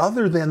 attacks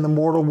other than the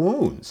mortal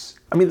wounds.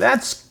 I mean,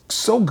 that's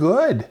so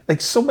good.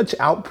 Like, so much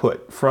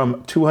output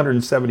from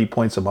 270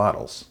 points of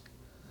models.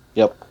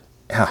 Yep.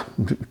 Yeah.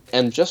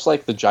 And just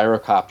like the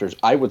gyrocopters,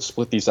 I would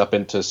split these up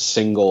into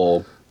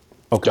single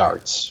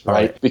darts,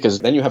 right? Because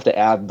then you have to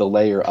add the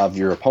layer of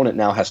your opponent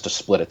now has to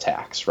split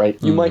attacks,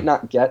 right? You might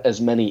not get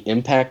as many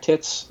impact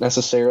hits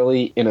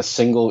necessarily in a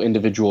single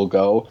individual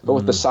go, but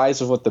with the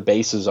size of what the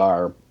bases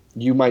are,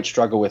 you might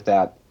struggle with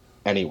that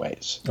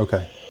anyways.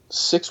 Okay.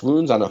 6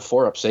 wounds on a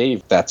 4-up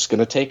save, that's going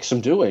to take some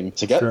doing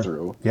to get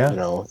through.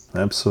 Yeah,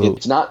 absolutely.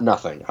 It's not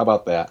nothing. How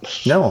about that?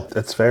 No,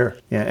 that's fair.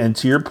 Yeah, and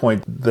to your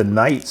point, the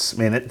Knights,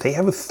 man, they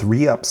have a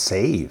 3-up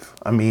save.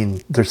 I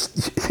mean,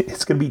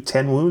 it's going to be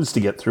 10 wounds to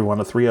get through on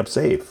a 3-up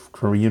save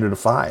from a unit of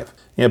 5.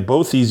 Yeah,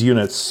 both these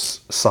units,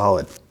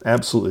 solid.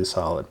 Absolutely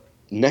solid.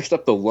 Next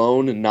up, the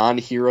lone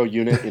non-hero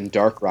unit in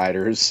Dark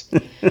Riders.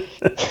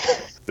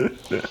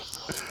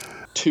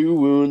 2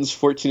 wounds,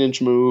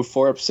 14-inch move,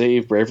 4-up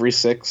save, bravery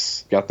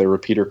 6. Got their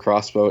repeater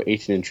crossbow,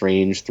 18-inch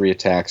range, 3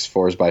 attacks,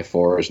 4s by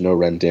 4s, no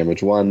Ren,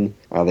 damage 1.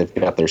 They've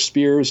got their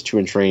spears,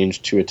 2-inch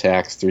range, 2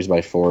 attacks, 3s by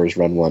 4s,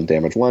 Ren 1,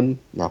 damage 1.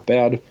 Not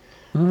bad.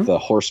 The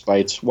horse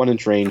bites,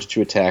 1-inch range,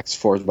 2 attacks,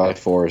 4s by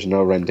 4s,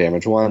 no Ren,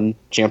 damage 1.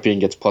 Champion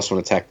gets +1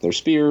 attack to their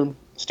spear.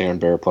 Standard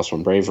bearer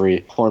 +1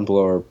 bravery.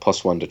 Hornblower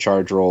 +1 to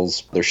charge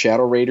rolls. They're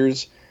Shadow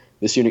Raiders.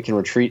 This unit can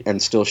retreat and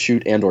still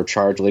shoot and or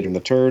charge later in the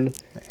turn.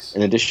 Nice.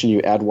 In addition,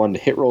 you add 1 to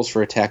hit rolls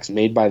for attacks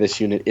made by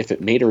this unit if it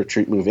made a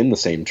retreat move in the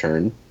same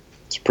turn.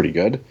 It's pretty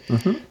good.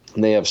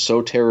 And they have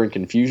Sow, Terror, and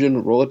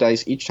Confusion. Roll a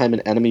dice each time an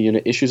enemy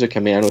unit issues a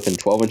command within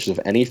 12 inches of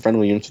any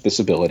friendly unit with this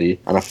ability.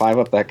 On a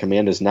 5-up, that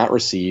command is not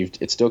received.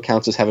 It still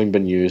counts as having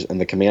been used,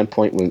 and the command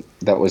point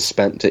that was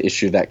spent to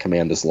issue that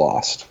command is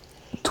lost.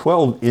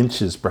 12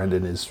 inches,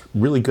 Brendan, is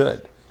really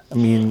good. I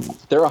mean,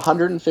 they're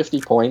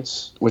 150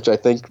 points, which I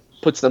think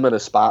puts them in a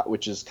spot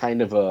which is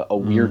kind of a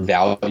weird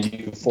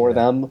value for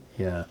them.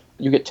 Yeah.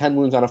 You get 10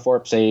 wounds on a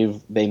 4-up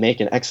save. They make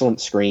an excellent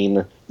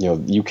screen.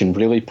 You can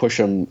really push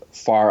them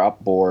far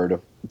up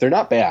board. They're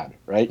not bad,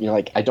 right?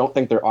 I don't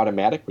think they're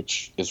automatic,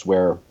 which is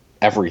where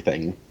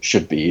everything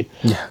should be.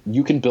 Yeah.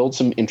 You can build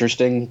some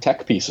interesting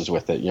tech pieces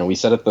with it. We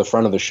said at the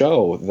front of the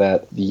show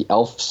that the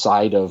elf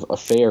side of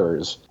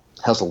affairs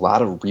has a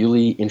lot of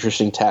really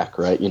interesting tech,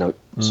 right?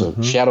 So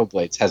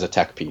Shadowblades has a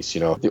tech piece.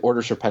 The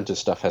Order Serpentis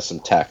stuff has some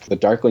tech. The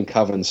Darkling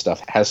Coven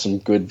stuff has some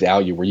good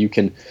value where you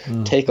can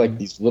take like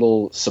these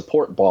little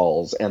support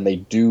balls and they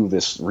do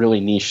this really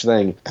niche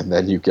thing, and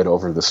then you get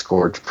over the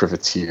Scourge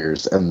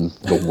Privateers and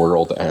the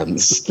world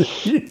ends.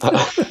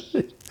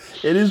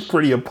 It is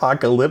pretty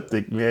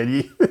apocalyptic,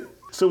 man.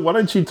 So why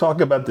don't you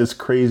talk about this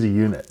crazy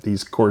unit,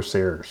 these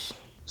Corsairs?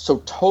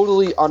 So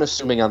totally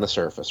unassuming on the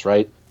surface,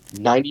 right?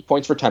 90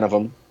 points for 10 of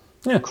them.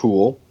 Yeah.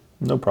 Cool.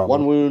 No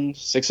problem. 1 wound,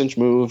 6-inch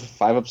move,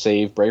 5 up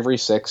save, bravery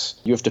 6.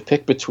 You have to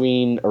pick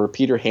between a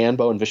repeater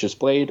handbow and vicious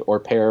blade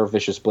or pair of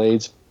vicious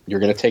blades. You're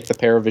going to take the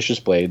pair of vicious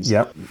blades.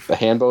 Yep. The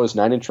handbow is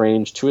 9-inch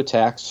range, 2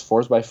 attacks,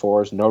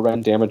 4s/4s, no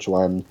rend damage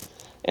 1.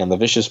 And the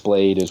vicious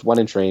blade is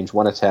 1-inch range,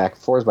 1 attack,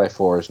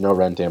 4s/4s, no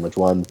rend damage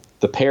 1.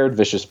 The paired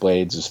vicious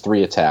blades is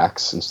 3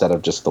 attacks instead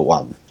of just the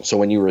 1. So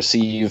when you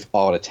receive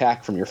all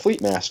attack from your fleet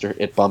master,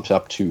 it bumps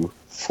up to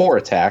 4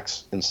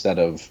 attacks instead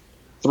of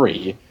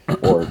 3,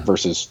 or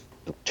versus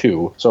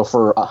 2. So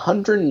for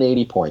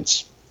 180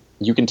 points,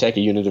 you can take a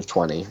unit of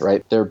 20,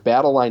 right? They're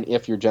battle line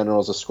if your general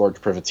is a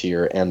Scourge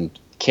Privateer, and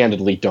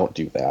candidly don't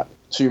do that.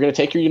 So you're going to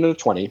take your unit of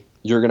 20.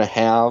 You're going to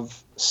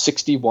have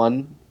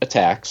 61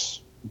 attacks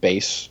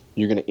base.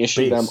 You're going to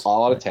issue them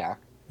all out attack.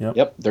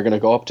 Yep. They're going to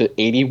go up to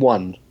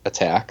 81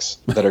 attacks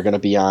that are going to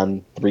be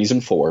on 3s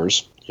and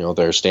 4s.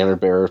 They're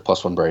standard bearer,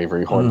 +1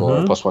 bravery,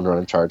 hornblower, +1 run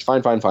and charge.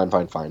 Fine.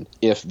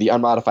 If the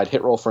unmodified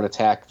hit roll for an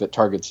attack that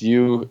targets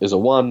you is a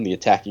 1, the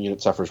attacking unit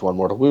suffers 1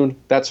 mortal wound.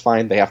 That's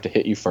fine. They have to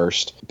hit you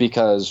first.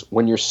 Because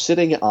when you're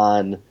sitting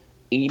on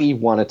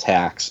 81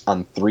 attacks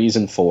on 3s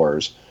and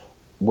 4s,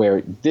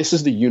 where this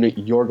is the unit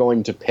you're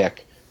going to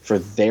pick for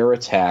their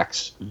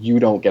attacks you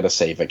don't get a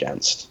save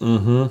against.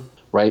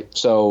 Right?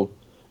 So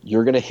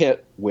you're going to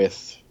hit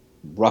with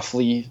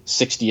roughly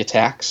 60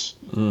 attacks.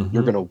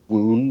 You're going to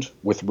wound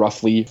with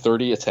roughly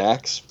 30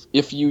 attacks.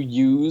 If you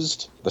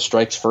used the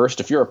strikes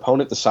first, if your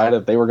opponent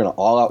decided they were going to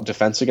all-out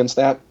defense against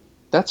that,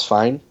 that's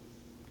fine.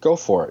 Go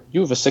for it. You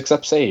have a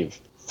 6-up save.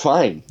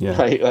 Fine. Yeah.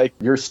 Right? Like,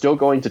 you're still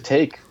going to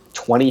take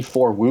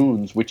 24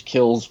 wounds, which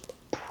kills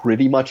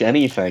pretty much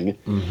anything.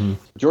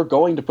 You're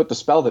going to put the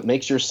spell that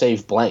makes your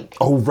save blank.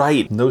 Oh,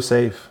 right. No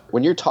save.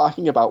 When you're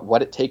talking about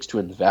what it takes to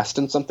invest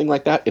in something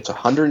like that, it's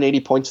 180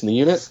 points in the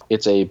unit.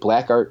 It's a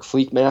Black Arc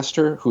Fleet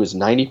Master who is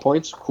 90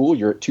 points. Cool,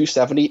 you're at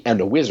 270,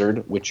 and a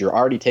Wizard, which you're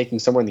already taking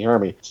somewhere in the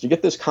army. So to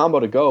get this combo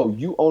to go,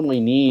 you only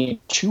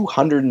need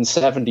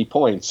 270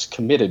 points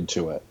committed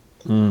to it.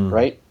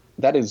 Right?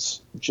 That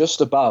is just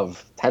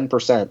above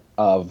 10%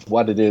 of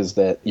what it is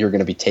that you're going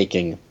to be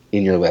taking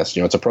in your list.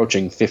 It's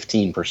approaching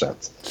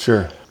 15%.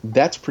 Sure.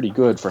 That's pretty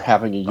good for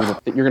having a unit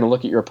that you're going to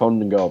look at your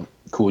opponent and go,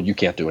 cool, you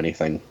can't do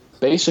anything.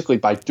 Basically,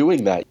 by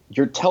doing that,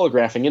 you're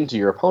telegraphing into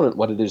your opponent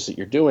what it is that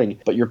you're doing,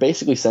 but you're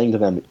basically saying to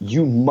them,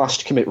 you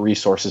must commit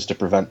resources to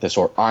prevent this,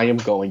 or I am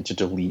going to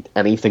delete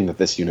anything that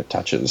this unit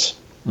touches.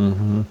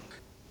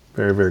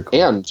 Very, very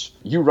cool. And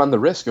you run the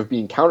risk of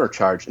being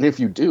countercharged, and if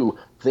you do,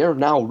 they're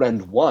now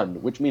rend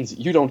 1, which means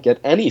you don't get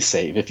any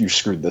save if you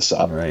screwed this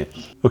up. Right.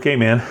 Okay,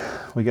 man.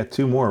 We got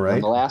 2 more, right?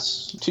 And the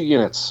last 2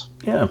 units.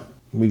 Yeah.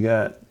 We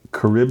got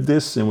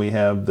Charybdis and we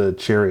have the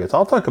Chariots.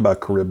 I'll talk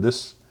about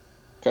Charybdis.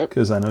 Okay.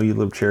 Because I know you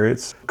love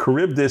chariots.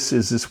 Charybdis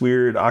is this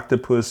weird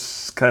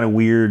octopus kind of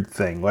weird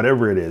thing.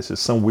 Whatever it is.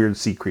 It's some weird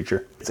sea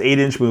creature. It's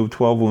 8-inch move,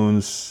 12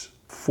 wounds,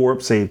 4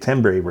 up save,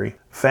 10 bravery.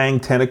 Fang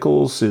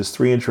Tentacles is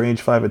 3-inch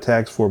range, 5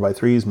 attacks,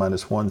 4x3s,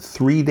 -1,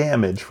 3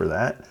 damage for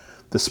that.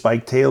 The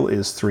Spike Tail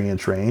is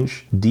 3-inch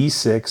range,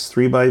 D6,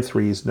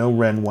 3x3s, no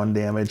rend, 1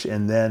 damage,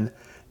 and then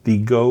the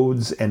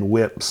Goads and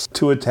Whips,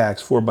 2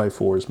 attacks,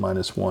 4x4s,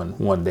 -1,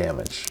 1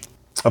 damage.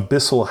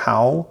 Abyssal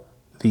Howl,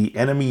 the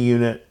enemy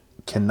unit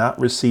cannot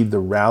receive the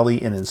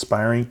Rally and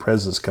Inspiring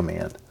Presence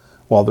command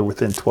while they're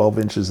within 12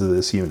 inches of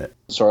this unit.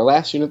 So our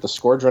last unit, the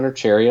Scourge Runner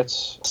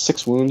Chariots,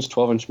 6 wounds,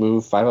 12-inch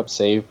move, 5 up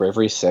save,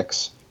 bravery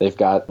 6. They've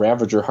got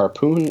Ravager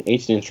Harpoon,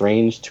 18-inch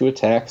range, 2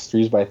 attacks,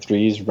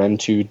 3x3s, rend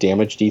 2,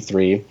 damage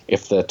D3.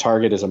 If the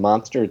target is a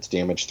monster, it's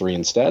damage 3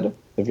 instead.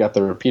 They've got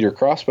the Repeater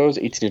Crossbows,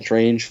 18-inch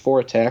range,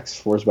 4 attacks,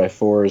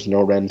 4s/4s,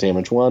 no rend,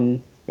 damage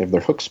 1. They have their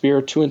Hook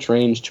Spear, 2-inch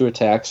range, 2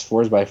 attacks,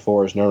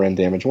 4s/4s, no rend,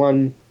 damage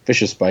 1.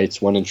 Vicious Bites,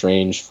 1-inch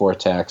range, 4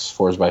 attacks,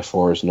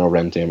 4s/4s, no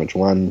rend, damage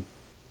 1.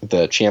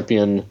 The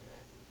Champion,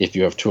 if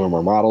you have 2 or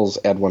more models,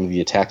 add one of the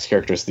attacks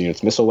characters to the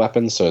unit's missile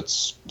weapons, so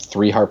it's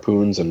 3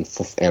 harpoons and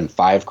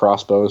 5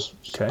 crossbows.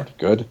 Okay.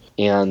 Good.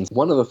 And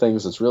one of the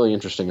things that's really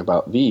interesting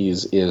about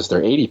these is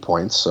they're 80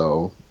 points,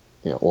 so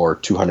or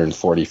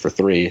 240 for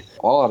 3.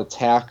 All-out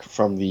attack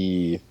from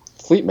the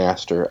Fleet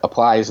Master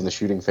applies in the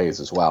shooting phase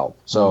as well.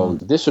 So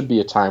this would be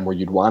a time where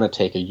you'd want to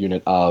take a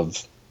unit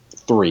of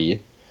 3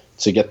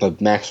 to get the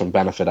maximum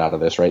benefit out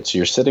of this, right? So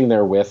you're sitting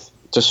there with,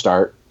 to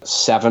start,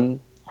 7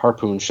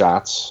 harpoon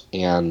shots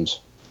and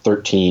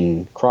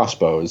 13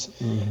 crossbows,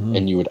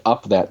 and you would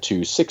up that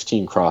to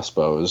 16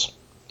 crossbows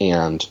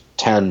and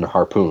 10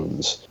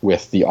 harpoons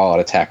with the all-out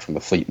attack from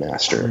the Fleet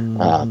Master.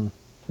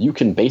 You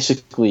can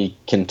basically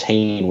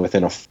contain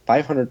within a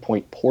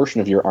 500-point portion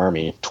of your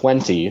army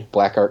 20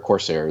 Black Art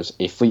Corsairs,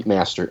 a Fleet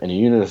Master, and a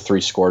unit of 3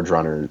 Scourge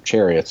Runner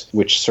chariots,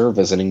 which serve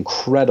as an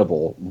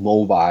incredible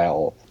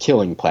mobile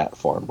killing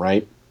platform,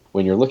 right?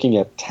 When you're looking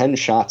at 10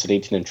 shots at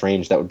 18-inch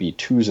range, that would be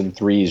 2s and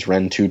 3s,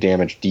 Ren 2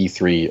 damage,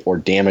 D3, or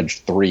damage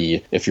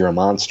 3 if you're a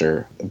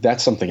monster.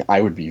 That's something I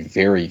would be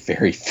very,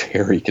 very,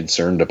 very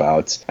concerned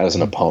about as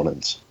an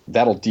opponent.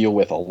 That'll deal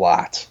with a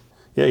lot.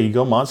 Yeah, you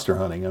go monster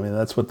hunting. I mean,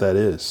 that's what that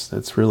is.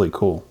 That's really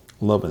cool.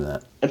 Loving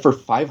that. And for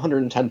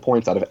 510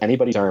 points out of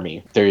anybody's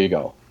army, there you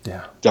go.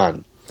 Yeah.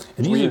 Done.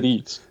 And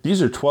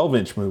these are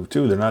 12-inch move,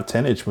 too. They're not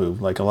 10-inch move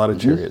like a lot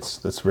of chariots.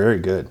 That's very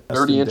good.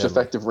 30-inch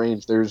effective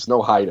range. There's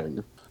no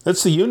hiding.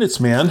 That's the units,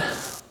 man.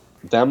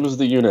 Them's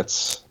the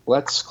units.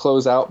 Let's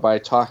close out by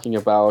talking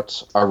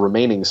about our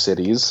remaining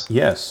cities.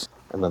 Yes.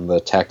 And then the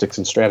tactics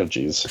and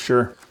strategies.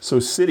 Sure. So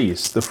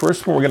cities. The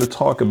first one we're going to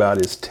talk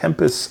about is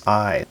Tempest's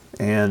Eye.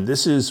 And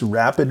this is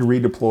rapid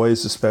redeploy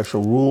as a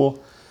special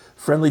rule.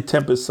 Friendly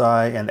Tempest's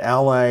Eye and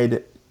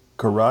allied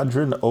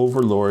Caradron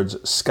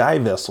Overlord's Sky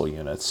Vessel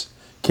units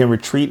can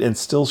retreat and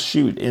still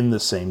shoot in the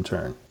same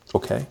turn.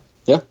 Okay.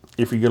 Yeah.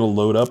 If you're going to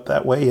load up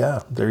that way,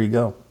 yeah, there you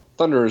go.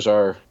 Thunderers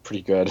are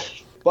pretty good.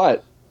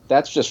 But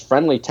that's just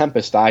friendly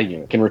Tempest Eye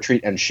unit. Can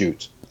retreat and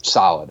shoot.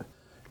 Solid.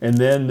 And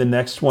then the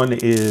next one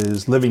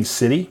is Living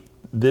City.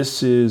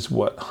 This is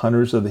what,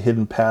 Hunters of the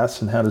Hidden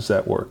Paths, and how does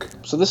that work?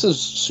 So this is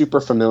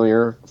super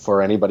familiar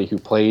for anybody who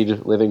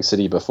played Living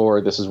City before.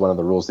 This is one of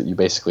the rules that you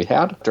basically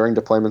had. During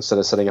deployment, instead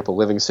of setting up a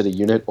Living City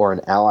unit or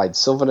an allied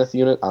Sylvaneth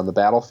unit on the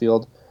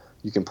battlefield,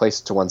 you can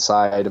place it to one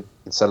side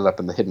and set it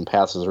up in the Hidden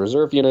Paths as a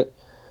reserve unit.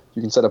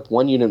 You can set up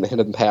one unit in the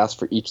Hidden Paths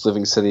for each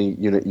Living City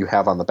unit you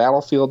have on the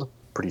battlefield.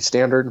 Pretty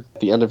standard. At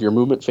the end of your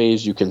movement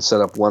phase, you can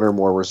set up one or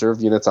more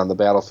reserve units on the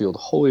battlefield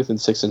wholly within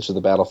 6 inches of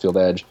the battlefield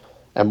edge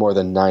and more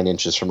than 9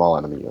 inches from all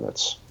enemy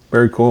units.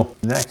 Very cool.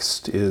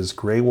 Next is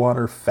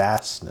Greywater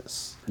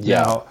Fastness.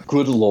 Yeah, now,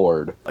 good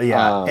lord.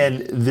 Yeah,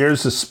 and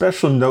there's a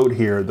special note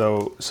here,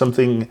 though,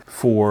 something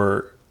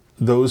for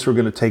those who are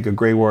going to take a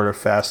Greywater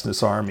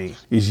Fastness army,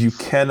 is you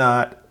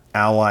cannot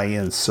ally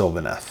in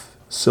Sylvaneth.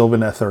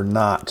 Sylvaneth are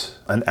not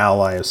an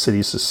ally of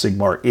Cities of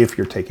Sigmar if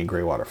you're taking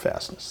Greywater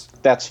Fastness.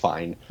 That's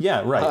fine.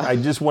 Yeah, right. I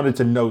just wanted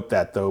to note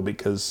that, though,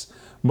 because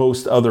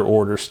most other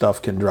order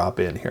stuff can drop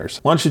in here. So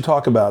why don't you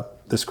talk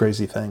about this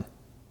crazy thing?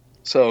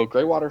 So,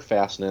 Greywater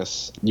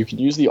Fastness, you can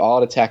use the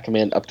all-out attack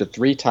command up to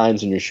 3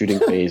 times in your shooting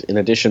phase. In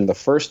addition, the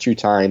first 2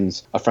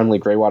 times a friendly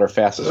Greywater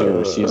Fastness unit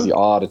receives the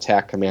all-out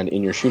attack command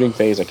in your shooting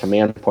phase, a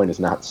command point is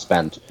not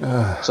spent.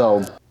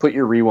 So, put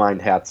your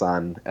rewind hats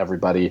on,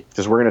 everybody,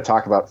 because we're going to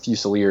talk about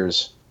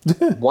Fusiliers.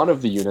 One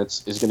of the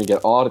units is going to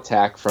get all-out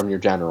attack from your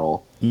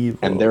general, Evil.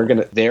 And they're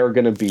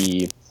gonna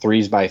be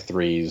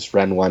 3s/3s,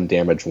 Ren 1,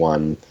 damage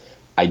 1,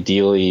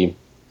 ideally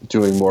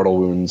doing mortal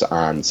wounds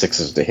on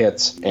 6s to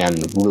hits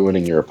and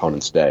ruining your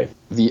opponent's day.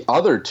 The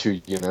other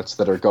 2 units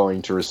that are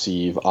going to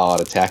receive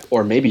all-out attack,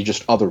 or maybe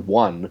just other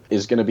 1,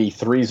 is going to be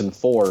 3s and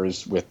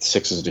 4s with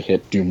 6s to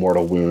hit, do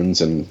mortal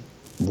wounds, and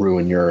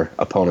ruin your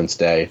opponent's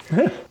day.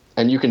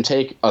 And you can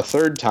take a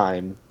 3rd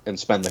time and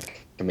spend the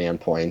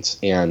command points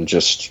and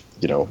just,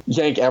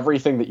 yank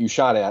everything that you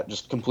shot at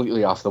just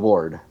completely off the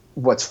board.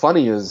 What's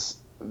funny is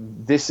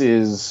this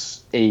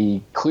is a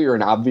clear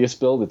and obvious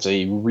build. It's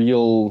a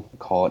real,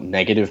 call it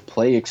negative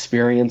play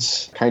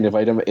experience kind of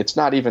item. It's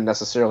not even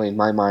necessarily, in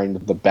my mind,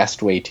 the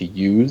best way to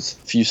use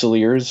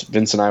Fusiliers.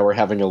 Vince and I were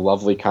having a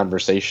lovely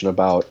conversation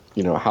about,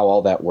 how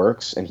all that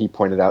works, and he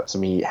pointed out to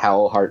me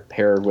Howlheart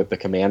paired with the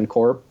Command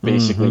Corps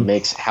basically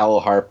makes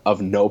Howlheart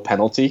of no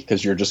penalty,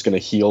 because you're just going to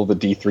heal the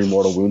D3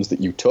 mortal wounds that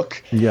you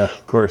took. Yeah,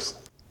 of course.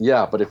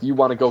 Yeah, but if you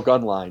want to go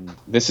gunline,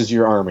 this is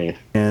your army.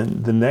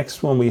 And the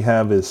next one we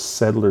have is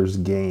Settler's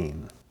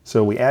Gain.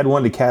 So we add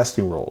 1 to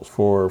casting rolls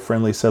for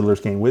friendly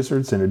Settler's Gain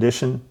wizards. In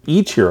addition,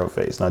 each hero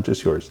phase, not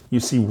just yours, you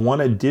see 1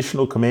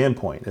 additional command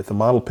point if the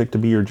model picked to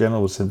be your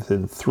general was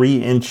within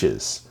 3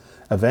 inches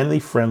of any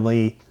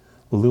friendly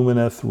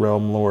Lumineth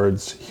Realm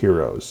Lords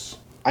heroes.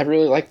 I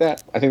really like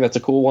that. I think that's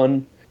a cool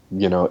one.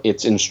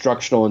 It's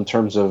instructional in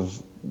terms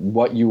of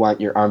what you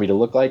want your army to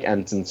look like,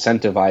 and it's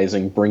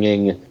incentivizing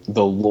bringing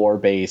the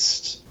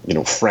lore-based,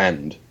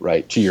 friend,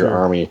 right, to your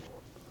army.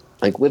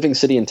 Like Living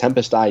City and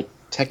Tempest Eye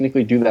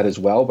technically do that as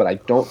well, but I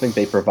don't think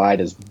they provide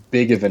as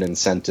big of an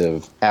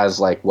incentive as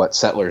like what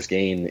Settler's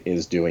Gain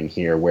is doing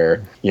here,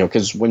 where,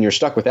 because when you're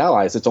stuck with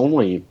allies, it's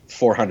only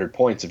 400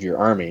 points of your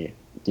army,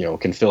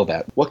 can fill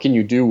that. What can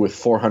you do with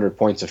 400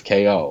 points of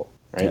KO,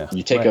 right? Yeah,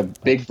 you take a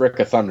big brick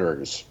of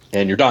Thunderers,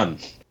 and you're done.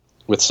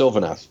 With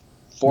Sylvaneth,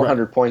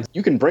 400 points.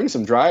 You can bring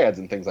some Dryads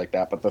and things like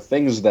that, but the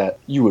things that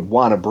you would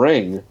want to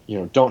bring,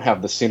 don't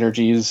have the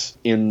synergies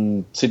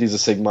in Cities of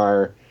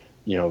Sigmar.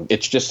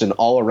 It's just an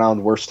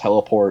all-around worse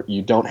teleport.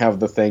 You don't have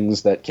the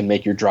things that can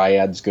make your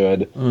Dryads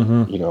good.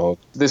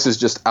 This is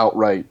just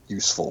outright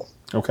useful.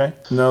 Okay.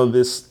 No,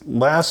 this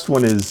last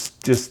one is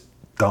just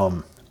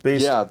dumb.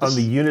 Based on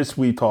the units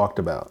we talked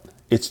about.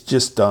 It's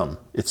just dumb.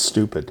 It's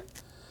stupid.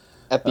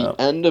 At the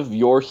end of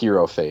your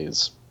hero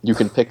phase, you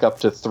can pick up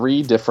to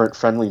 3 different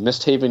friendly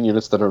Misthaven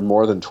units that are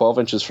more than 12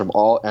 inches from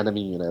all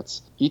enemy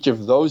units. Each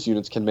of those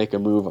units can make a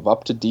move of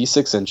up to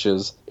d6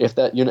 inches. If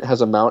that unit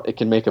has a mount, it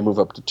can make a move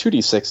up to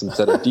 2d6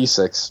 instead of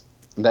d6.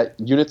 That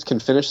units can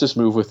finish this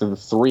move within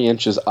 3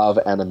 inches of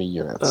enemy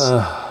units.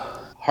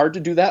 Hard to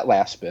do that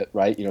last bit,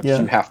 right? You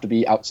have to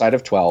be outside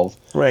of 12.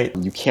 Right.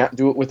 You can't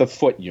do it with a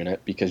foot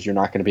unit because you're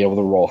not going to be able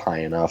to roll high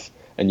enough.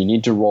 And you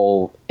need to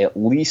roll at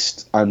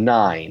least a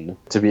 9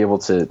 to be able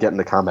to get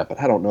into combat.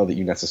 But I don't know that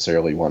you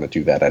necessarily want to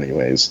do that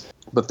anyways.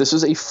 But this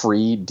is a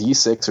free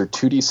D6 or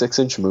 2d6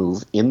 inch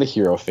move in the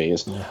hero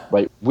phase,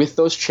 right? With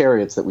those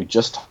chariots that we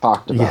just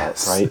talked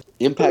about, right?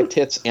 Impact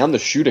hits and the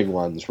shooting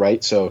ones,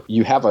 right? So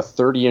you have a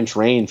 30-inch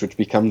range, which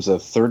becomes a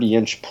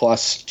 30-inch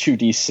plus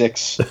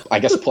 2d6, I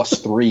guess plus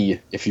 3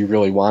 if you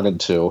really wanted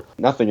to.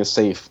 Nothing is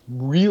safe.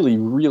 Really,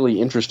 really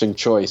interesting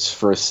choice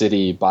for a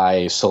city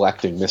by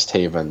selecting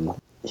Misthaven.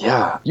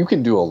 Yeah, you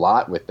can do a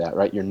lot with that,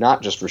 right? You're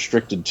not just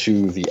restricted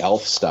to the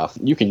elf stuff.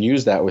 You can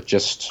use that with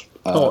just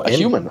a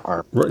human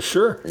arm.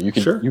 Sure. You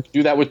can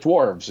do that with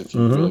dwarves if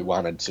you really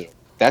wanted to.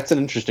 That's an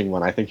interesting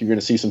one. I think you're going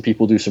to see some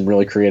people do some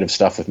really creative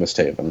stuff with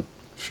Misthaven.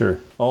 Sure.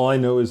 All I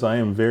know is I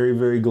am very,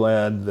 very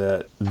glad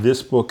that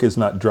this book is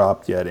not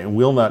dropped yet and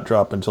will not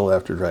drop until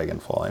after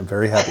Dragonfall. I'm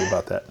very happy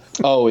about that.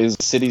 Oh, is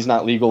Cities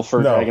not legal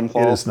for Dragonfall?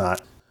 No, it is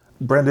not.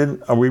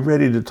 Brendan, are we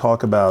ready to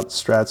talk about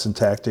strats and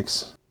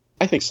tactics?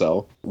 I think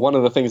so. One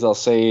of the things I'll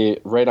say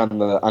right on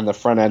the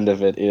front end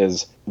of it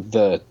is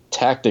the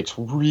tactics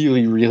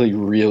really, really,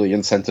 really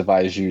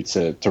incentivize you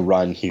to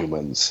run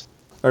humans.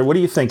 All right, what are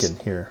you thinking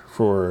here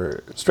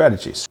for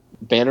strategies?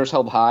 Banners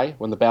held high.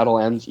 When the battle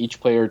ends, each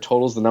player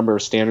totals the number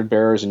of standard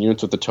bearers and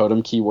units with the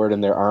totem keyword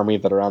in their army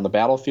that are on the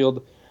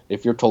battlefield.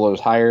 If your total is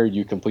higher,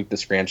 you complete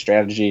this grand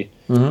strategy.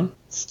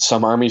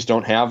 Some armies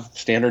don't have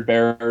standard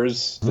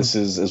bearers. This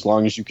is as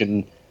long as you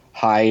can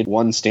hide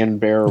one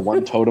standard bearer,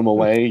 one totem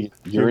away,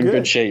 you're in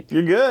good shape.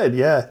 You're good,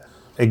 yeah.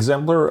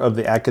 Exemplar of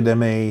the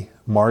Academe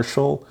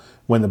Martial.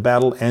 When the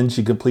battle ends,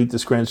 you complete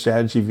this grand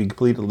strategy if you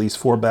complete at least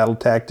 4 battle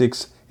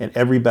tactics, and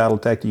every battle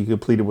tactic you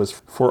completed was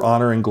for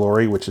honor and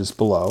glory, which is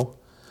below.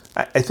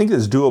 I think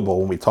it's doable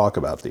when we talk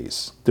about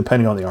these,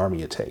 depending on the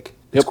army you take.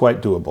 It's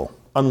quite doable.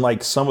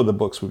 Unlike some of the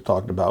books we've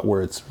talked about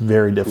where it's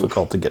very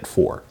difficult to get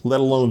 4, let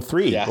alone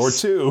 3 or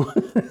 2.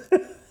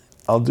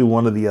 I'll do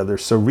one or the other.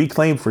 So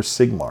Reclaim for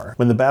Sigmar.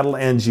 When the battle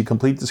ends, you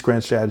complete this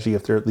grand strategy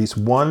if there are at least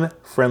 1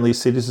 friendly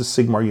Cities of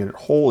Sigmar unit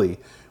wholly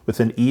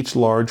within each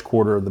large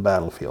quarter of the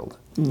battlefield.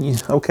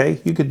 Okay,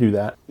 you could do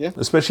that. Yeah.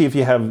 Especially if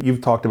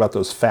you've talked about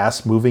those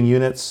fast moving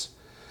units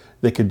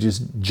that could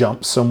just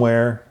jump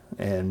somewhere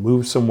and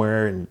move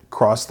somewhere and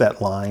cross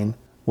that line.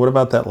 What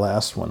about that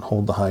last one,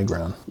 Hold the High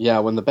Ground? Yeah,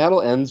 when the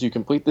battle ends, you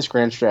complete this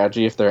grand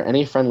strategy if there are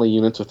any friendly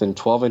units within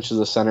 12 inches of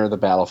the center of the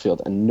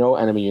battlefield and no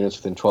enemy units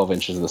within 12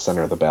 inches of the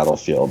center of the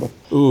battlefield.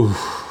 Ooh,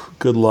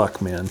 good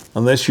luck, man.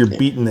 Unless you're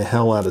beating the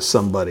hell out of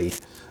somebody.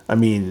 I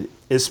mean,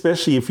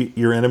 especially if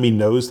your enemy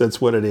knows that's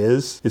what it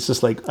is. It's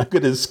just like, I'm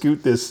going to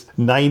scoot this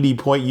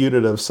 90-point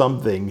unit of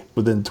something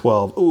within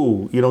 12.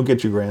 Ooh, you don't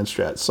get your grand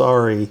strat.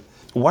 Sorry.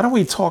 Why don't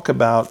we talk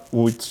about,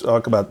 when we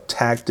talk about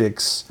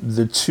tactics,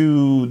 the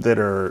 2 that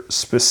are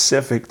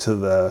specific to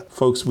the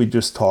folks we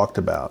just talked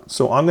about.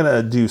 So I'm going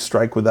to do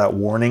Strike Without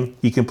Warning.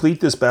 You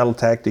complete this battle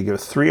tactic if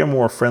 3 or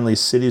more friendly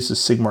Cities of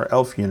Sigmar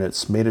elf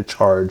units made a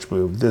charge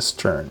move this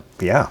turn.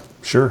 Yeah,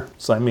 sure.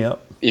 Sign me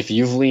up. If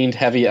you've leaned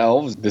heavy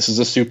elves, this is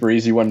a super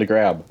easy one to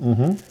grab.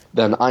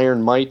 Then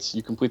Iron Might,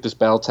 you complete this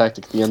battle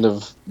tactic at the end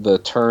of the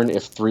turn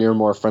if 3 or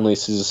more friendly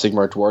Cities of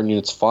Sigmar Duardin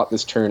units fought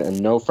this turn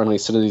and no friendly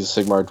Cities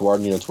of Sigmar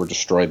Duardin units were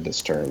destroyed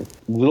this turn.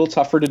 A little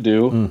tougher to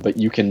do, but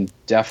you can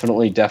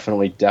definitely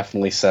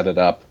set it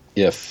up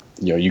if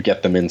you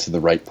get them into the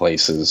right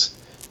places.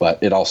 But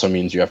it also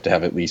means you have to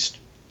have at least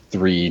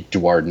 3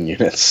 Duardin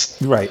units.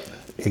 Right,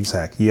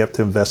 exactly. You have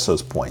to invest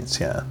those points,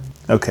 yeah.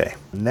 Okay,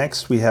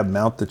 next we have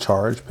Mount the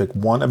Charge. Pick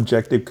 1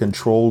 objective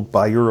controlled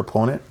by your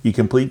opponent. You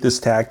complete this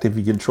tactic if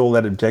you control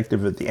that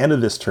objective at the end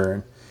of this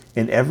turn,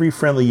 and every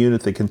friendly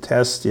unit that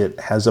contests it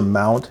has a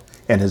mount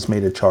and has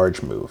made a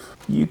charge move.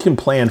 You can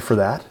plan for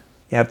that.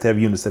 You have to have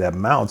units that have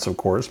mounts, of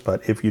course,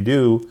 but if you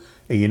do,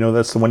 and you know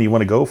that's the one you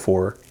want to go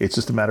for, it's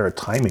just a matter of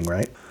timing,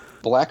 right?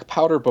 Black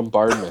Powder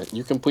Bombardment.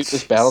 You complete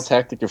this battle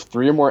tactic if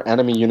 3 or more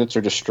enemy units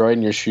are destroyed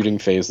in your shooting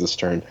phase this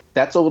turn.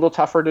 That's a little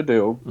tougher to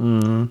do,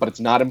 but it's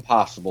not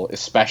impossible,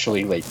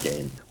 especially late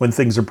game. When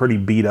things are pretty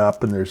beat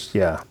up and there's,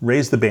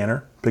 Raise the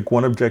Banner. Pick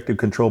 1 objective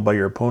controlled by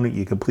your opponent.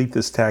 You complete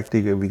this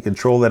tactic if you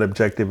control that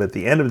objective at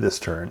the end of this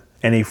turn.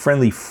 And a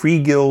friendly Free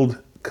Guild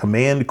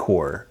Command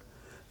Corps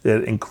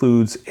that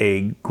includes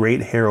a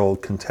Great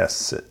Herald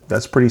contests it.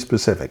 That's pretty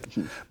specific.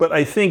 But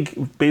I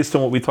think, based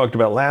on what we talked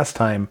about last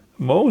time,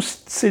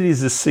 most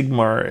Cities of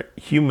Sigmar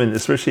human,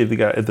 especially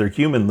if they're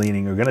human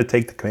leaning, are going to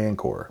take the Command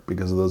Corps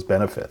because of those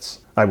benefits,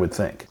 I would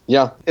think.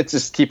 Yeah, it's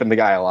just keeping the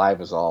guy alive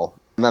is all.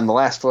 And then the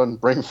last one,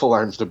 bring full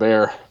arms to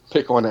bear.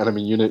 Pick one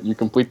enemy unit. You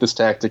complete this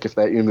tactic if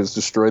that unit is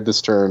destroyed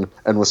this turn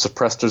and was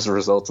suppressed as a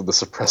result of the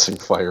suppressing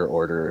fire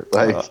order.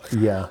 Like,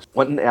 yeah.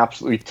 What an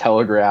absolutely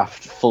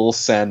telegraphed full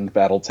send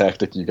battle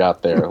tactic you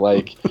got there.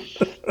 Like,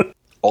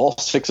 all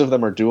 6 of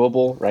them are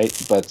doable, right?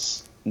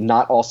 But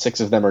not all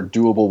 6 of them are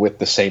doable with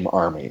the same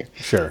army.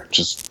 Sure. Which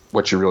is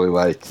what you really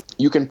like.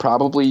 You can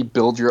probably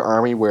build your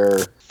army where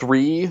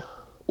 3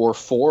 or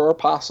 4 are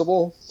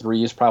possible.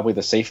 3 is probably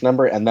the safe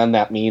number, and then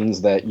that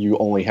means that you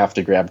only have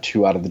to grab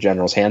 2 out of the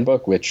General's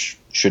Handbook, which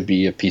should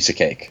be a piece of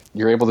cake.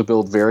 You're able to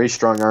build very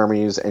strong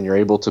armies, and you're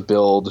able to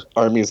build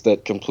armies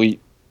that complete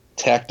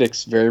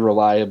tactics very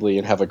reliably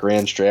and have a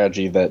grand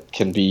strategy that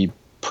can be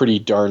pretty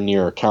darn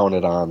near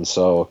counted on.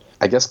 So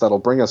I guess that'll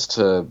bring us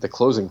to the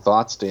closing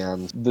thoughts,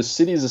 Dan. The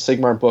Cities of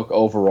Sigmar book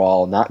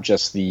overall, not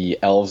just the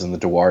elves and the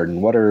Duardin,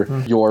 what are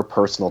your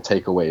personal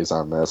takeaways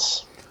on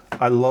this?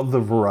 I love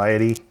the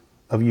variety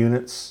of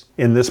units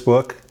in this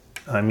book.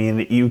 I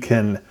mean, you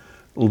can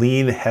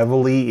lean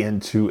heavily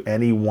into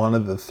any one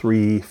of the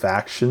 3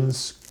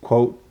 factions,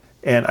 quote.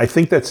 And I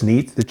think that's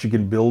neat that you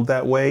can build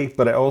that way,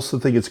 but I also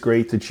think it's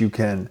great that you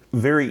can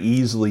very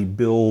easily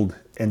build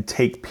and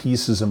take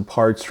pieces and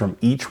parts from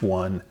each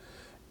one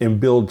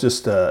and build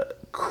just a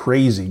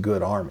crazy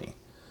good army.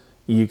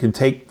 You can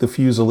take the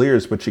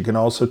Fusiliers, but you can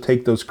also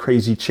take those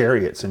crazy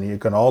chariots, and you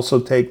can also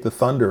take the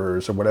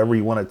Thunderers or whatever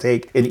you want to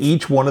take. And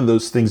each one of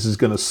those things is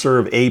going to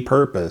serve a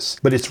purpose,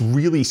 but it's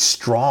really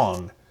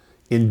strong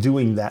in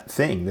doing that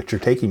thing that you're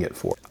taking it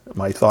for.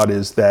 My thought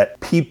is that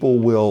people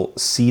will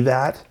see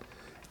that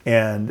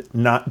and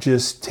not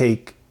just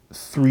take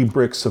 3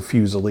 bricks of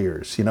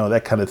Fusiliers, you know,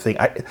 that kind of thing.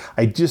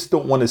 I just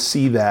don't want to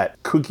see that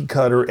cookie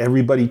cutter,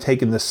 everybody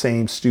taking the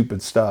same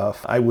stupid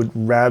stuff. I would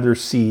rather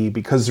see,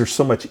 because there's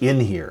so much in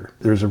here,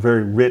 there's a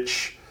very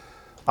rich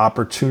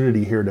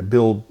opportunity here to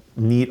build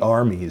neat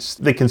armies.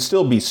 They can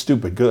still be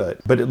stupid good,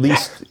 but at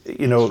least,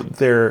 you know,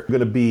 they're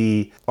going to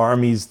be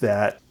armies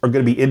that are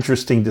going to be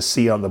interesting to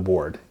see on the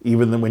board.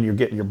 Even then when you're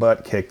getting your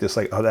butt kicked, it's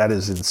like, oh, that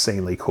is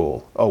insanely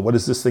cool. Oh, what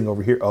is this thing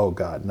over here? Oh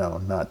God, no,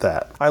 not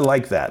that. I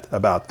like that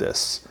about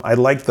this. I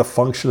like the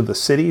function of the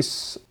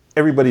cities.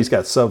 Everybody's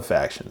got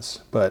sub-factions,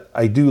 but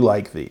I do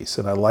like these.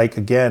 And I like,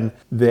 again,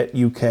 that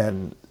you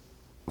can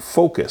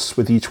focus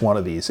with each one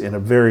of these in a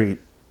very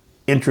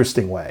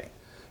interesting way.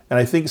 And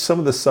I think some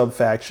of the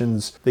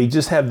sub-factions, they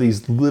just have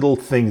these little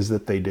things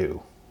that they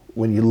do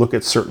when you look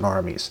at certain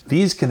armies.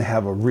 These can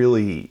have a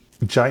really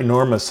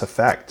ginormous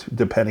effect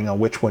depending on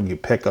which one you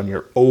pick on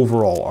your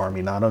overall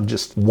army, not on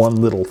just one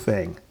little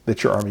thing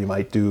that your army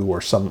might do or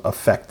some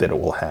effect that it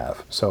will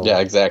have. So yeah,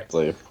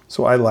 exactly.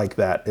 So I like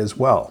that as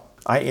well.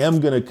 I am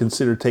going to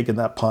consider taking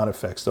that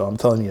Pontifex, though. I'm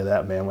telling you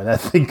that, man. When that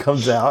thing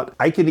comes out,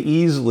 I could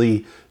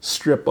easily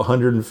strip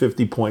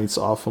 150 points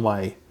off of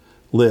my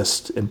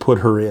list and put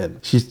her in.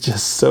 She's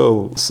just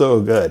so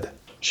good.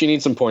 She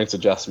needs some points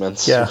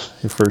adjustments. Yeah,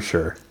 for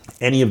sure.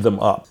 Any of them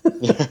up.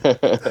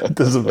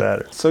 Doesn't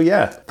matter. So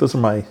yeah, those are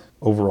my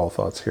overall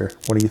thoughts here.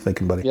 What are you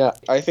thinking, buddy? Yeah,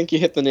 I think you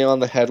hit the nail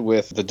on the head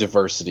with the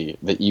diversity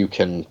that you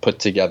can put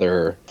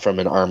together from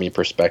an army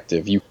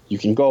perspective. You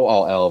can go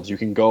all elves, you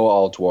can go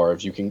all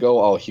dwarves, you can go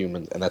all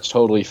humans, and that's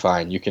totally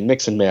fine. You can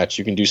mix and match,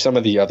 you can do some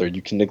of the other,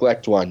 you can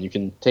neglect one, you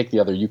can take the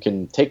other, you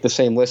can take the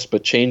same list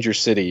but change your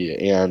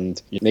city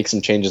and you make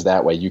some changes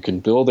that way. You can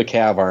build a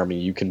cav army,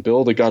 you can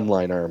build a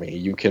gunline army,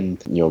 you can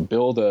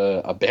build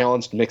a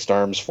balanced mixed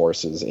arms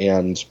forces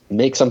and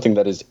make something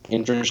that is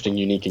interesting,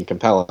 unique, and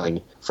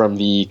compelling. From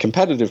the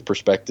competitive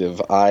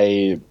perspective,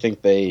 I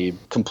think they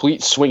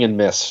complete swing and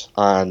miss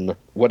on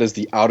what is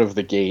the out of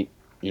the gate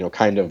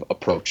kind of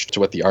approach to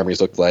what the armies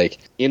look like,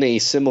 in a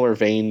similar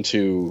vein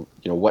to,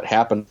 what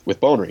happened with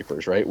Bone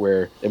Reapers, right?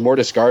 Where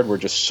Immortus Guard were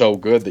just so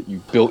good that you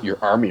built your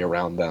army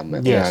around them.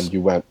 Yes. And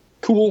you went,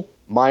 cool,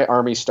 my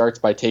army starts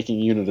by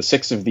taking a unit of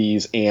 6 of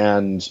these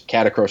and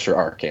Catacross or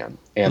Arcan.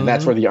 And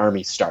that's where the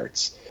army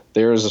starts.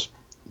 There's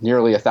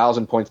nearly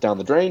 1,000 points down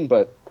the drain,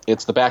 but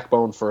it's the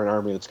backbone for an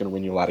army that's going to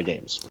win you a lot of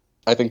games.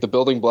 I think the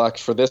building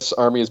blocks for this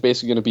army is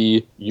basically going to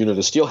be unit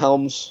of Steel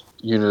Helms,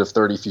 unit of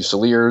 30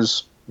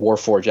 Fusiliers,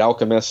 Warforged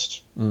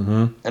Alchemist,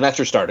 and that's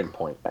your starting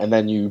point. And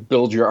then you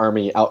build your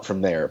army out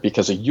from there,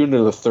 because a unit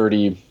of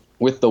 30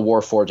 with the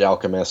Warforged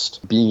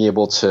Alchemist being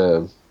able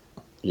to,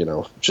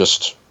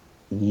 just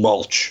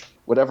mulch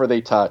whatever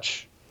they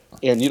touch.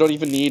 And you don't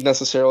even need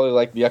necessarily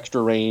like the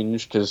extra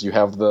range, because you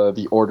have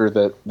the order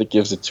that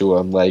gives it to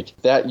them. Like,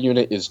 that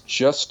unit is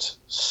just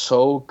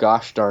so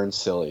gosh darn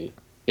silly.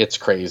 It's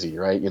crazy,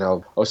 right?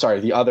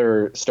 The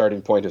other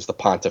starting point is the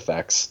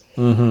Pontifex,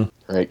 right?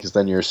 Because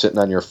then you're sitting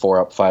on your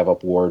 4-up,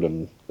 5-up ward,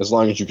 and as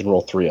long as you can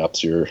roll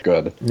 3-ups, you're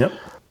good. Yep.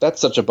 That's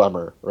such a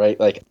bummer, right?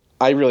 Like,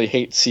 I really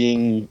hate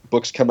seeing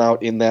books come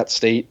out in that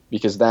state,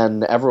 because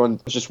then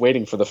everyone's just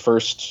waiting for the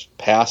first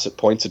pass at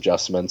points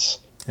adjustments,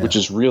 which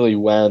is really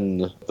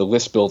when the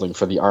list building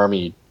for the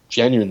army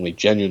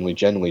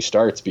genuinely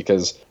starts.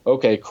 Because,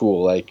 okay,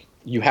 cool, like,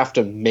 you have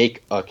to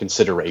make a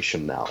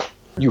consideration now.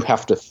 You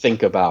have to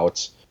think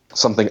about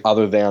something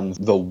other than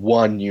the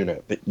one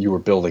unit that you were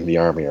building the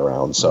army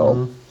around.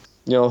 So,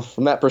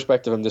 from that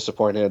perspective, I'm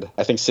disappointed.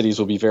 I think Cities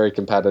will be very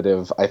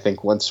competitive. I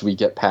think once we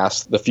get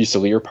past the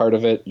Fusilier part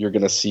of it, you're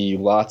going to see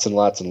lots and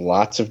lots and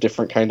lots of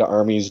different kind of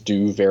armies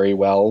do very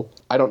well.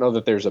 I don't know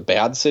that there's a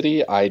bad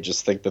city. I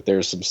just think that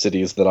there's some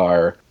cities that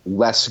are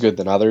less good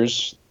than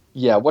others.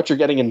 Yeah, what you're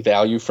getting in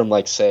value from,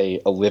 like,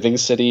 say, a living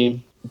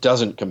city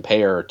doesn't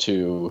compare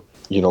to,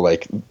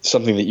 like,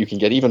 something that you can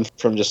get even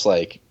from just,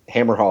 like,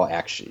 Hammerhall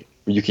Akshi,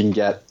 where you can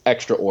get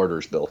extra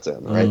orders built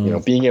in,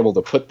 right? Being able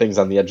to put things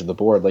on the edge of the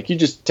board. Like, you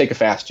just take a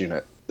fast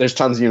unit. There's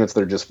tons of units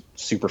that are just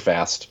super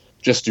fast.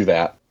 Just do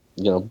that.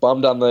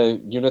 Bummed on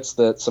the units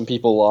that some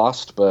people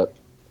lost, but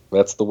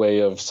that's the way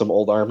of some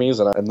old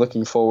armies, and I'm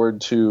looking forward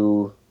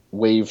to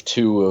Wave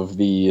 2 of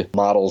the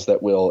models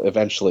that will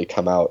eventually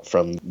come out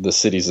from the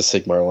Cities of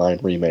Sigmar line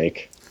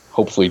remake.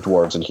 Hopefully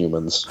dwarves and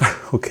humans.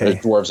 Okay.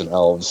 Dwarves and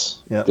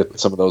elves. Yep. Get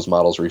some of those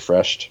models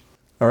refreshed.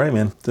 All right,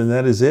 man. Then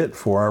that is it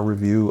for our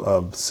review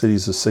of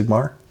Cities of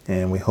Sigmar,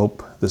 and we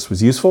hope this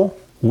was useful.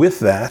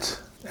 With that,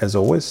 as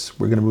always,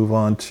 we're going to move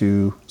on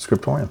to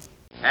Scriptorium.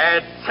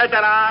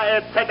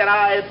 Etc.,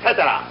 etc.,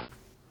 etc.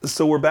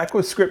 So we're back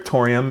with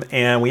Scriptorium,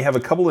 and we have a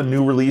couple of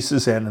new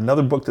releases and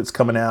another book that's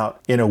coming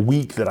out in a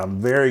week that I'm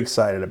very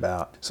excited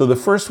about. So the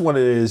first one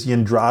is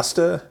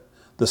Yndrasta,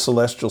 the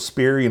Celestial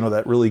Spear,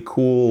 that really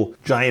cool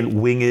giant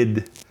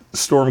winged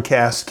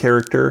Stormcast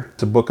character.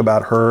 It's a book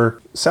about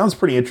her. Sounds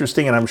pretty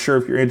interesting, and I'm sure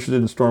if you're interested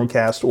in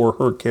Stormcast or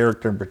her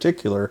character in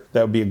particular,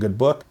 that would be a good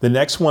book. The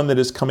next one that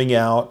is coming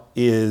out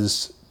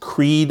is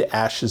Creed,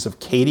 Ashes of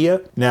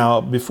Cadia. Now,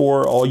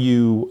 before all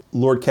you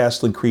Lord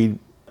Castellan Creed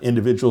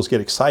individuals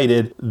get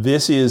excited,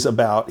 this is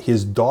about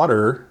his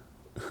daughter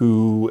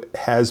who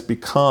has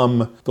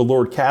become the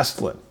Lord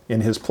Castellan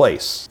in his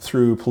place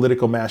through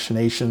political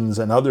machinations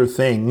and other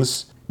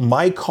things.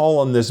 My call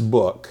on this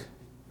book,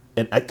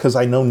 and because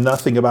I know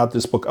nothing about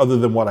this book other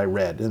than what I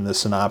read in the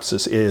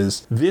synopsis,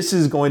 is this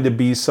is going to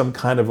be some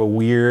kind of a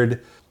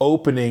weird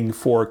opening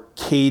for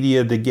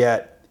Cadia to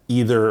get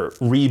either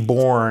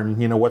reborn,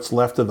 what's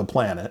left of the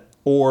planet,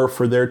 or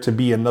for there to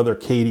be another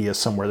Cadia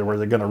somewhere where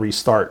they're going to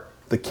restart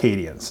the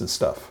Cadians and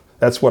stuff.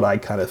 That's what I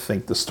kind of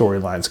think the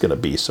storyline's going to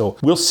be. So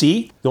we'll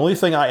see. The only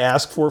thing I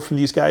ask for from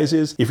these guys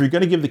is, if you're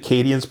going to give the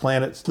Cadians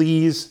planets,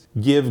 please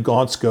give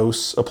Gaunt's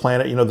Ghosts a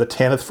planet. The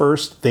Tanith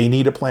first, they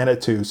need a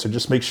planet too. So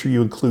just make sure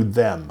you include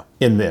them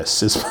in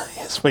this, is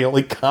my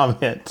only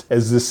comment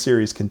as this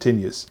series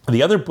continues.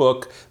 The other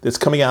book that's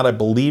coming out, I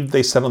believe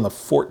they said on the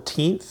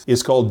 14th,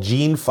 is called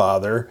Gene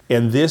Father.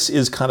 And this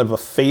is kind of a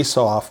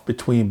face-off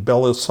between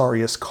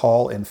Belisarius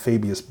Cawl and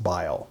Fabius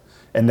Bile.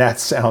 And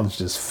that sounds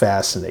just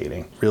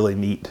fascinating. Really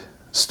neat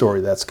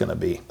story that's going to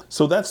be.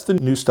 So that's the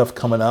new stuff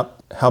coming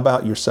up. How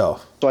about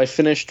yourself? So I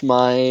finished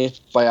my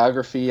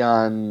biography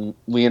on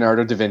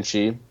Leonardo da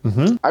Vinci.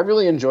 I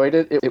really enjoyed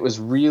it. It was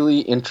really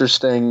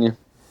interesting.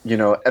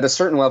 At a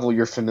certain level,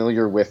 you're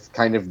familiar with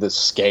kind of the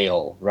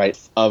scale, right,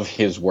 of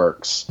his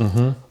works.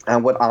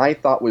 And what I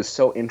thought was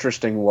so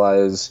interesting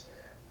was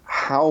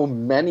how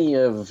many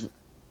of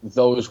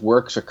those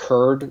works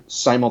occurred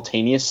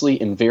simultaneously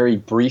in very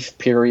brief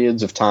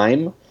periods of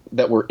time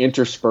that were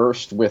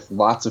interspersed with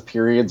lots of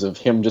periods of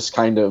him just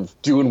kind of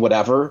doing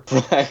whatever, for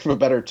lack of a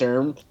better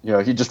term.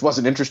 He just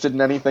wasn't interested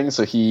in anything,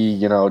 so he,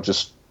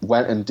 just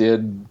went and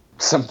did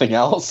something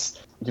else.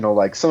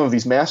 Like some of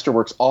these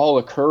masterworks all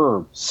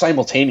occur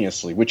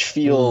simultaneously, which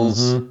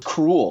feels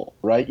cruel,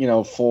 right?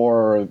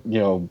 For,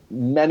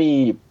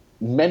 many,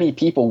 many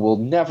people will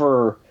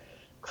never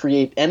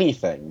create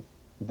anything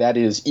that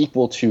is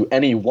equal to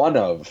any one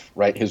of,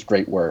 right, his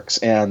great works.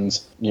 And,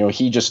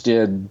 he just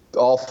did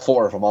all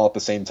four of them all at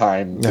the same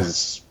time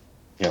because,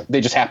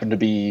 they just happened to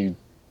be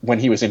when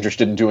he was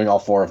interested in doing all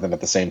four of them at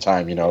the same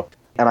time, And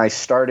I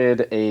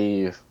started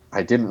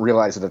I didn't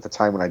realize it at the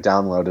time when I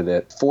downloaded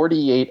it,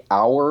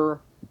 48-hour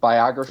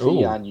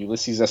biography on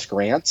Ulysses S.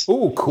 Grant.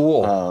 Oh,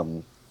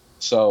 cool.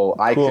 So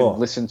I could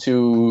listen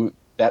to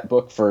that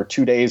book for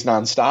 2 days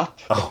nonstop.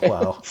 Oh,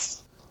 wow.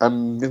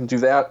 I'm going to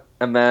do that.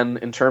 And then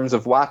in terms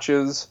of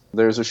watches,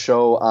 there's a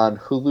show on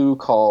Hulu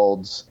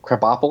called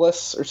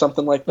Krabopolis or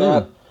something like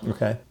that.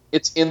 Okay.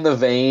 It's in the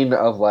vein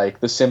of like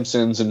The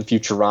Simpsons and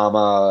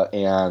Futurama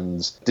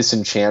and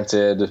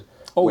Disenchanted.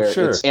 Oh, where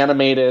sure. It's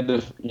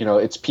animated,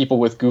 it's people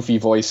with goofy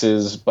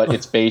voices, but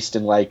it's based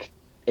in like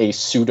a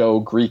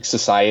pseudo-Greek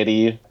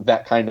society,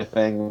 that kind of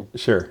thing.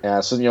 Sure.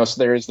 So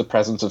there is the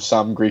presence of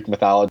some Greek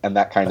mythology and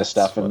that kind of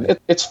stuff. Funny. And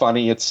it's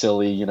funny, it's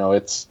silly,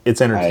 it's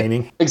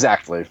entertaining.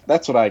 Exactly.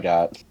 That's what I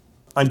got.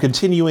 I'm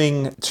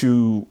continuing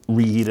to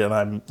read, and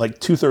I'm like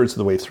 2/3 of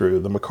the way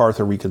through the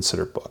MacArthur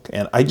Reconsidered book,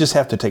 and I just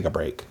have to take a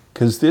break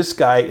because this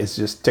guy is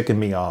just ticking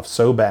me off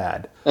so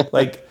bad.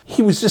 Like,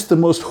 he was just the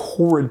most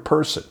horrid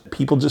person.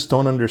 People just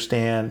don't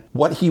understand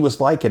what he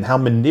was like and how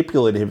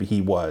manipulative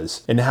he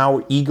was and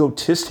how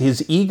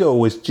his ego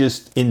was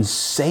just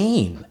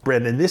insane.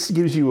 Brendan, this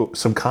gives you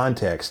some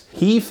context.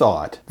 He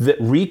thought that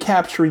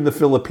recapturing the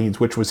Philippines,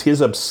 which was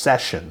his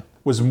obsession,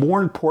 was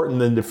more important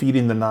than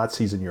defeating the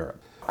Nazis in Europe.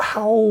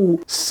 How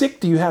sick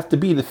do you have to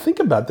be to think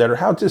about that, or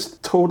how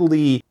just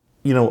totally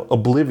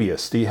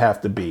oblivious do you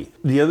have to be?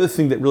 The other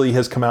thing that really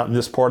has come out in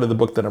this part of the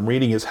book that I'm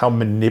reading is how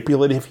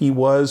manipulative he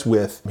was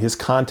with his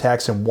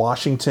contacts in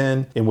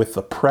Washington and with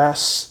the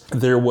press.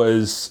 There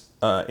was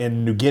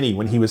in New Guinea,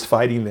 when he was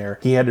fighting there,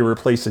 he had to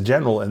replace a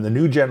general, and the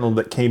new general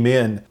that came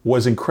in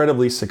was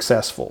incredibly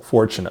successful,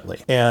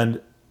 fortunately.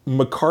 And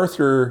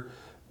MacArthur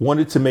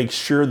wanted to make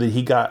sure that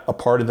he got a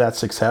part of that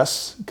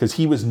success because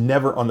he was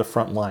never on the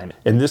front line.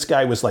 And this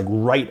guy was like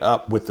right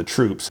up with the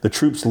troops. The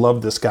troops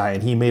loved this guy,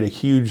 and he made a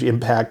huge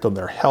impact on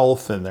their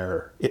health and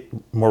their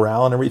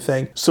morale and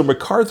everything. So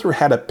MacArthur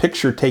had a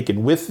picture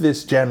taken with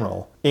this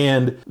general,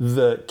 and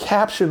the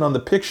caption on the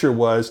picture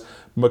was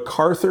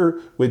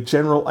MacArthur with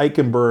General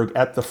Eichenberg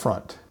at the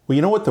front. Well,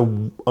 you know what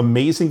the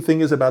amazing thing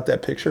is about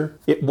that picture?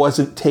 It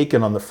wasn't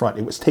taken on the front.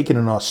 It was taken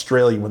in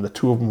Australia when the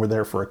two of them were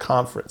there for a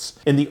conference.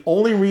 And the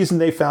only reason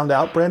they found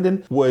out,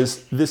 Brendan,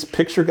 was this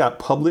picture got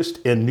published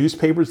in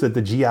newspapers that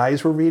the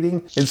GIs were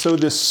reading. And so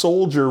this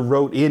soldier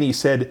wrote in, he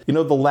said,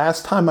 the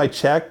last time I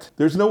checked,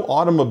 there's no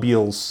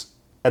automobiles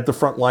at the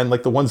front line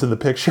like the ones in the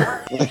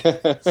picture.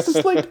 It's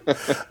just like,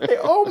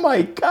 oh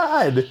my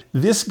God.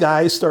 This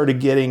guy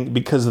started getting,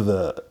 because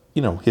of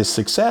his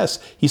success,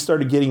 he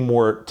started getting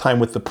more time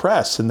with the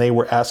press, and they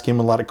were asking him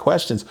a lot of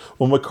questions.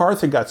 Well,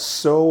 MacArthur got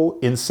so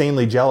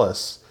insanely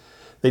jealous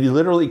that he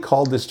literally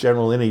called this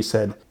general in and he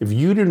said, if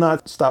you do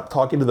not stop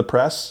talking to the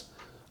press,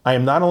 I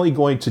am not only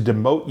going to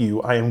demote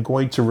you, I am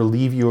going to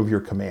relieve you of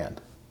your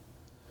command.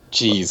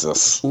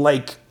 Jesus.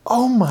 Like,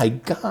 oh my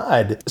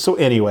God. So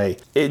anyway.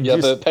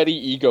 The petty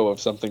ego of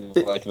something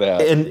like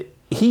that. And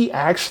he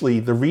actually,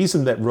 the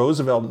reason that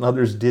Roosevelt and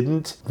others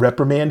didn't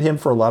reprimand him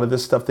for a lot of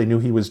this stuff they knew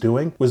he was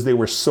doing was they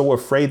were so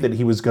afraid that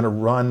he was going to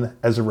run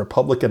as a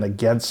Republican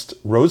against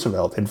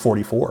Roosevelt in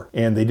 44.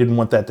 And they didn't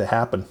want that to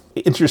happen.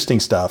 Interesting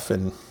stuff.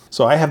 And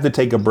so I have to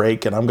take a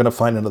break, and I'm going to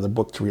find another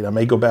book to read. I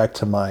may go back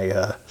to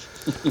my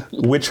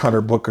witch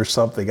hunter book or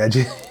something. I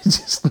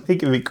just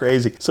making me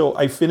crazy. So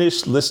I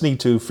finished listening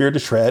to Fear to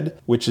Tread,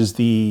 which is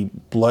the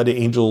Blood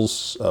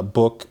Angels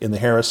book in the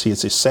Heresy.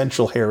 It's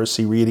essential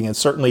heresy reading, and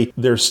certainly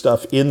there's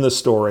stuff in the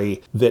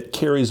story that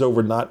carries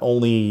over not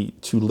only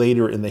to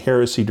later in the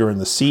Heresy during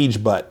the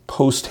siege, but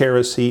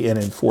post-Heresy and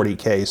in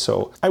 40K.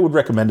 So I would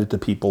recommend it to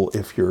people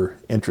if you're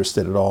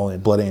interested at all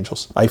in Blood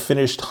Angels. I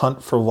finished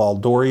Hunt for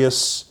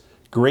Valdorius.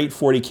 Great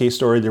 40K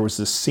story. There was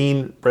this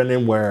scene,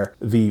 Brendan, where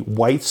the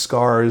White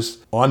Scars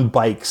on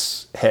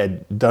bikes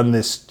had done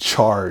this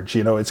charge.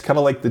 It's kind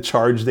of like the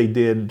charge they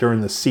did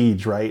during the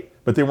siege, right?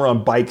 But they were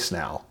on bikes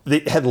now. They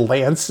had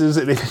lances,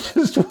 and it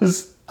just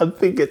was, I'm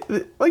thinking,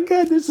 my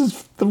God, this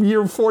is the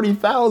year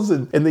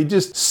 40,000. And they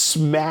just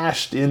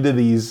smashed into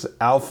these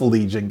Alpha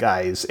Legion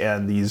guys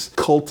and these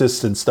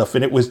cultists and stuff.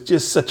 And it was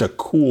just such a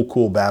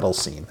cool battle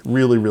scene.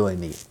 Really, really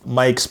neat.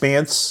 My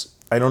Expanse,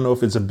 I don't know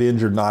if it's a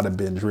binge or not a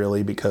binge,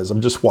 really, because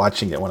I'm just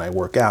watching it when I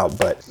work out.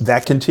 But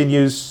that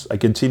continues. I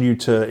continue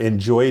to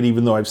enjoy it,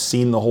 even though I've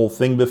seen the whole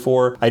thing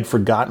before. I'd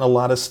forgotten a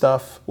lot of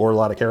stuff or a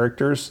lot of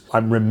characters.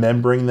 I'm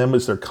remembering them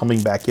as they're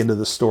coming back into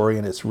the story,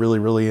 and it's really,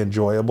 really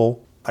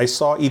enjoyable. I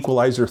saw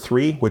Equalizer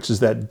 3, which is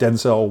that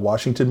Denzel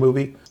Washington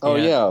movie. Oh,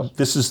 yeah.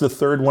 This is the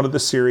third one of the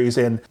series,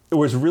 and it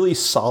was really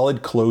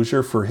solid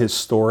closure for his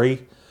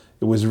story.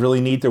 It was really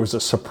neat. There was a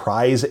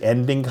surprise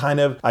ending, kind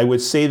of. I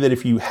would say that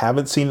if you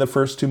haven't seen the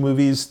first two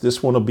movies,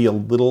 this one will be a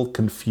little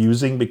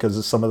confusing because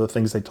of some of the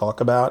things they talk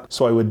about.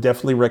 So I would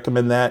definitely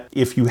recommend that.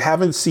 If you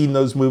haven't seen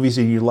those movies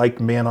and you like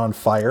Man on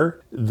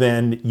Fire,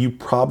 then you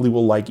probably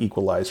will like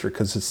Equalizer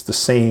because it's the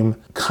same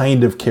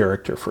kind of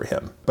character for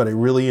him. But I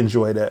really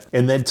enjoyed it.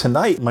 And then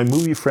tonight, my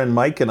movie friend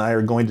Mike and I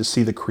are going to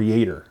see The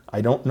Creator. I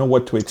don't know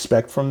what to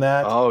expect from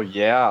that. Oh,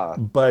 yeah.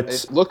 But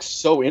it looks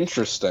so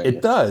interesting.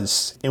 It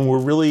does. And we're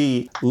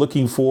really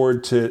looking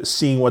forward to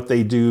seeing what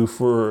they do.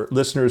 For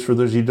listeners, for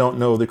those who don't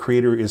know, The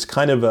Creator is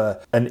kind of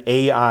an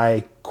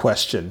AI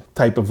question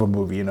type of a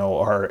movie,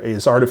 or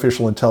is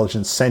artificial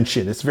intelligence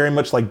sentient? It's very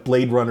much like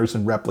Blade Runners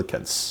and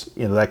Replicants,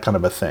 that kind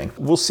of a thing.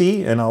 We'll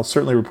see, and I'll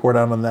certainly report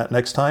out on that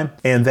next time.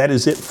 And that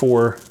is it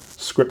for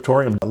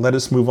Scriptorium. Let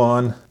us move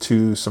on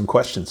to some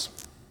questions.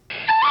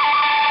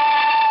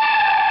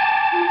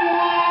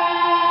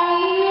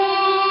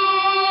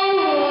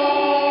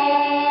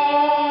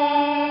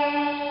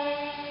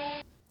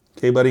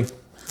 Okay, buddy,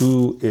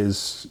 who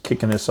is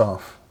kicking us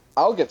off?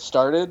 I'll get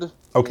started.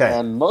 Okay.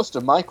 And most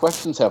of my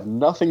questions have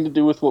nothing to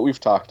do with what we've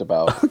talked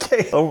about.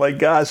 Okay. Oh my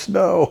gosh,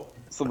 no.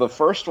 So the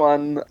first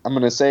one I'm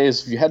going to say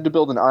is, if you had to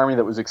build an army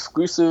that was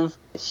exclusive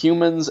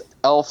humans,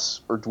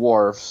 elves, or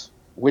dwarves,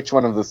 which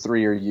one of the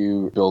three are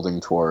you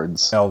building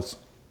towards? Elves.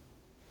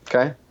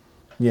 Okay.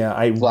 Yeah,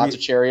 lots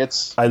of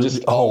chariots.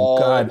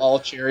 God, all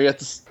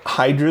chariots.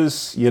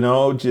 Hydras,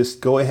 just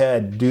go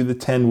ahead, do the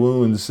 10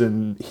 wounds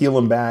and heal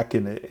them back.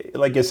 And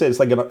like I said, it's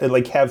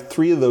like have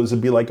 3 of those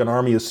and be like an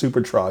army of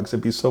super trogs.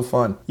 It'd be so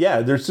fun. Yeah,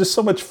 there's just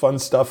so much fun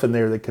stuff in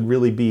there that could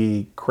really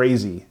be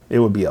crazy. It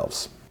would be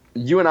elves.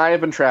 You and I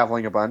have been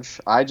traveling a bunch.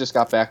 I just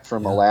got back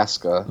from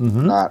Alaska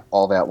not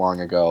all that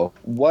long ago.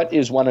 What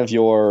is one of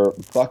your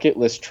bucket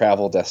list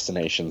travel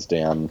destinations,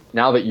 Dan,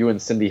 now that you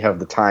and Cindy have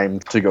the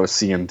time to go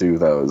see and do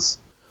those?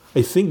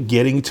 I think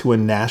getting to a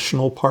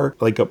national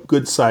park, like a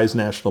good-sized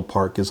national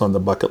park, is on the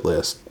bucket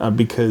list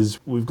because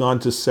we've gone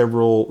to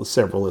several,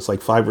 it's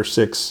like 5 or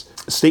 6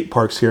 state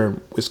parks here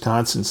in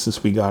Wisconsin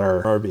since we got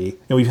our RV.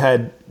 And we've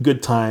had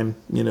good time,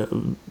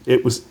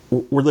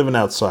 we're living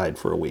outside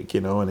for a week,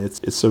 and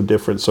it's so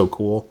different, so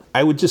cool.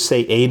 I would just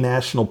say a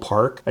national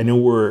park. I know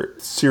we're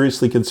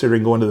seriously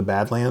considering going to the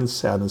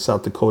Badlands out in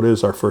South Dakota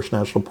as our first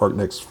national park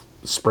next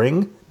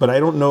spring, but I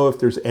don't know if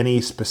there's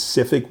any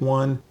specific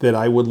one that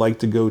I would like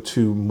to go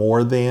to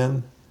more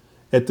than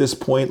at this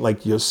point,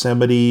 like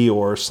Yosemite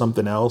or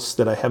something else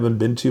that I haven't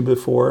been to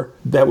before.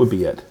 That would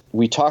be it.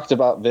 We talked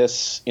about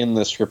this in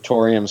the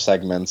Scriptorium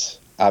segment.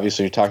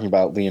 Obviously, you're talking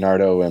about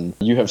Leonardo, and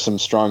you have some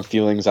strong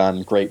feelings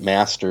on great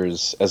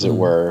masters, as it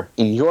were.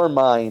 In your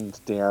mind,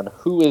 Dan,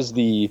 who is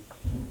the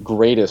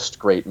greatest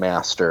great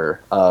master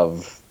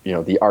of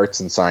the arts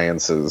and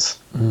sciences?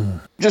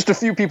 Just a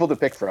few people to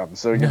pick from,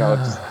 so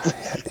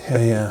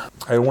Yeah.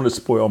 I don't want to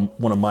spoil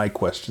one of my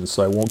questions,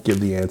 so I won't give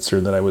the answer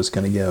that I was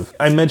going to give.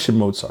 I mentioned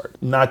Mozart,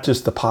 not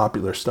just the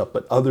popular stuff,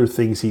 but other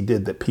things he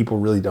did that people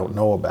really don't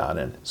know about.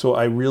 And so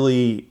I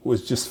really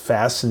was just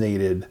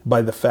fascinated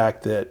by the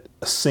fact that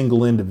a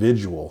single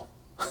individual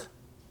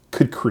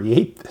could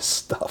create this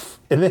stuff.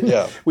 And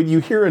then when you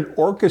hear an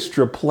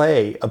orchestra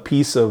play a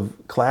piece of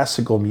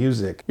classical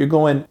music, you're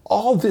going,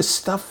 all this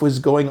stuff was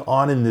going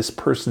on in this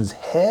person's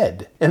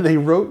head. And they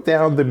wrote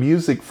down the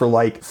music for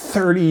like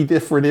 30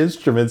 different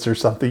instruments or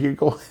something. You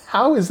go,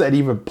 how is that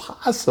even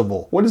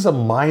possible? What is a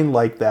mind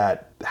like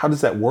that? How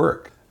does that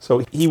work?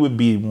 So he would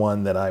be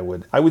one that I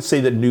would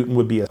say that Newton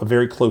would be a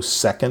very close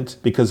second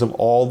because of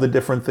all the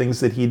different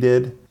things that he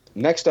did.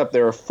 Next up,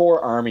 there are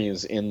 4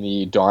 armies in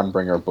the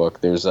Dawnbringer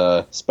book. There's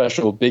a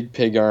special Big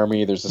Pig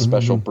army, there's a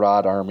special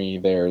Broad army,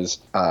 there's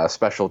a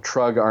special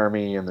Trug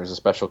army, and there's a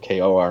special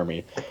KO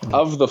army.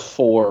 Of the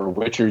 4,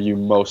 which are you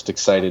most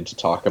excited to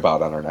talk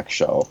about on our next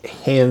show?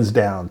 Hands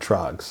down,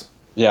 Trugs.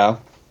 Yeah?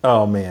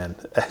 Oh man,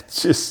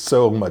 it's just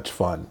so much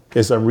fun.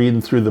 As I'm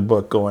reading through the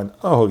book going,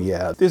 oh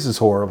yeah, this is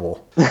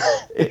horrible.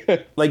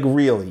 Like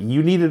really,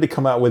 you needed to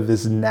come out with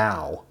this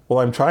now. Well,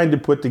 I'm trying to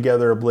put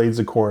together a Blades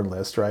of Corn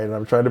list, right? And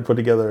I'm trying to put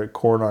together a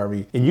Corn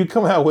army. And you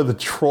come out with a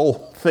troll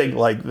thing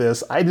like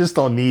this. I just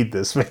don't need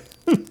this, man.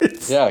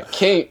 Trog,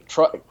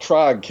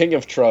 King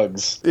of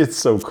Trugs. It's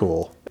so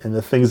cool. And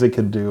the things it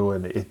can do,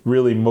 and it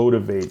really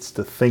motivates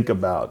to think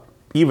about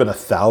even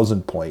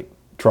 1,000-point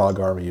Trog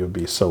army would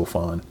be so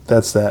fun.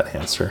 That's that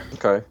answer.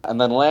 Okay.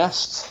 And then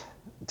last,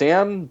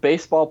 Dan,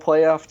 baseball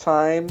playoff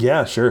time.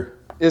 Yeah, sure.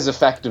 Is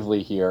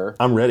effectively here.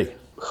 I'm ready.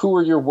 Who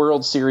are your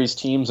World Series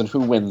teams and who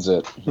wins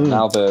it?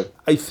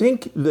 I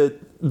think that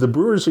the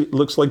Brewers, it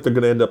looks like they're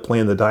going to end up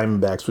playing the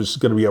Diamondbacks, which is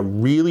going to be a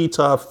really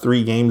tough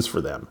 3 games for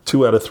them.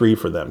 2 out of 3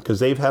 for them, because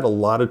they've had a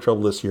lot of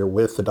trouble this year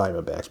with the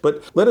Diamondbacks.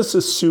 But let us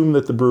assume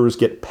that the Brewers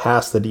get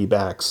past the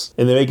D-backs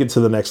and they make it to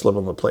the next level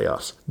in the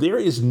playoffs. There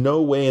is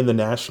no way in the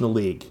National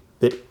League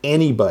that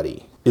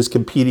anybody is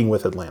competing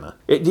with Atlanta.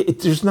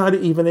 There's not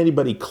even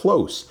anybody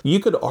close. You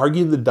could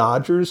argue the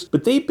Dodgers,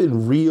 but they've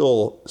been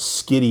real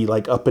skitty,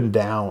 like up and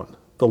down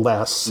the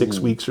last 6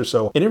 weeks or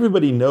so. And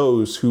everybody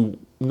knows who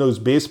knows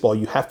baseball,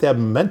 you have to have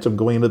momentum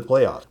going into the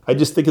playoffs. I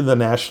just think in the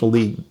National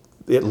League,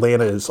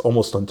 Atlanta is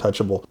almost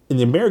untouchable. In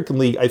the American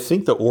League, I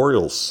think the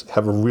Orioles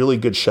have a really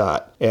good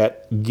shot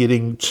at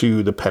getting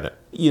to the pennant.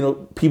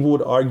 People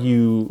would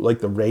argue like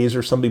the Rays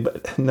or something,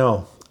 but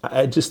no.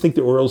 I just think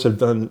the Orioles have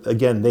done,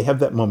 again, they have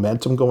that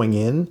momentum going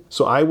in.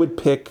 So I would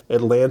pick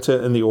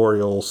Atlanta and the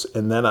Orioles,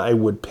 and then I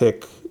would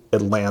pick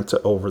Atlanta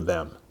over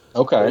them.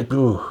 Okay.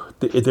 Ooh,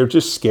 they're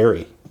just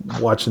scary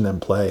watching them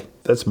play.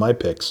 That's my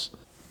picks.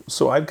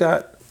 So I've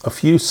got a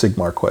few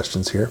Sigmar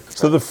questions here.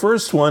 So the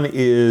first one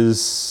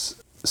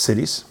is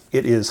cities.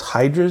 It is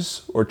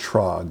Hydras or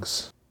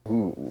Trogs?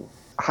 Ooh.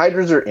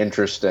 Hydras are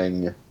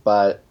interesting,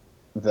 but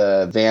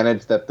the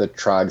advantage that the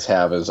Trogs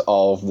have is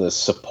all of the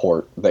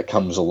support that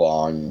comes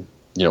along,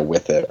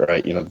 with it,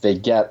 right? They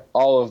get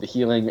all of the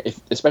healing,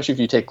 especially if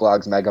you take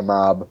Log's Mega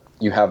Mob,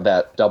 you have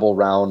that double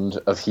round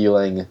of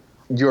healing.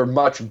 You're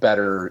much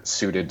better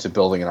suited to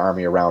building an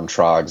army around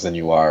Trogs than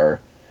you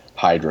are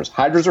Hydras.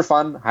 Hydras are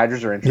fun.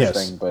 Hydras are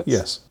interesting.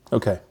 Yes.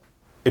 Okay.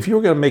 If you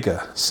were going to make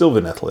a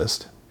Sylvaneth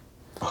list,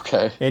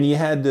 okay, and you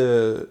had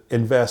to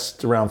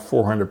invest around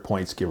 400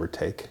 points, give or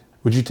take,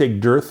 would you take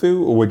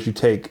Durthu or would you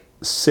take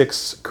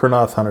 6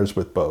 Kurnoth hunters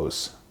with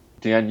bows?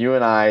 Dan, you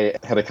and I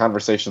had a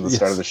conversation at the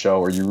start of the show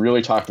where you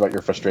really talked about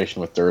your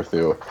frustration with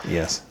Durthu.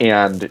 Yes.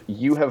 And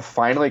you have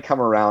finally come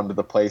around to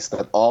the place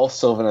that all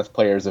Sylvaneth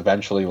players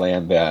eventually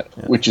land at,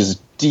 which is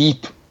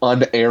deep,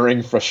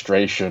 unerring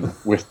frustration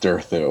with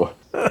Durthu.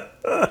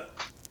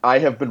 I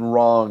have been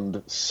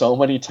wronged so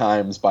many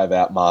times by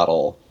that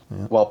model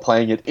while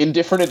playing it in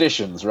different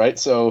editions, right?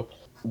 So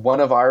One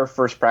of our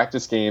first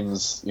practice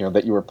games,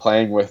 that you were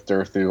playing with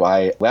Durthu,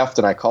 I left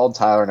and I called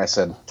Tyler and I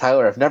said,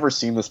 Tyler, I've never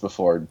seen this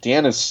before.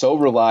 Dan is so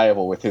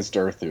reliable with his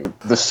Durthu.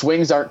 The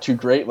swings aren't too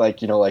great. Like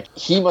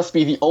he must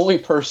be the only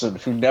person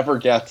who never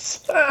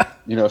gets,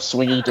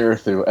 swingy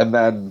Durthu. And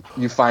then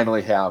you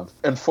finally have.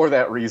 And for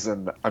that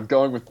reason, I'm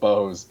going with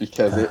bows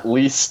because at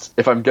least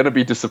if I'm going to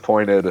be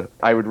disappointed,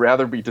 I would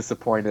rather be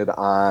disappointed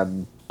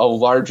on a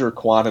larger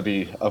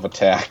quantity of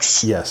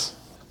attacks. Yes.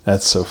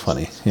 That's so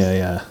funny.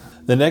 Yeah.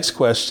 The next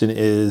question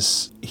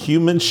is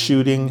human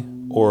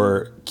shooting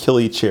or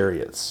killy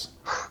chariots?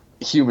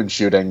 Human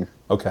shooting.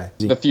 Okay.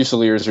 The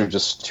Fusiliers are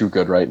just too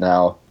good right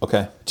now.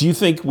 Okay. Do you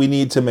think we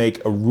need to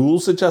make a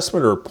rules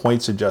adjustment or a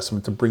points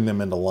adjustment to bring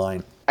them into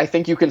line? I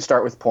think you can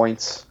start with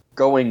points.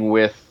 Going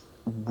with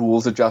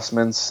rules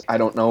adjustments, I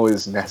don't know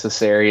is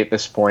necessary at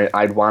this point.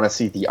 I'd want to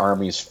see the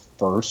armies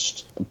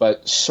first,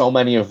 but so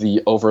many of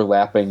the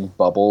overlapping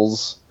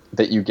bubbles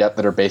that you get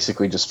that are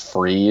basically just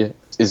free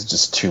is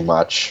just too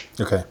much.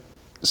 Okay.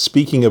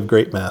 Speaking of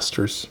great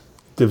masters,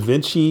 Da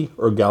Vinci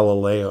or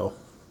Galileo?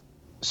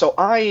 So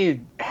I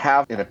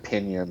have an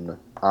opinion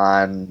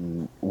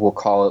on, we'll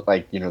call it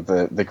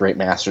the great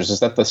masters, is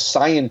that the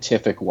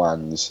scientific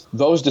ones,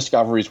 those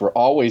discoveries were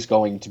always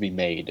going to be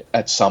made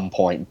at some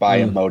point by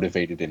a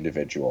motivated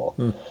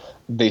individual.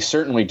 They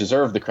certainly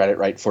deserve the credit,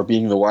 right, for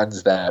being the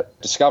ones that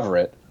discover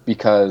it,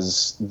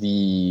 because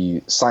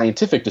the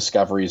scientific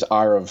discoveries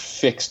are of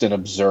fixed and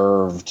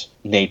observed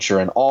nature,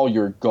 and all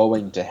you're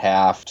going to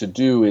have to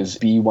do is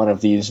be one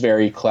of these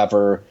very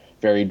clever,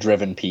 very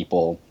driven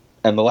people,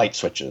 and the light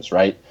switches,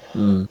 right?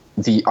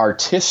 The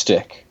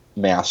artistic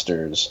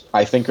masters,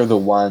 I think, are the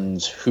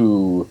ones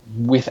who,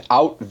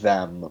 without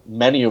them,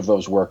 many of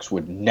those works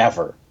would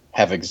never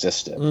have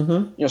existed.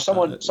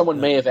 Someone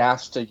may have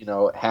asked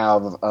to,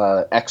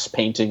 have X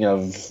painting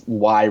of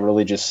Y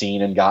religious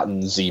scene and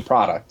gotten Z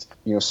product.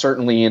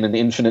 Certainly in an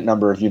infinite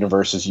number of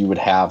universes, you would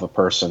have a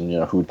person,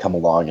 who would come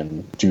along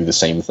and do the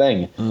same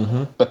thing.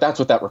 But that's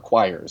what that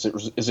requires.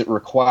 It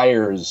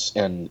requires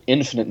an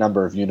infinite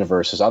number of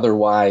universes.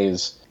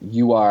 Otherwise,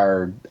 you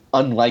are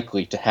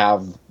unlikely to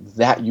have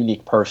that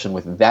unique person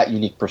with that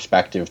unique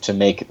perspective to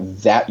make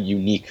that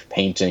unique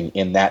painting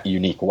in that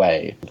unique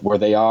way, where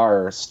they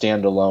are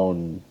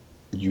standalone,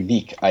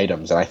 unique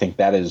items. And I think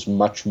that is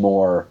much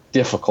more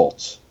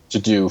difficult to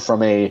do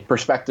from a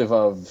perspective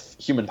of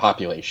human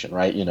population,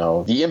 right?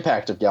 The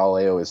impact of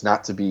Galileo is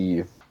not to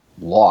be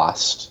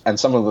lost. And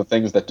some of the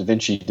things that Da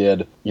Vinci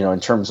did, in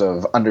terms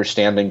of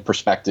understanding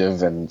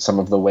perspective and some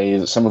of the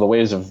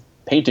ways of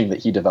painting that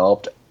he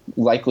developed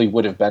likely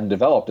would have been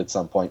developed at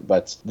some point,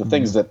 but the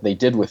things that they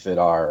did with it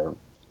are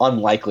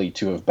unlikely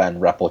to have been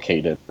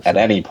replicated at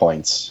any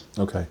points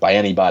by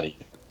anybody.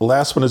 The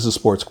last one is a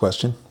sports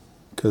question,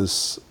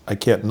 because I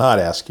can't not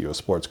ask you a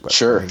sports question.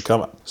 Sure.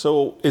 Come on.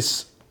 So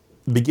it's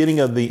beginning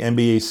of the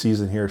NBA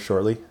season here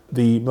shortly.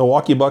 The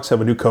Milwaukee Bucks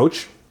have a new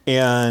coach,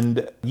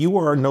 and you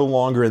are no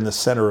longer in the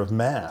center of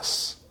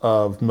mass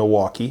of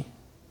Milwaukee.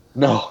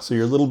 No. So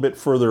you're a little bit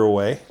further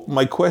away.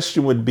 My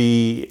question would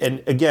be,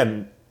 and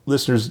again,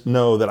 listeners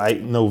know that I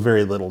know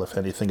very little, if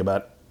anything,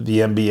 about the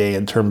NBA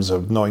in terms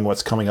of knowing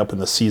what's coming up in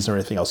the season or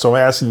anything else. So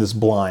I'm asking this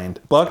blind.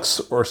 Bucks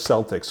or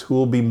Celtics, who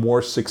will be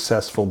more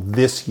successful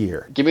this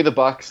year? Give me the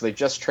Bucks. They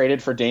just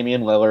traded for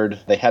Damian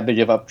Lillard. They had to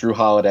give up Drew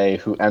Holiday,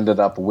 who ended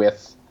up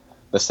with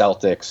the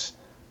Celtics.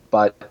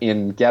 But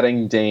in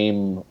getting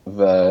Dame,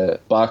 the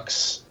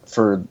Bucks,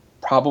 for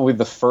probably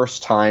the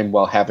first time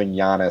while having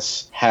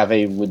Giannis, have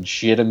a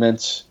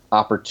legitimate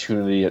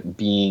opportunity at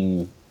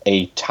being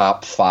a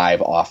top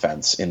 5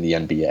 offense in the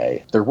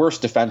NBA. They're worse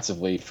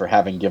defensively for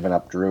having given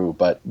up Drew,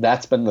 but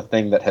that's been the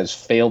thing that has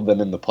failed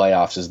them in the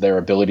playoffs, is their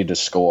ability to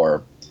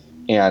score.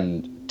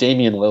 And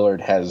Damian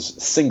Lillard has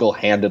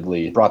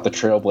single-handedly brought the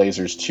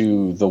Trailblazers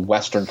to the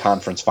Western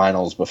Conference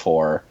Finals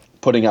before,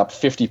 putting up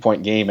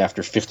 50-point game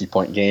after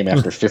 50-point game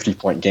after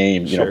 50-point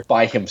game,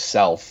 by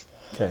himself.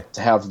 Okay.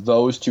 To have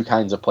those two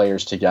kinds of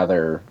players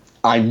together,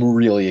 I'm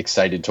really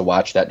excited to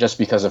watch that, just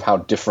because of how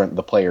different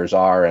the players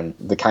are and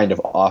the kind of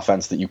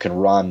offense that you can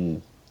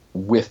run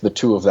with the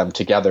two of them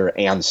together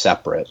and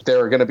separate. There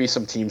are going to be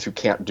some teams who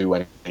can't do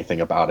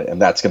anything about it,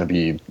 and that's going to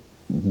be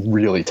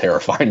really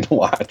terrifying to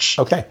watch.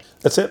 Okay,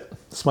 that's it.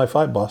 That's my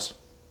 5, boss.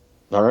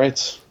 All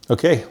right.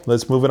 Okay,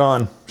 let's move it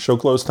on. Show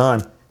close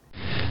time.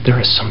 There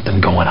is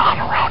something going on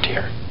around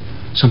here.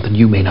 Something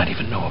you may not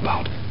even know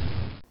about.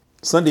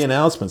 Sunday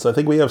announcements. I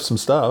think we have some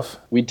stuff.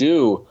 We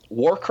do.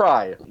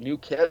 Warcry, new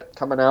kit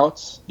coming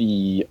out.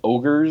 The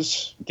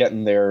Ogres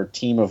getting their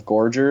team of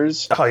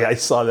Gorgers. Oh, yeah, I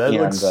saw that.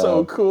 It looks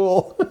so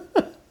cool.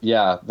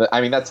 Yeah,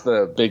 that's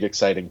the big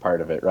exciting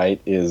part of it,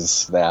 right?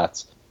 Is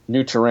that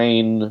new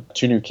terrain,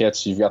 2 new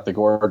kits. You've got the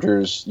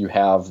Gorgers. You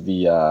have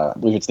the, I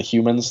believe it's the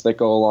humans that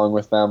go along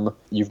with them.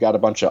 You've got a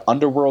bunch of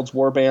Underworlds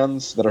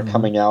warbands that are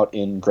coming out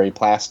in gray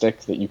plastic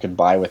that you can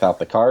buy without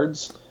the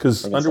cards.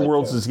 Because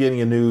Underworlds is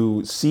getting a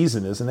new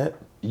season, isn't it?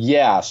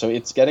 Yeah, so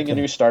it's getting a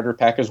new starter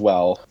pack as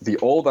well. The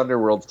old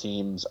Underworlds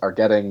teams are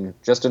getting,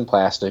 just in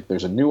plastic,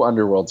 there's a new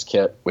Underworlds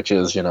kit, which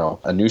is,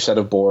 a new set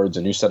of boards,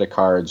 a new set of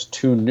cards,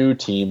 2 new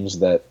teams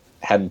that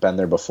hadn't been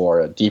there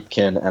before, a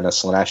Deepkin and a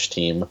Slanesh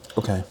team.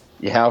 Okay.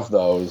 You have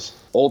those.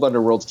 Old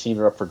Underworlds teams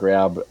are up for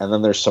grab, and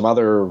then there's some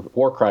other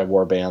Warcry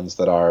warbands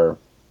that are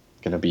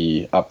going to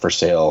be up for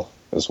sale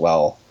as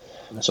well.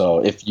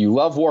 So if you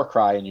love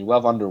Warcry and you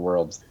love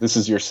Underworlds, this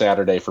is your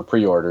Saturday for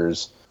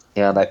pre-orders.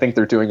 And I think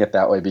they're doing it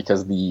that way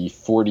because the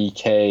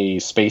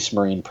 40K Space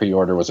Marine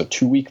pre-order was a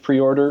 2-week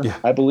pre-order,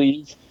 I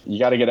believe. You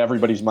got to get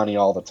everybody's money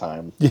all the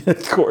time. Yeah,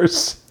 of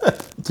course.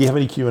 Do you have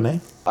any Q&A?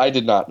 I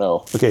did not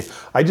know. Okay,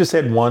 I just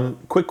had one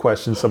quick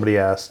question somebody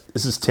asked.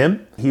 This is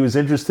Tim. He was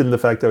interested in the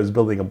fact that I was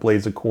building a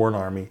Blades of Khorne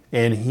army.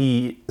 And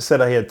he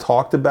said I had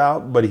talked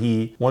about, but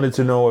he wanted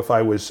to know if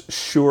I was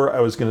sure I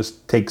was going to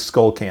take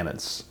skull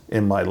cannons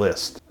in my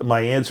list.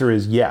 My answer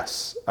is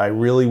yes. I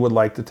really would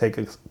like to take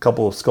a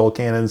couple of skull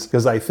cannons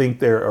because I think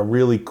they're a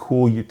really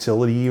cool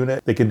utility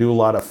unit. They can do a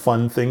lot of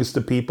fun things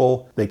to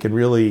people. They can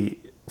really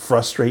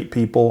frustrate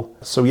people.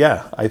 So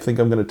yeah, I think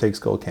I'm going to take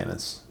skull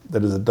cannons.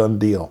 That is a done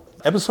deal.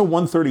 Episode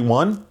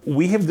 131,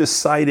 we have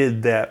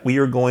decided that we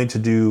are going to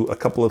do a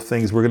couple of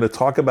things. We're going to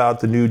talk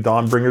about the new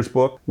Dawnbringers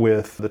book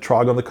with the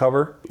Trogg on the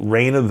cover.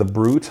 Reign of the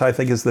Brute, I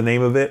think is the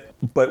name of it.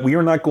 But we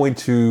are not going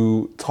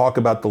to talk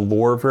about the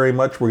lore very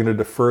much. We're going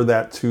to defer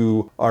that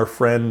to our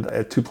friend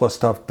at 2+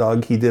 Tough,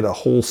 Doug. He did a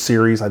whole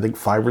series, I think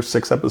 5 or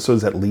 6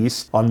 episodes at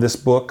least, on this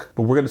book.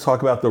 But we're going to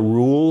talk about the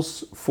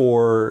rules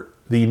for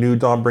the new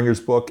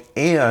Dawnbringers book,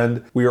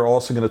 and we are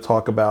also going to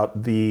talk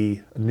about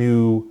the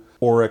new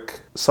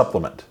Auric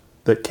supplement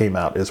that came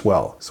out as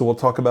well. So we'll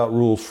talk about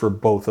rules for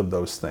both of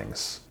those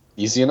things.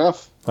 Easy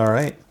enough. All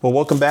right. Well,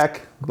 welcome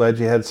back. Glad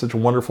you had such a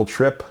wonderful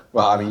trip.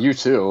 Well, I mean, you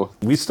too.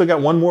 We still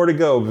got one more to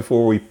go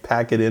before we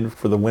pack it in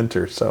for the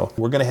winter. So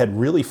we're going to head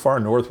really far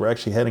north. We're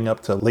actually heading up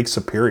to Lake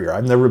Superior.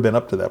 I've never been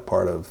up to that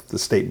part of the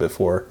state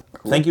before.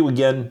 Cool. Thank you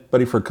again,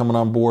 buddy, for coming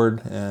on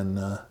board and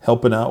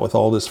helping out with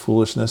all this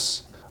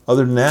foolishness.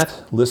 Other than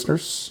that,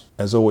 listeners,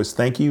 as always,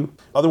 thank you.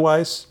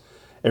 Otherwise,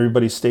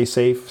 everybody stay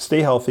safe,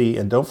 stay healthy,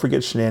 and don't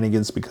forget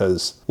shenanigans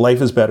because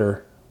life is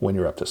better when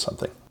you're up to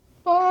something.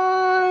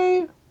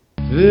 Bye.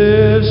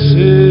 This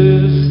is